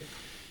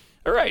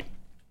 All right.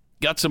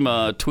 Got some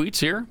tweets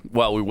here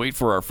while we wait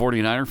for our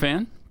 49er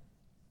fan.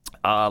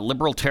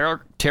 Liberal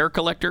tear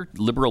collector.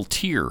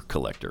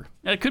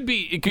 It could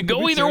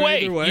go either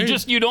way.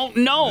 You don't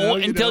know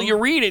until you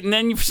read it, and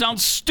then you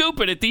sound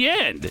stupid at the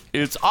end.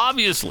 It's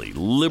obviously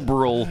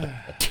liberal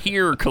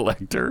tear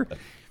collector.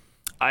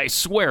 I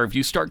swear, if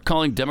you start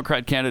calling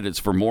Democrat candidates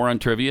for moron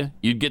trivia,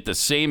 you'd get the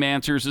same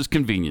answers as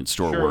convenience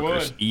store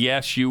workers. Would.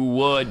 Yes, you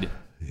would.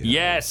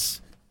 Yeah.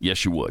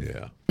 Yes, you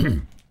would. Yeah.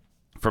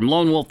 From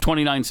Lone Wolf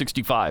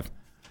 2965. Is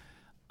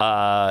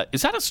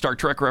that a Star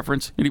Trek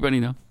reference? Anybody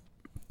know?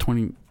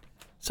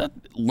 Is that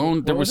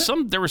Lone? There was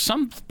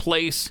some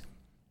place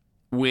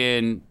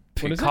when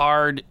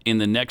Picard in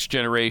the Next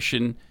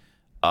Generation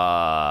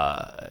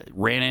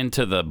ran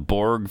into the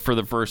Borg for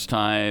the first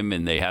time,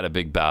 and they had a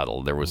big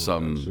battle. There was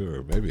some.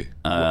 Sure, maybe.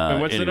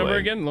 And what's the number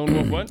again? Lone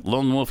Wolf what?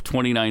 Lone Wolf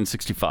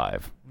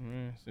 2965.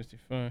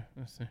 65.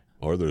 Let's see.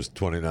 Or there's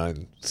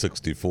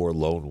 2964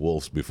 lone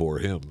wolves before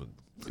him.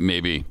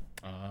 Maybe.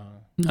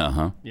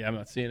 Yeah, I'm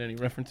not seeing any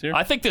reference here.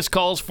 I think this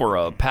calls for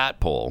a Pat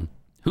poll.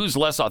 Who's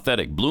less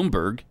authentic,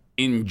 Bloomberg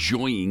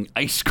enjoying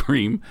ice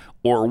cream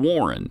or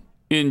Warren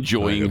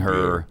enjoying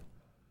a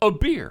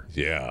beer?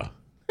 Yeah.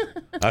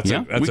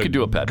 We could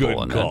do a Pat poll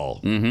on that.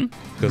 Call.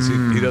 Because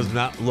he does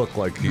not look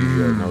like he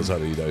knows how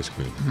to eat ice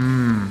cream.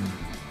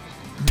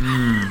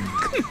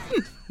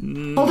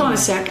 Hold on a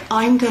sec.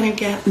 I'm going to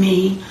get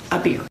me a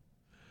beer.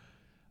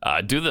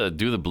 Do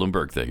the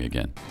Bloomberg thing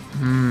again.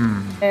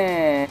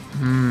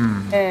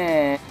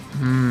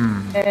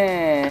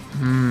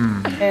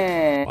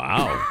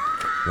 Wow.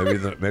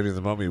 Maybe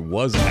the mummy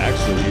was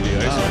actually eating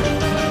ice cream.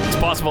 It's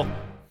possible.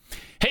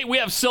 Hey, we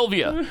have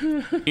Sylvia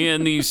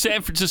in the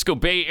San Francisco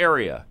Bay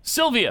Area.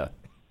 Sylvia?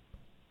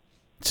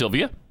 No,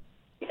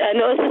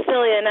 it's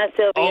Cecilia, not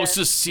Sylvia. Oh,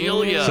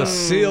 Cecilia.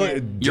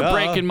 Cecilia. You're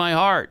breaking my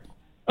heart.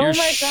 You're my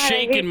God,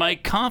 shaking my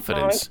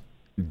confidence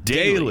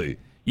daily.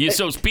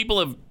 So people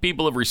have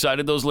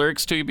recited those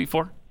lyrics to you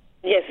before?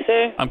 Yes,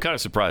 sir. I'm kind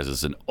of surprised.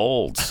 It's an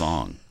old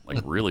song, like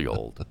really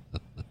old.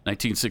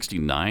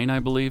 1969, I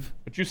believe.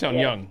 But you sound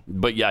young.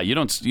 But yeah, you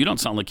don't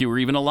sound like you were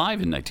even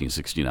alive in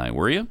 1969,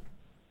 were you?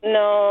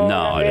 No.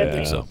 I didn't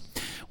think so.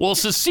 Well,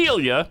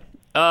 Cecilia,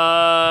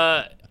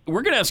 we're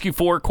going to ask you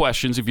 4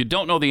 questions. If you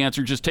don't know the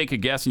answer, just take a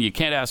guess, and you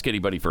can't ask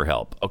anybody for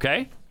help,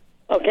 okay?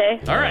 Okay.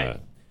 All right.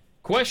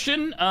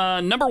 Question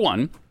number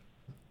 1.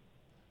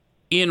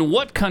 In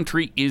what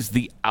country is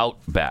the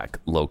Outback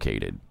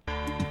located?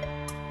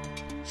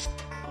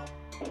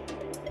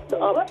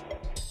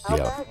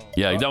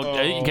 Yeah,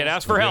 you can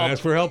ask for help.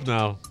 Ask for help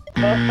now.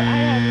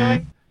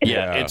 Yeah,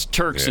 it's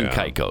Turks and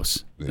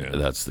Caicos. Yeah.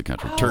 That's the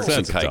country. Turks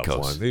and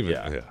Caicos.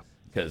 Yeah.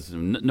 Because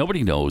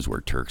nobody knows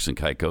where Turks and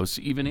Caicos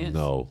even is.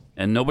 No.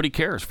 And nobody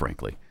cares,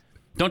 frankly.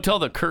 Don't tell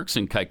the Kirks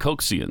and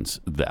Caicosians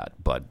that,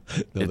 but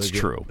it's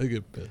true. They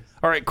get pissed.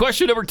 All right,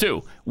 question number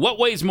 2. What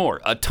weighs more,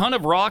 a ton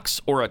of rocks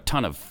or a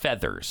ton of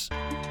feathers?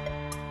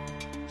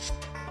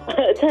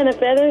 A ton of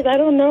feathers? I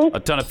don't know. A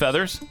ton of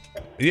feathers?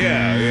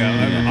 Yeah.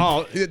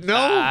 No.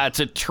 It's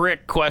a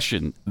trick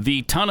question.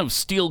 The ton of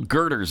steel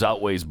girders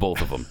outweighs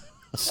both of them.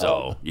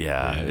 So,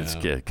 it's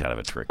kind of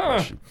a trick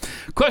question.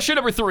 Question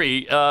number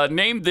 3.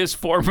 Name this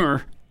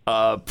former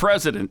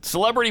president,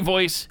 celebrity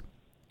voice,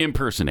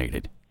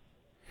 impersonated.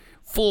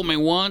 Fool me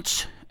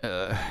once,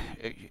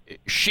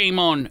 shame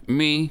on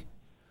me.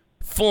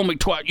 Fool me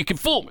twice. You can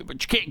fool me,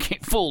 but you can't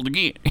get fooled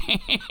again.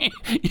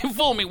 You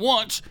fool me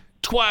once,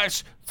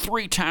 twice,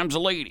 3 times a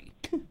lady,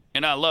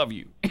 and I love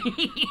you.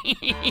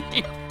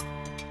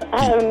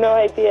 I have no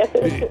idea.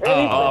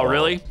 Oh,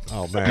 really?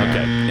 Oh, man.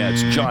 Okay, yeah,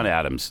 it's John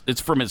Adams. It's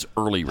from his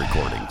early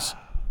recordings.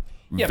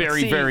 Yeah,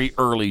 very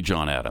early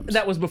John Adams.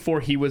 That was before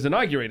he was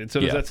inaugurated, so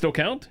does that still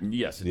count?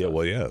 Yes. Yeah,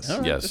 well, yes. All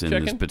right, Yes, just in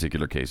checking. this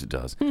particular case it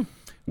does.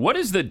 What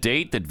is the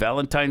date that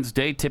Valentine's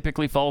Day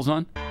typically falls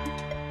on?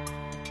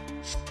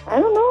 I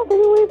don't know.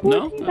 February 14th.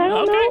 No? I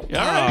don't know. Okay.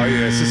 All right. Oh,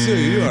 yeah,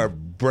 Cecilia, you are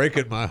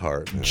breaking my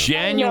heart. Man.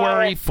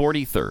 January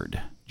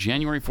 43rd.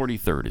 January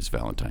 43rd is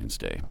Valentine's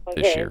Day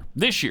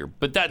this year.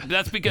 But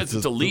that's because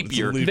it's a leap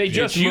year. They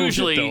just it's moved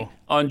usually it, though.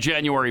 on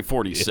January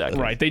 42nd.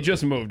 Right, they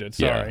just moved it.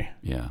 Sorry.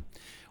 Yeah.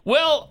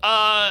 Well,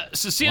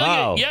 Cecilia,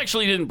 Wow. you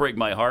actually didn't break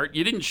my heart.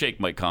 You didn't shake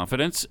my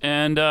confidence.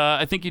 And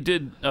I think you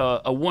did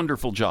a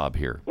wonderful job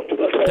here.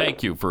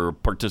 Thank you for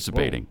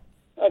participating.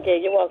 Okay,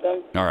 you're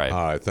welcome. All right.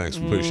 All right, thanks.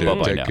 Appreciate it.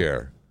 Bye-bye Take now.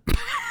 care.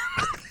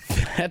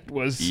 That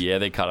was Yeah,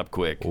 they caught up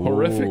quick.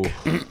 horrific.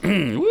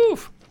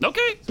 Woof.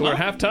 Okay. So we're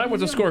halftime.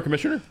 What's the score,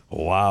 Commissioner?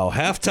 Wow.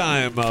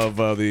 Halftime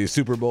of the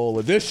Super Bowl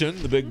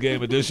edition, the big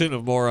game edition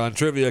of Moron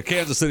Trivia.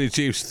 Kansas City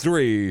Chiefs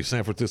 3,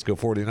 San Francisco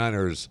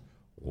 49ers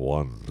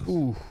 1.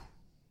 Ooh.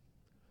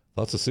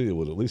 Thought Cecilia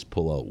would at least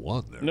pull out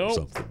 1 there Nope. or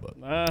something. But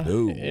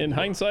no. In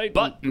hindsight,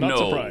 But not no.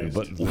 surprised.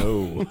 But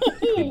no.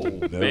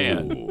 No.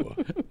 Man.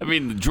 I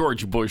mean, the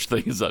George Bush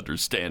thing is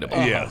understandable.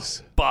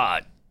 Yes.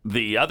 But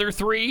the other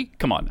 3,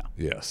 come on now.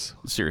 Yes.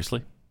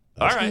 Seriously?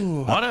 All right.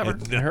 Whatever.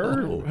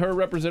 Her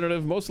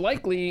representative, most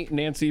likely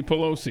Nancy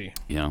Pelosi.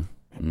 Yeah.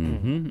 I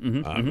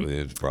mean,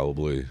 it's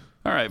probably.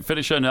 All right,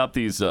 finishing up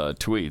these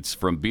tweets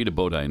from B to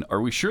Bodine. Are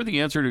we sure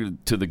the answer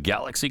to the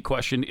Galaxy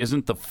question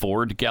isn't the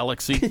Ford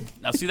Galaxy?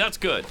 Now, see, that's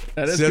good.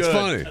 That's That's good.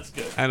 funny. That's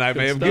good. And I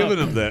may have stuff. given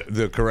him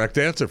the correct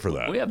answer for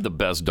that. We have the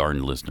best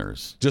darn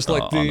listeners. Just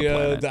like on the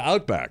planet. the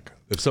Outback.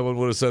 If someone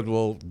would have said,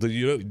 well, the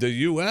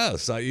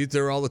U.S., I eat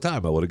there all the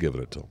time, I would have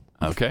given it to him.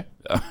 Okay.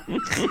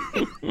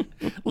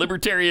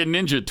 Libertarian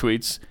Ninja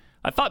tweets,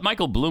 I thought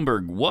Michael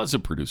Bloomberg was a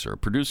producer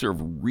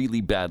of really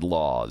bad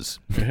laws.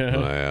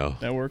 Wow.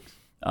 That works.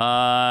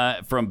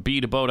 From B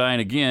to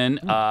Bodine again,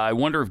 I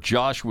wonder if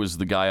Josh was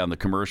the guy on the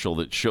commercial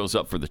that shows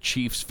up for the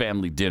Chiefs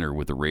family dinner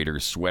with the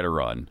Raiders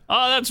sweater on.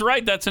 Oh, that's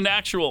right. That's an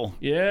actual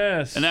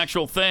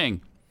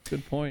thing.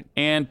 Good point.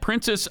 And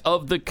Princess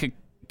of the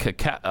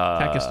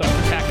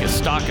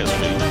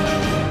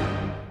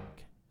Kakistocracy.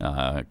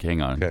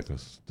 Hang on.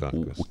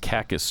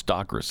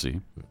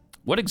 Kakistocracy.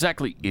 What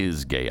exactly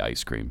is gay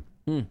ice cream?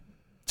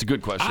 It's a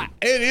good question.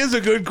 It is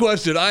a good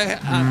question. I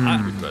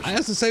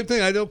asked the same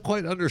thing. I don't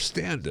quite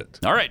understand it.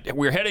 All right.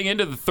 We're heading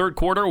into the third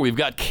quarter. We've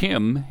got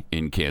Kim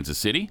in Kansas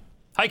City.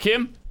 Hi,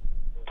 Kim.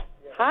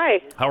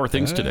 Hi. How are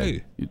things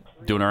today? You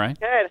doing all right?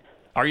 Good.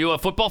 Are you a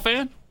football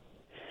fan?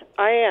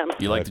 I am.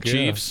 You like the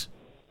Chiefs?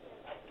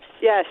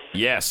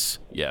 Yes.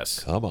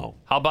 Yes. Come on.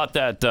 How about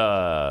that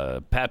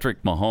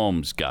Patrick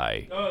Mahomes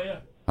guy? Oh, yeah.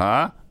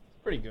 Huh?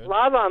 Pretty good.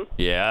 Love them.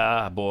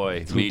 Yeah,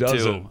 boy. Who Me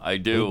doesn't? too. I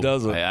do. Who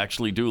doesn't? I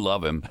actually do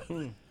love him.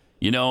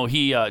 You know,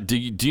 he do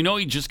you know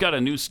he just got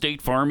a new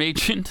State Farm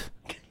agent?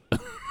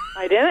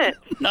 I didn't.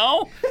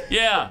 No?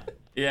 Yeah.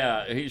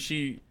 Yeah.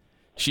 She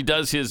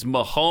does his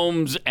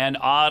Mahomes and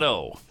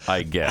Otto,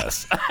 I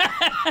guess.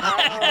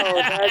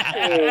 That's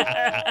it.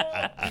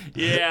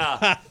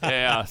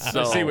 Yeah.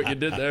 So I see what you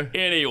did there.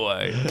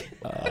 Anyway,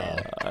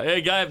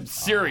 hey, guys,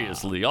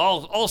 seriously,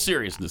 all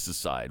seriousness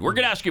aside, we're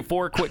going to ask you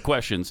 4 quick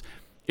questions.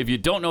 If you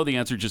don't know the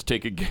answer, just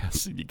take a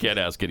guess. You can't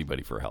ask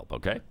anybody for help,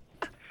 okay?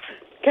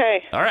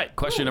 Okay. All right,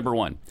 question number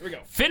 1. Here we go.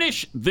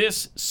 Finish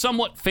this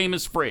somewhat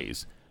famous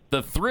phrase.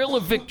 The thrill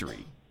of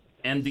victory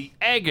and the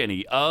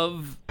agony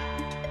of...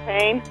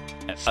 Pain.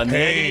 An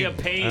agony of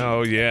pain.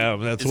 Oh, yeah.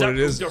 That's what it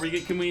is.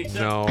 Can we accept?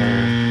 No.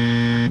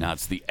 Now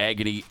it's the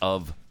agony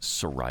of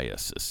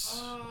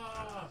psoriasis.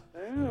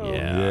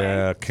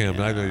 Yeah, Kim,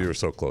 I know you were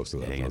so close to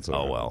that. That's all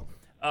Oh, right. well.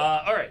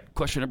 All right,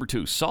 question number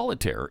 2.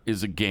 Solitaire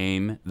is a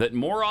game that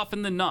more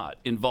often than not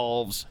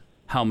involves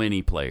how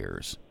many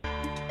players?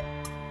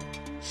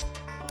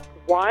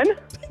 1.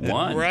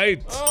 1.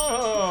 Right.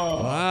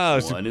 Oh. Wow.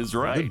 1 is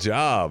right. Good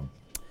job.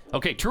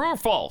 Okay, true or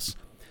false?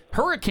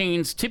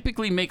 Hurricanes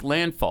typically make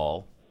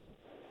landfall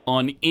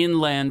on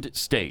inland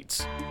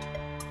states.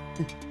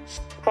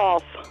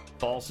 False.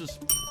 False is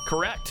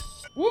correct.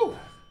 Woo.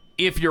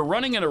 If you're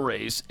running in a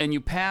race and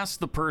you pass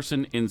the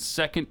person in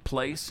second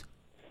place,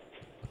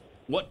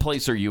 what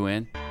place are you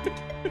in?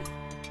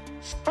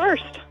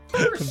 First.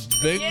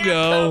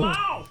 Bingo.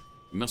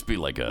 You must be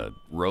like a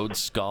Rhodes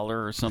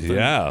Scholar or something.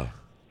 Yeah.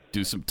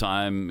 Do some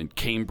time in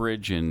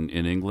Cambridge in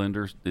England,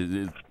 or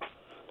is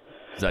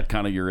that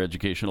kind of your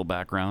educational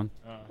background?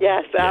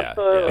 Yes,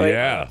 absolutely.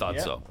 Yeah. I thought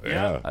so.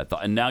 Yeah. I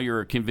thought, and now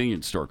you're a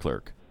convenience store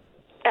clerk.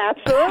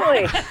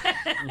 Absolutely.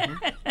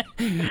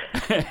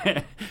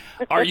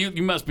 Are you?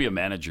 You must be a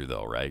manager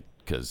though, right?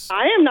 Because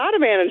I am not a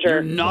manager.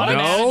 you're not a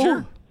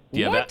manager. Do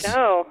you What? have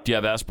No. Do you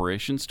have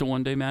aspirations to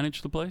one day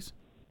manage the place?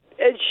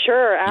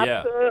 Sure,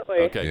 absolutely.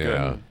 Yeah. Okay,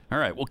 good. All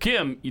right. Well,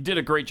 Kim, you did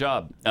a great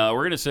job. We're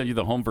going to send you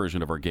the home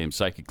version of our game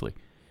psychically.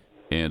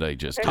 And I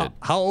just did.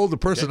 How old a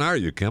person are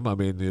you, Kim? I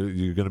mean,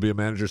 you're going to be a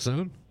manager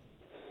soon?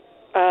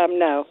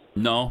 No.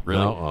 No,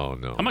 really? No? Oh,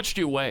 no. How much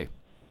do you weigh?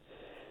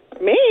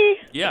 Me?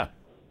 Yeah.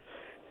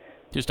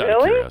 Just out of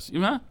Really? curiosity.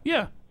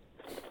 Yeah.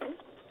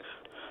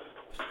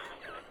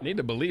 Need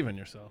to believe in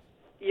yourself.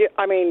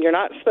 You're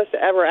not supposed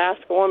to ever ask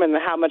a woman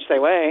how much they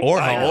weigh. Or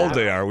how old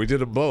they are. We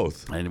did them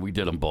both. And we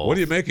did them both. What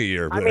do you make a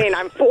year?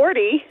 I'm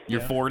 40.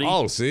 You're 40?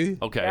 Oh, see?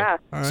 Okay. Yeah.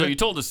 All So right. you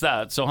told us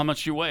that. So how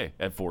much do you weigh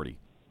at 40?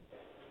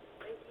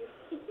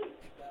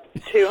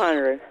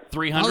 200.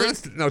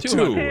 300? No,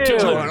 200.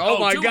 200. Oh,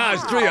 my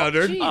gosh,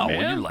 300. Gee, well,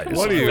 you light us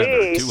What up. are you,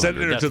 200.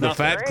 sending her That's to the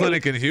nothing. fat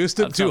clinic in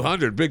Houston? That's nothing.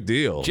 200, big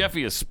deal.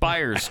 Jeffy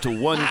aspires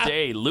to one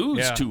day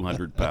lose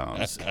 200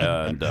 pounds.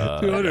 And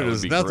 200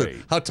 is nothing.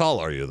 Great. How tall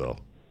are you, though?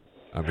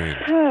 I mean,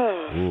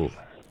 ooh.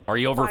 Are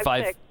you over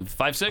 5'6".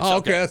 5'6"? Oh,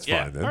 okay, that's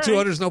fine. Then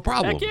 200 is no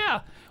problem. Heck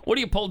yeah. What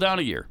do you pull down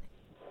a year?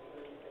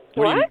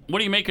 What?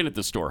 What are you making at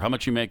the store? How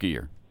much you make a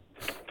year?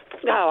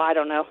 No, I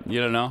don't know.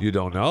 You don't know? You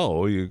don't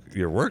know.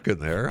 You're working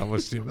there. How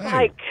much do you make?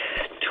 Like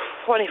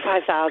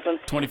 25,000.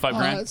 25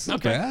 grand? That's not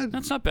Okay. bad.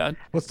 That's not bad.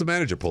 What's the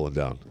manager pulling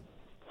down?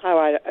 Oh,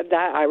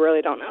 I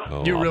really don't know.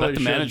 Oh, You I'll really bet the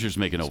should manager's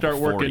making over start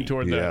 40. working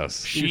toward that.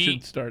 Yes. You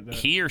should start that.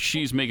 He or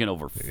she's making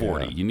over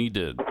 40. Yeah. You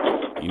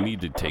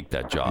need to take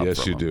that job.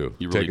 Yes, from you him. do.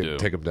 You really do.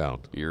 Take them down.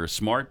 You're a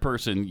smart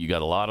person. You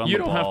got a lot on You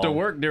the don't ball. have to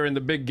work during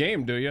the big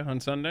game, do you, on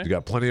Sunday? You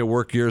got plenty of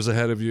work years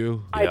ahead of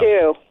you. I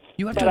do.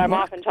 You have but to I'm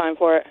work? off in time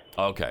for it.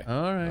 Okay.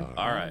 All right.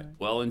 All right.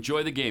 Well,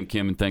 enjoy the game,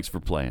 Kim, and thanks for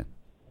playing.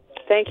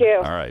 Thank you.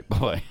 All right.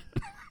 Bye.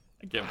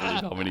 I can't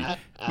believe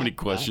how many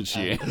questions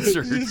she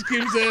answered. She just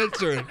keeps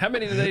answering. How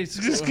many did they?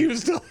 Just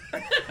keeps telling.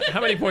 How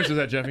many points was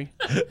that, Jeffy?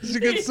 She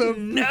gets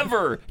some.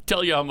 Never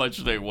tell you how much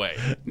they weigh.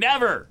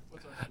 Never.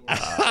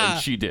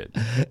 And she did.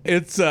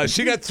 It's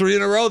she got 3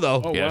 in a row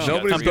though. Oh, yeah, wow.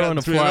 Nobody's I'm throwing gotten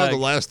a 3 in a row flag. the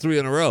last 3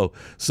 in a row.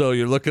 So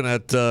you're looking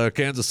at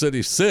Kansas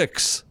City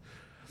 6.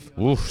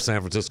 Oof, San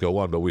Francisco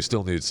 1, but we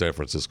still need San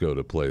Francisco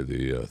to play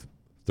the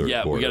third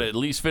Yeah, quarter. we got to at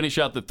least finish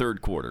out the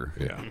third quarter.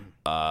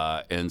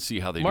 Yeah. And see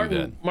how they do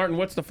then. Martin,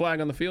 what's the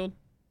flag on the field?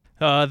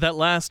 That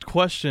last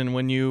question,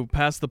 when you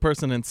pass the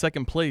person in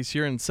second place,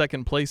 you're in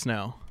second place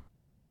now.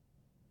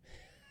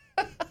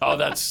 Oh,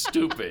 that's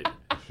stupid.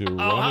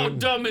 How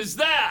dumb is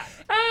that?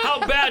 How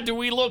bad do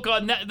we look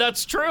on that?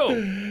 That's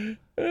true.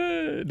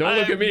 Don't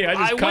look at me. I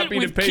just went copied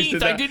with and pasted Keith.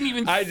 that. I didn't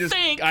even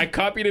think. I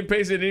copied and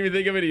pasted. Didn't even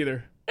think of it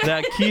either.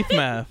 That Keith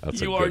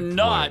math. You are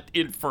not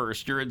in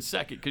first. You're in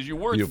second because you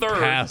were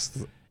third.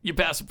 You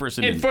passed the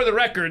person And in. for the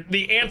record,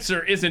 the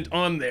answer isn't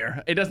on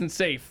there. It doesn't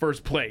say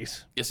first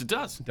place. Yes, it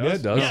does. Yeah,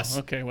 it does. Yes.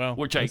 Okay, well.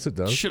 Which Yes, it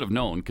I does. should have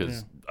known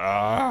because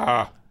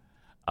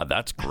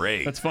that's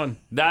great. That's fun.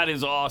 That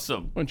is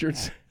awesome. Once you're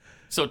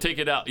So take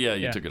it out. Yeah,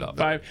 you took it off. 5.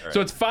 All right.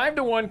 So it's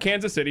 5-1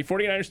 Kansas City.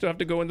 49ers still have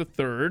to go in the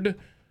third.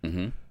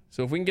 Mm-hmm.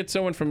 So if we can get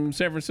someone from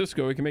San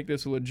Francisco, we can make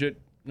this a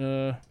legit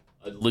a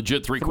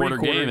legit three-quarter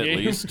game at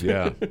least.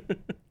 Yeah.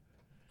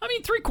 I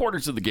mean,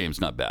 3/4 of the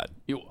game's not bad.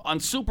 On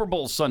Super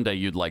Bowl Sunday,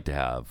 you'd like to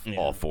have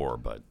all 4,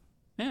 but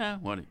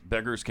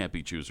beggars can't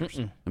be choosers.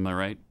 Am I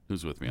right?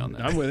 Who's with me on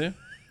that? I'm with you.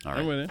 All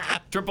right. I'm with you.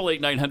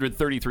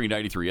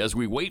 888-900-3393. As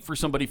we wait for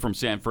somebody from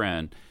San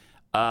Fran,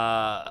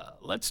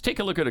 let's take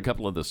a look at a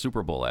couple of the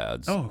Super Bowl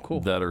ads. Oh, cool.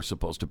 That are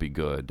supposed to be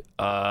good.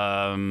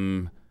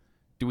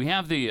 Do we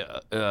have the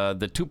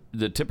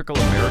typical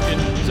American?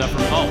 Is that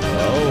from?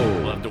 Oh,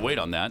 we'll have to wait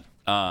on that.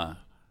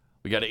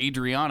 We got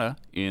Adriana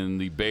in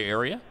the Bay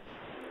Area.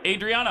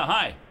 Adriana,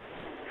 hi.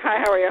 Hi,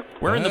 how are you?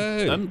 We're in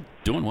the. I'm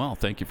doing well.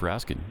 Thank you for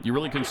asking. You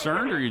really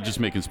concerned, or are you just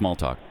making small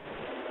talk?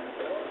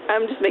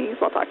 I'm just making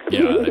small talk.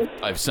 Yeah,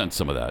 I've sensed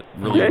some of that.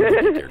 Really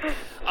weird.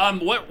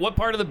 What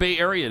part of the Bay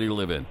Area do you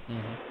live in?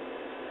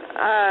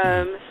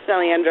 San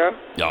Leandro.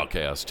 Yeah,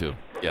 okay, us too.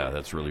 Yeah,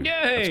 that's really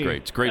Yay! that's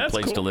great. It's a great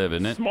place to live,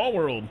 isn't it? Small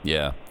world.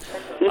 Yeah.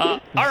 All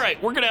right,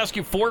 we're going to ask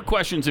you 4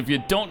 questions. If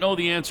you don't know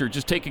the answer,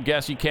 just take a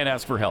guess. You can't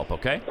ask for help,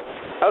 okay?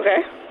 Okay.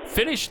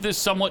 Finish this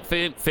somewhat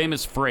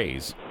famous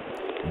phrase.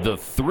 The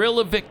thrill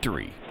of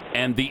victory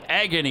and the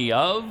agony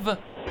of...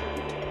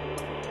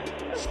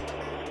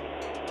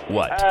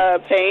 What?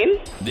 Pain.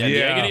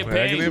 The agony of pain.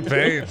 Agony of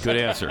pain. Good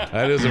answer.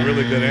 That is a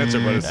really good answer,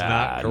 but it's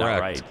not correct. Not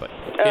right, but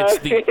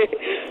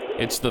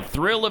it's the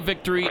thrill of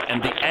victory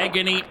and the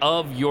agony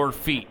of your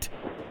feet.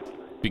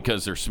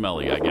 Because they're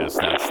smelly, I guess.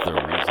 That's the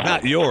reason.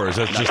 Not yours.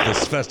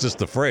 That's just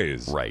the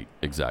phrase. Right,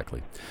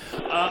 exactly.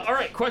 All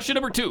right, question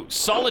number 2.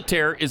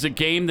 Solitaire is a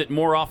game that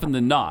more often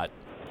than not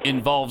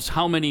involves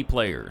how many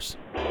players?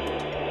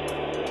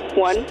 1.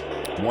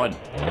 1.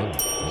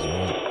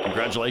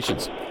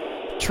 Congratulations.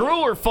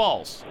 True or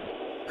false?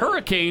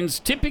 Hurricanes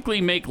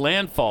typically make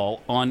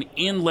landfall on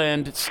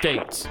inland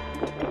states.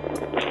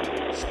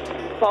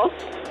 False.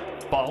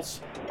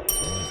 False.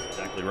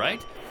 Exactly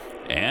right.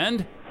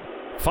 And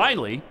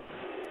finally,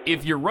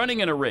 if you're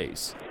running in a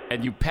race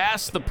and you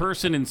pass the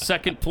person in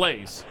second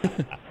place,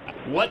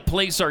 what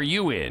place are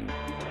you in?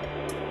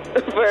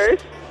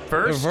 First.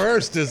 First?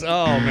 First is,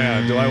 oh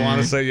man, do I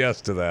want to say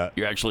yes to that?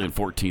 You're actually in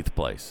 14th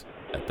place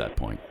at that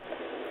point.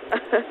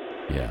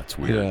 Yeah, it's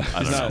weird. Yeah.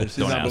 I don't know.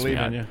 Don't ask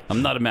me.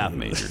 I'm not a math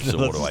major, so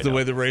what do I know? That's the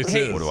way the race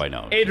is. What do I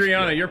know?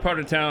 Adriana, you're part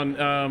of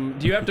town.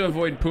 Do you have to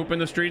avoid poop in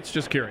the streets?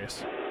 Just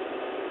curious.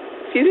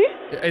 Excuse me?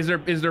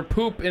 Is there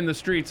poop in the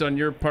streets on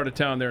your part of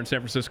town there in San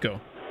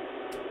Francisco?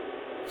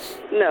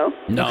 No.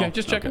 No. Okay,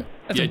 just checking.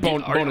 That's a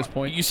bonus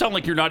point. You sound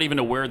like you're not even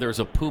aware there's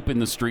a poop in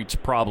the streets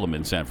problem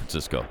in San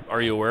Francisco.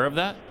 Are you aware of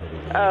that?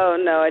 Oh,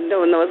 no, I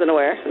wasn't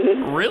aware.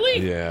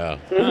 Really? Yeah.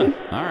 Huh.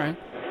 All right.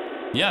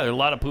 Yeah, there's a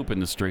lot of poop in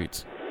the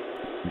streets.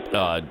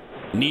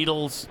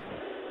 Needles,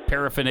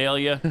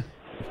 paraphernalia,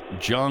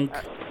 junk,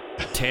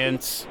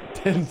 tents,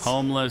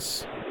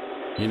 homeless,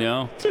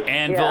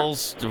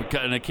 anvils,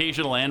 an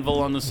occasional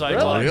anvil on the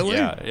sidewalk. Really?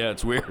 Yeah,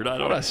 it's weird. I don't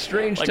know. What a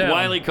strange like town.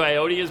 Wile E.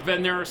 Coyote has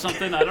been there or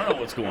something. I don't know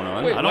what's going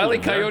on. Wait, I don't Wile E.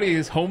 live there. Coyote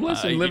is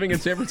homeless and living in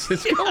San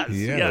Francisco? Yes,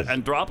 yeah,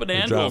 and dropping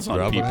anvils on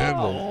dropping people.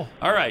 anvil.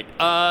 All right.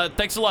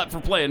 Thanks a lot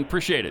for playing.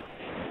 Appreciate it.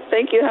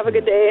 Thank you. Have a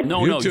good day.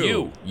 No, You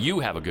too.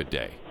 You have a good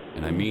day.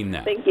 And I mean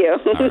that. Thank you.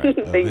 All right.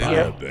 Thank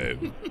you.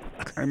 Babe.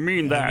 I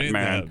mean that,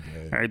 man.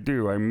 I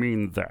do. I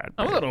mean that.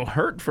 I'm a little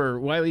hurt for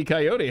Wile E.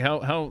 Coyote.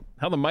 How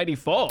the mighty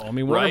fall. I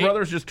mean, Warner Right?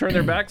 Brothers just turned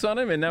their backs on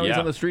him, and now he's Yeah.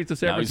 on the streets of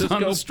San Now Francisco.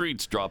 He's on the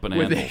streets dropping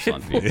with anvils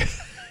on people.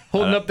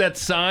 holding up that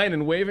sign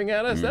and waving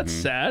at us. That's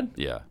sad.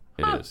 Yeah,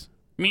 it is.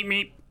 Meet,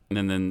 meet.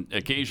 And then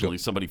occasionally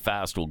somebody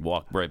fast will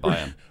walk right by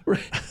him.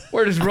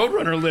 Where does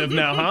Roadrunner live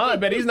now, huh? I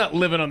bet he's not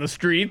living on the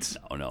streets.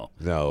 No.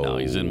 No.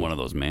 He's in one of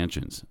those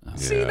mansions.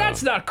 See,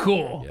 that's not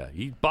cool. Yeah,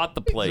 he bought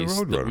the place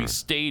that we Roadrunner.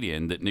 stayed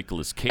in that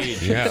Nicolas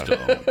Cage Yeah. used to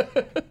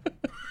own.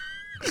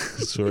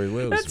 That's where he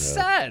lives. That's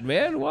sad,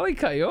 man. Wile E.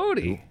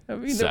 Coyote. I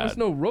mean, there was Sad.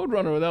 no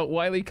Roadrunner without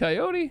Wile E.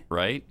 Coyote.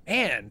 Right?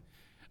 Man.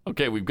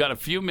 Okay, we've got a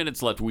few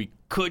minutes left. We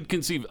could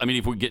conceive. I mean,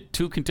 if we get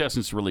 2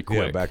 contestants really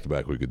quick. Yeah, back to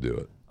back, we could do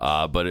it.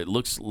 But it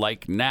looks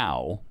like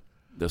now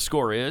the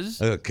score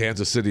is.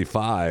 Kansas City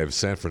 5,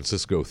 San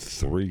Francisco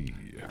 3.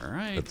 All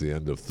right. At the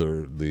end of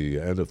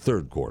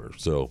third quarter.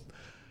 So,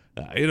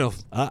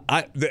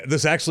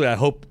 this actually, I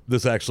hope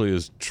this actually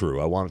is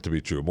true. I want it to be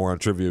true. More on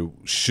Trivia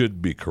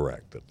should be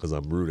correct because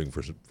I'm rooting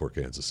for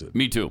Kansas City.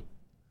 Me too.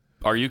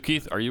 Are you,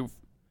 Keith?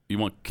 You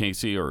want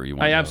KC or you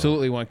want? I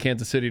absolutely want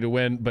Kansas City to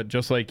win, but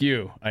just like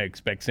you, I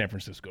expect San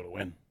Francisco to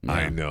win. Yeah.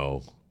 I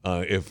know.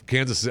 If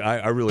Kansas City,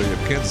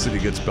 if Kansas City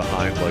gets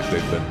behind like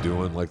they've been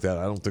doing like that,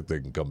 I don't think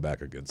they can come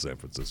back against San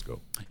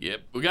Francisco.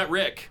 Yep. We got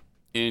Rick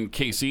in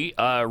KC.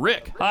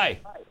 Rick, hi.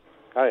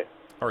 Hi.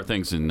 How are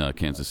things in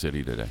Kansas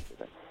City today?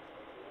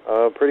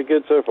 Pretty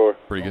good so far.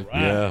 Pretty good.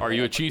 Right. Yeah. Are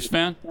you a Chiefs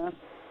fan?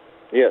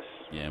 Yes.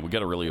 Yeah, we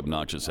got a really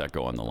obnoxious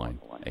echo on the line.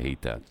 I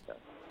hate that.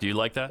 Do you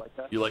like that?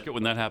 You like it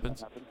when that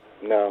happens?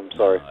 No, I'm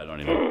sorry. I don't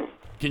even.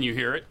 Can you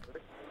hear it?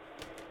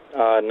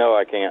 No,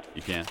 I can't.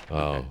 You can't?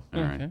 Oh.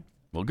 All right.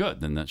 Well, good.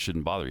 Then that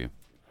shouldn't bother you.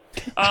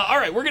 All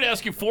right, we're going to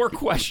ask you 4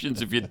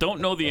 questions. If you don't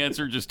know the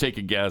answer, just take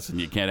a guess,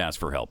 and you can't ask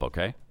for help,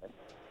 okay?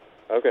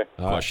 Okay.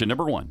 Question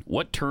number 1.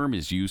 What term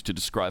is used to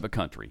describe a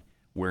country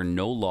where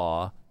no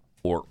law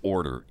or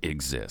order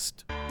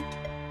exist?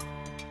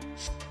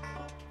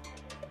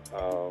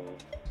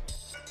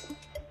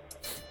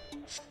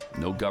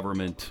 No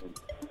government,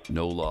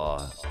 no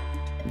law,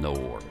 no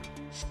order.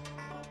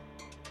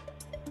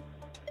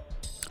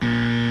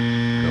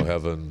 No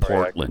heaven.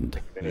 Portland.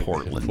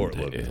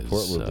 Portland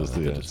is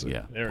the answer.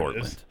 Yeah, There it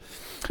Portland.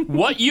 is.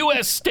 What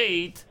U.S.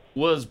 state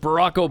was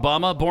Barack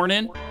Obama born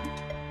in?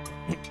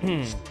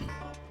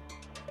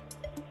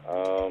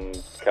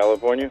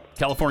 California.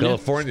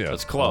 California.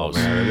 That's close. Oh,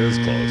 man, it is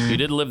close. He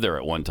did live there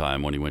at one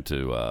time when he went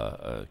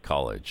to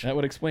college. That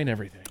would explain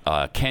everything.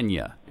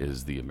 Kenya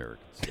is the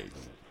American state.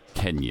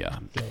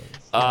 Kenya.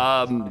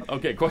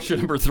 Okay, question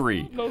number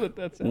 3. know that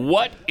that's it.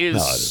 What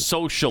is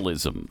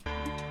socialism?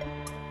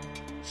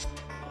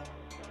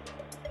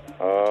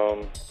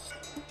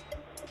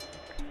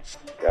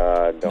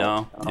 God, don't.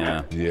 No.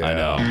 Yeah. Yeah. I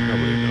know.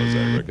 Nobody knows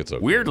that, Rick. It's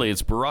okay. Weirdly,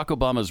 it's Barack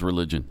Obama's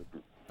religion,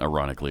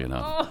 ironically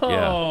enough.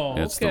 Oh,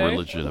 yeah, it's the okay.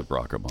 religion of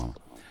Barack Obama.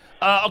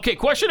 Okay,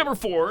 question number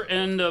 4,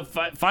 and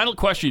final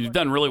question. You've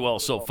done really well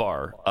so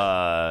far.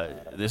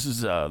 This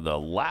is the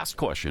last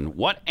question.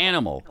 What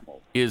animal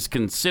is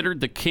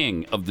considered the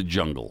king of the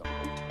jungle?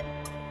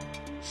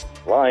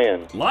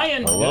 Lion.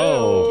 Lion.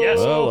 Hello. Yes.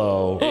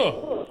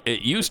 Hello.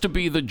 It used to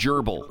be the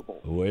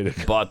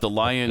gerbil, but the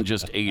lion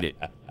just ate it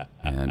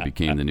and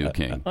became the new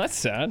king. That's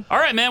sad. All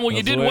right, man. Well,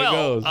 you That's did the way it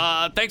well.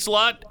 goes. Thanks a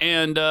lot,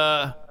 and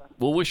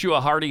We'll wish you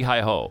a hearty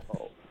hi-ho.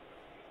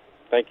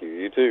 Thank you.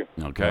 You too.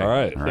 Okay. All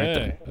right. All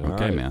right, then.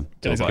 Okay, man.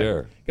 Take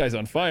care. Guy's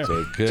on fire.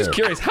 Take care. Just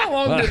curious, how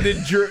long did the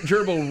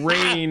gerbil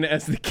reign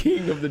as the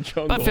king of the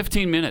jungle? About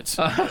 15 minutes.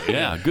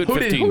 Yeah, good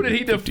 15 Who did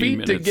he defeat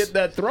minutes. to get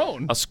that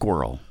throne? A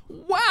squirrel.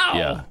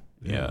 Wow.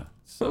 Yeah.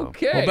 So.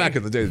 Okay. Well, back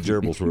in the day, the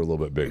gerbils were a little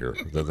bit bigger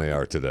than they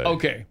are today.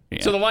 Okay.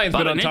 Yeah. So the lion's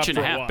about been on an top inch and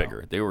for a a half while.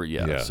 bigger. They were,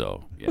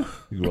 so, yeah.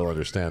 You will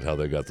understand how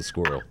they got the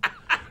squirrel.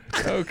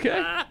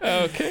 Okay.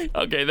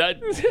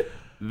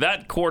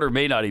 That quarter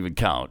may not even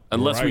count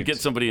unless we Right. get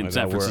somebody in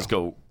San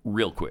Francisco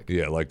real quick.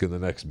 Yeah, like in the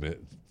next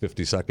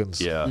 50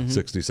 seconds? Yeah.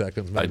 60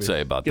 seconds, maybe? I'd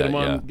say about Get that, him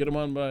on, yeah. Get him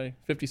on by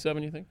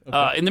 57, you think?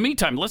 Okay. In the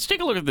meantime, let's take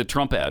a look at the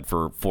Trump ad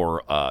for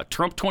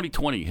Trump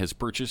 2020 has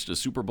purchased a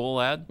Super Bowl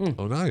ad.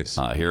 Oh, nice.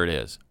 Here it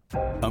is.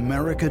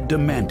 America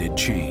demanded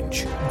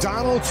change.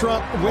 Donald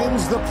Trump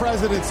wins the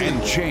presidency.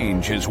 And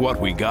change is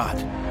what we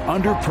got.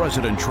 Under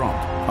President Trump,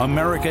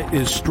 America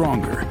is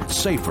stronger,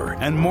 safer,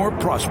 and more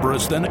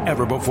prosperous than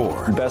ever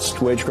before.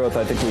 Best wage growth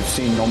I think we've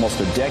seen in almost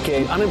a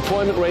decade.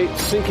 Unemployment rate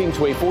sinking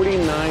to a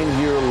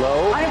 49-year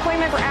low.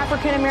 Unemployment for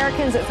African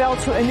Americans, it fell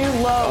to a new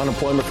low.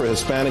 Unemployment for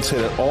Hispanics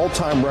hit an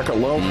all-time record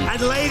low.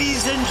 And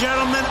ladies and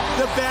gentlemen,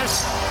 the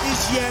best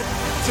is yet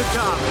to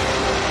come.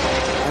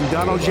 I'm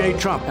Donald J.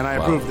 Trump, and I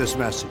approve this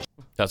message.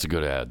 That's a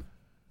good ad.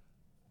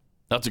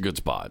 That's a good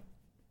spot.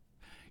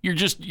 You're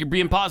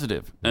being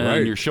positive, and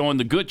Right. you're showing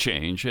the good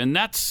change, and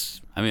that's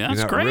You're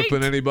not great.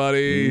 ripping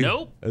anybody.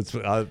 Nope.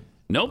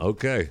 Nope.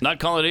 Okay. Not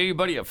calling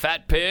anybody a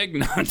fat pig.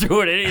 Not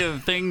doing any of the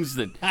things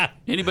that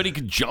anybody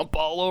could jump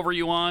all over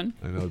you on.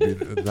 I know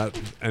it'd be not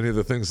any of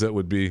the things that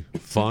would be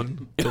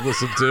fun to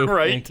listen to.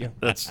 Right. Thank you.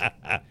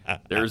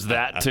 There's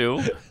that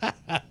too.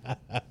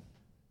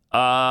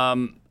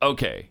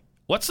 Okay.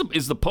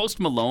 Is the Post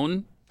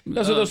Malone?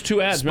 Those are those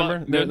two ads, spot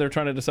remember? They're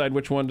trying to decide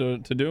which one to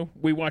do.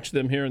 We watched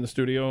them here in the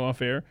studio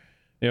off air.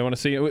 You want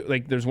to see it?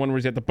 Like, there's one where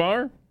he's at the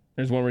bar.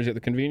 There's one where he's at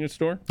the convenience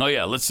store. Oh,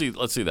 yeah. Let's see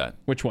that.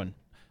 Which one?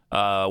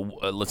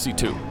 Let's see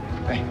two.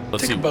 Hey,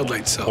 let's take see a Bud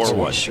Light Seltzer. Or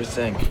what? Sure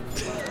thing.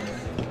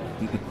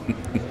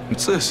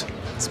 What's this?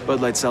 It's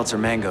Bud Light Seltzer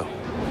Mango.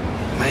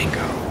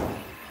 Mango?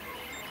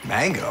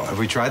 Mango? Have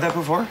we tried that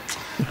before?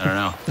 I don't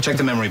know. Check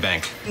the memory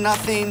bank.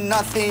 Nothing.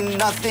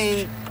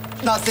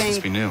 Must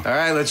be new. All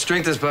right, let's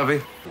drink this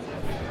puppy.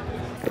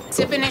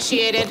 Tip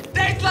initiated.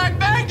 Tastes like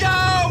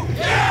mango!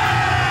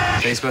 Yeah!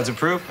 Taste buds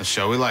approved? A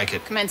show we like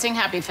it. Commencing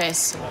happy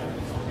face.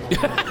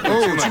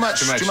 Oh, too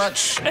much. Too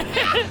much.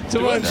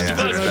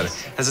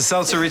 Has the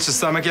seltzer reached the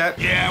stomach yet?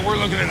 Yeah, we're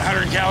looking at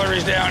 100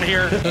 calories down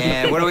here.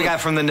 And what do we got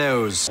from the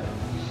nose?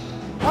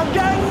 I'm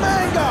getting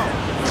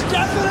mango. It's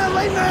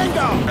definitely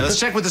mango. All right, let's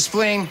check with the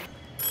spleen.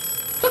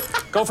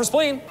 Go for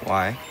spleen.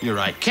 Why? You're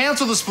right.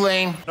 Cancel the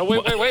spleen. No,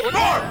 wait.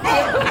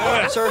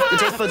 Sir, the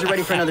taste buds are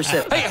ready for another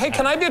sip. Hey,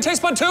 can I be a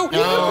taste bud too?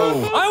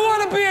 No. I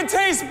want to be a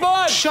taste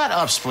bud. Shut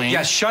up, spleen.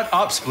 Yeah, shut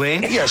up,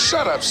 spleen. Yeah,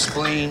 shut up,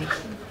 spleen.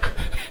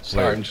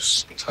 Sorry, I'm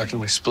just talking to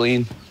my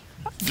spleen.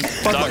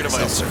 Talking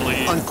about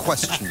spleen.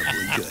 Unquestionably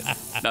good.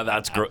 Now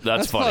that's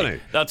funny.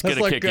 That's going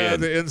to like, kick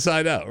in. the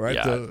Inside Out, right?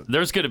 Yeah,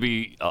 there's going to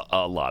be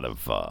a lot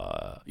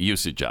of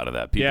usage out of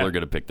that. People are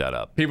going to pick that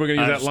up. People are going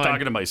to use that line.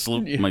 Talking to my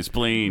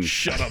spleen.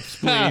 Shut up,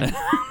 spleen.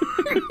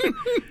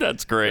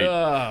 That's great.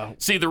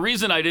 See, the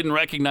reason I didn't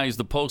recognize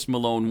the Post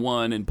Malone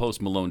 1 and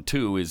Post Malone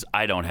 2 is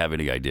I don't have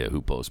any idea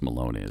who Post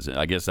Malone is.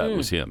 I guess that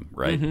was him,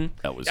 right? Mm-hmm.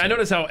 That was. I him.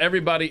 noticed how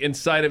everybody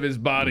inside of his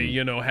body,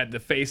 had the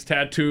face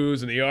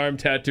tattoos and the arm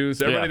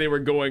tattoos. Everybody they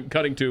were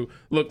cutting to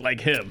looked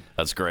like him.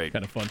 That's great.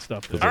 Kind of fun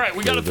stuff. All right,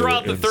 we got to throw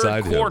out the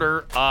third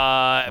quarter. Throw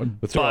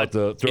out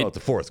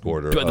the fourth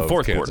quarter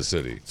of Kansas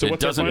City. So it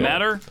doesn't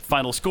matter.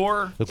 Final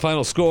score. The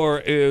final score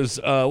is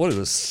what is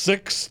it?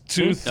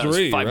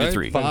 6-3.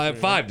 5-3.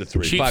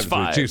 5-3. Chiefs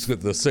 5-3. Chiefs.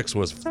 The 6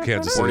 was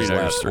Kansas City's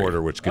last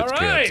quarter, which gets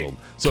canceled.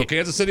 So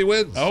Kansas City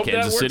wins.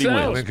 Kansas City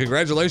wins. And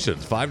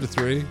congratulations,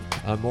 5-3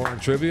 on More on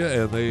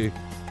Trivia, and they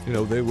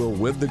will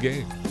win the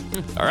game.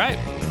 All right.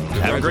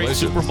 Have a great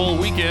Super Bowl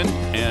weekend,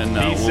 and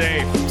Be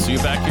safe. See you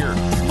back here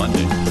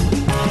Monday.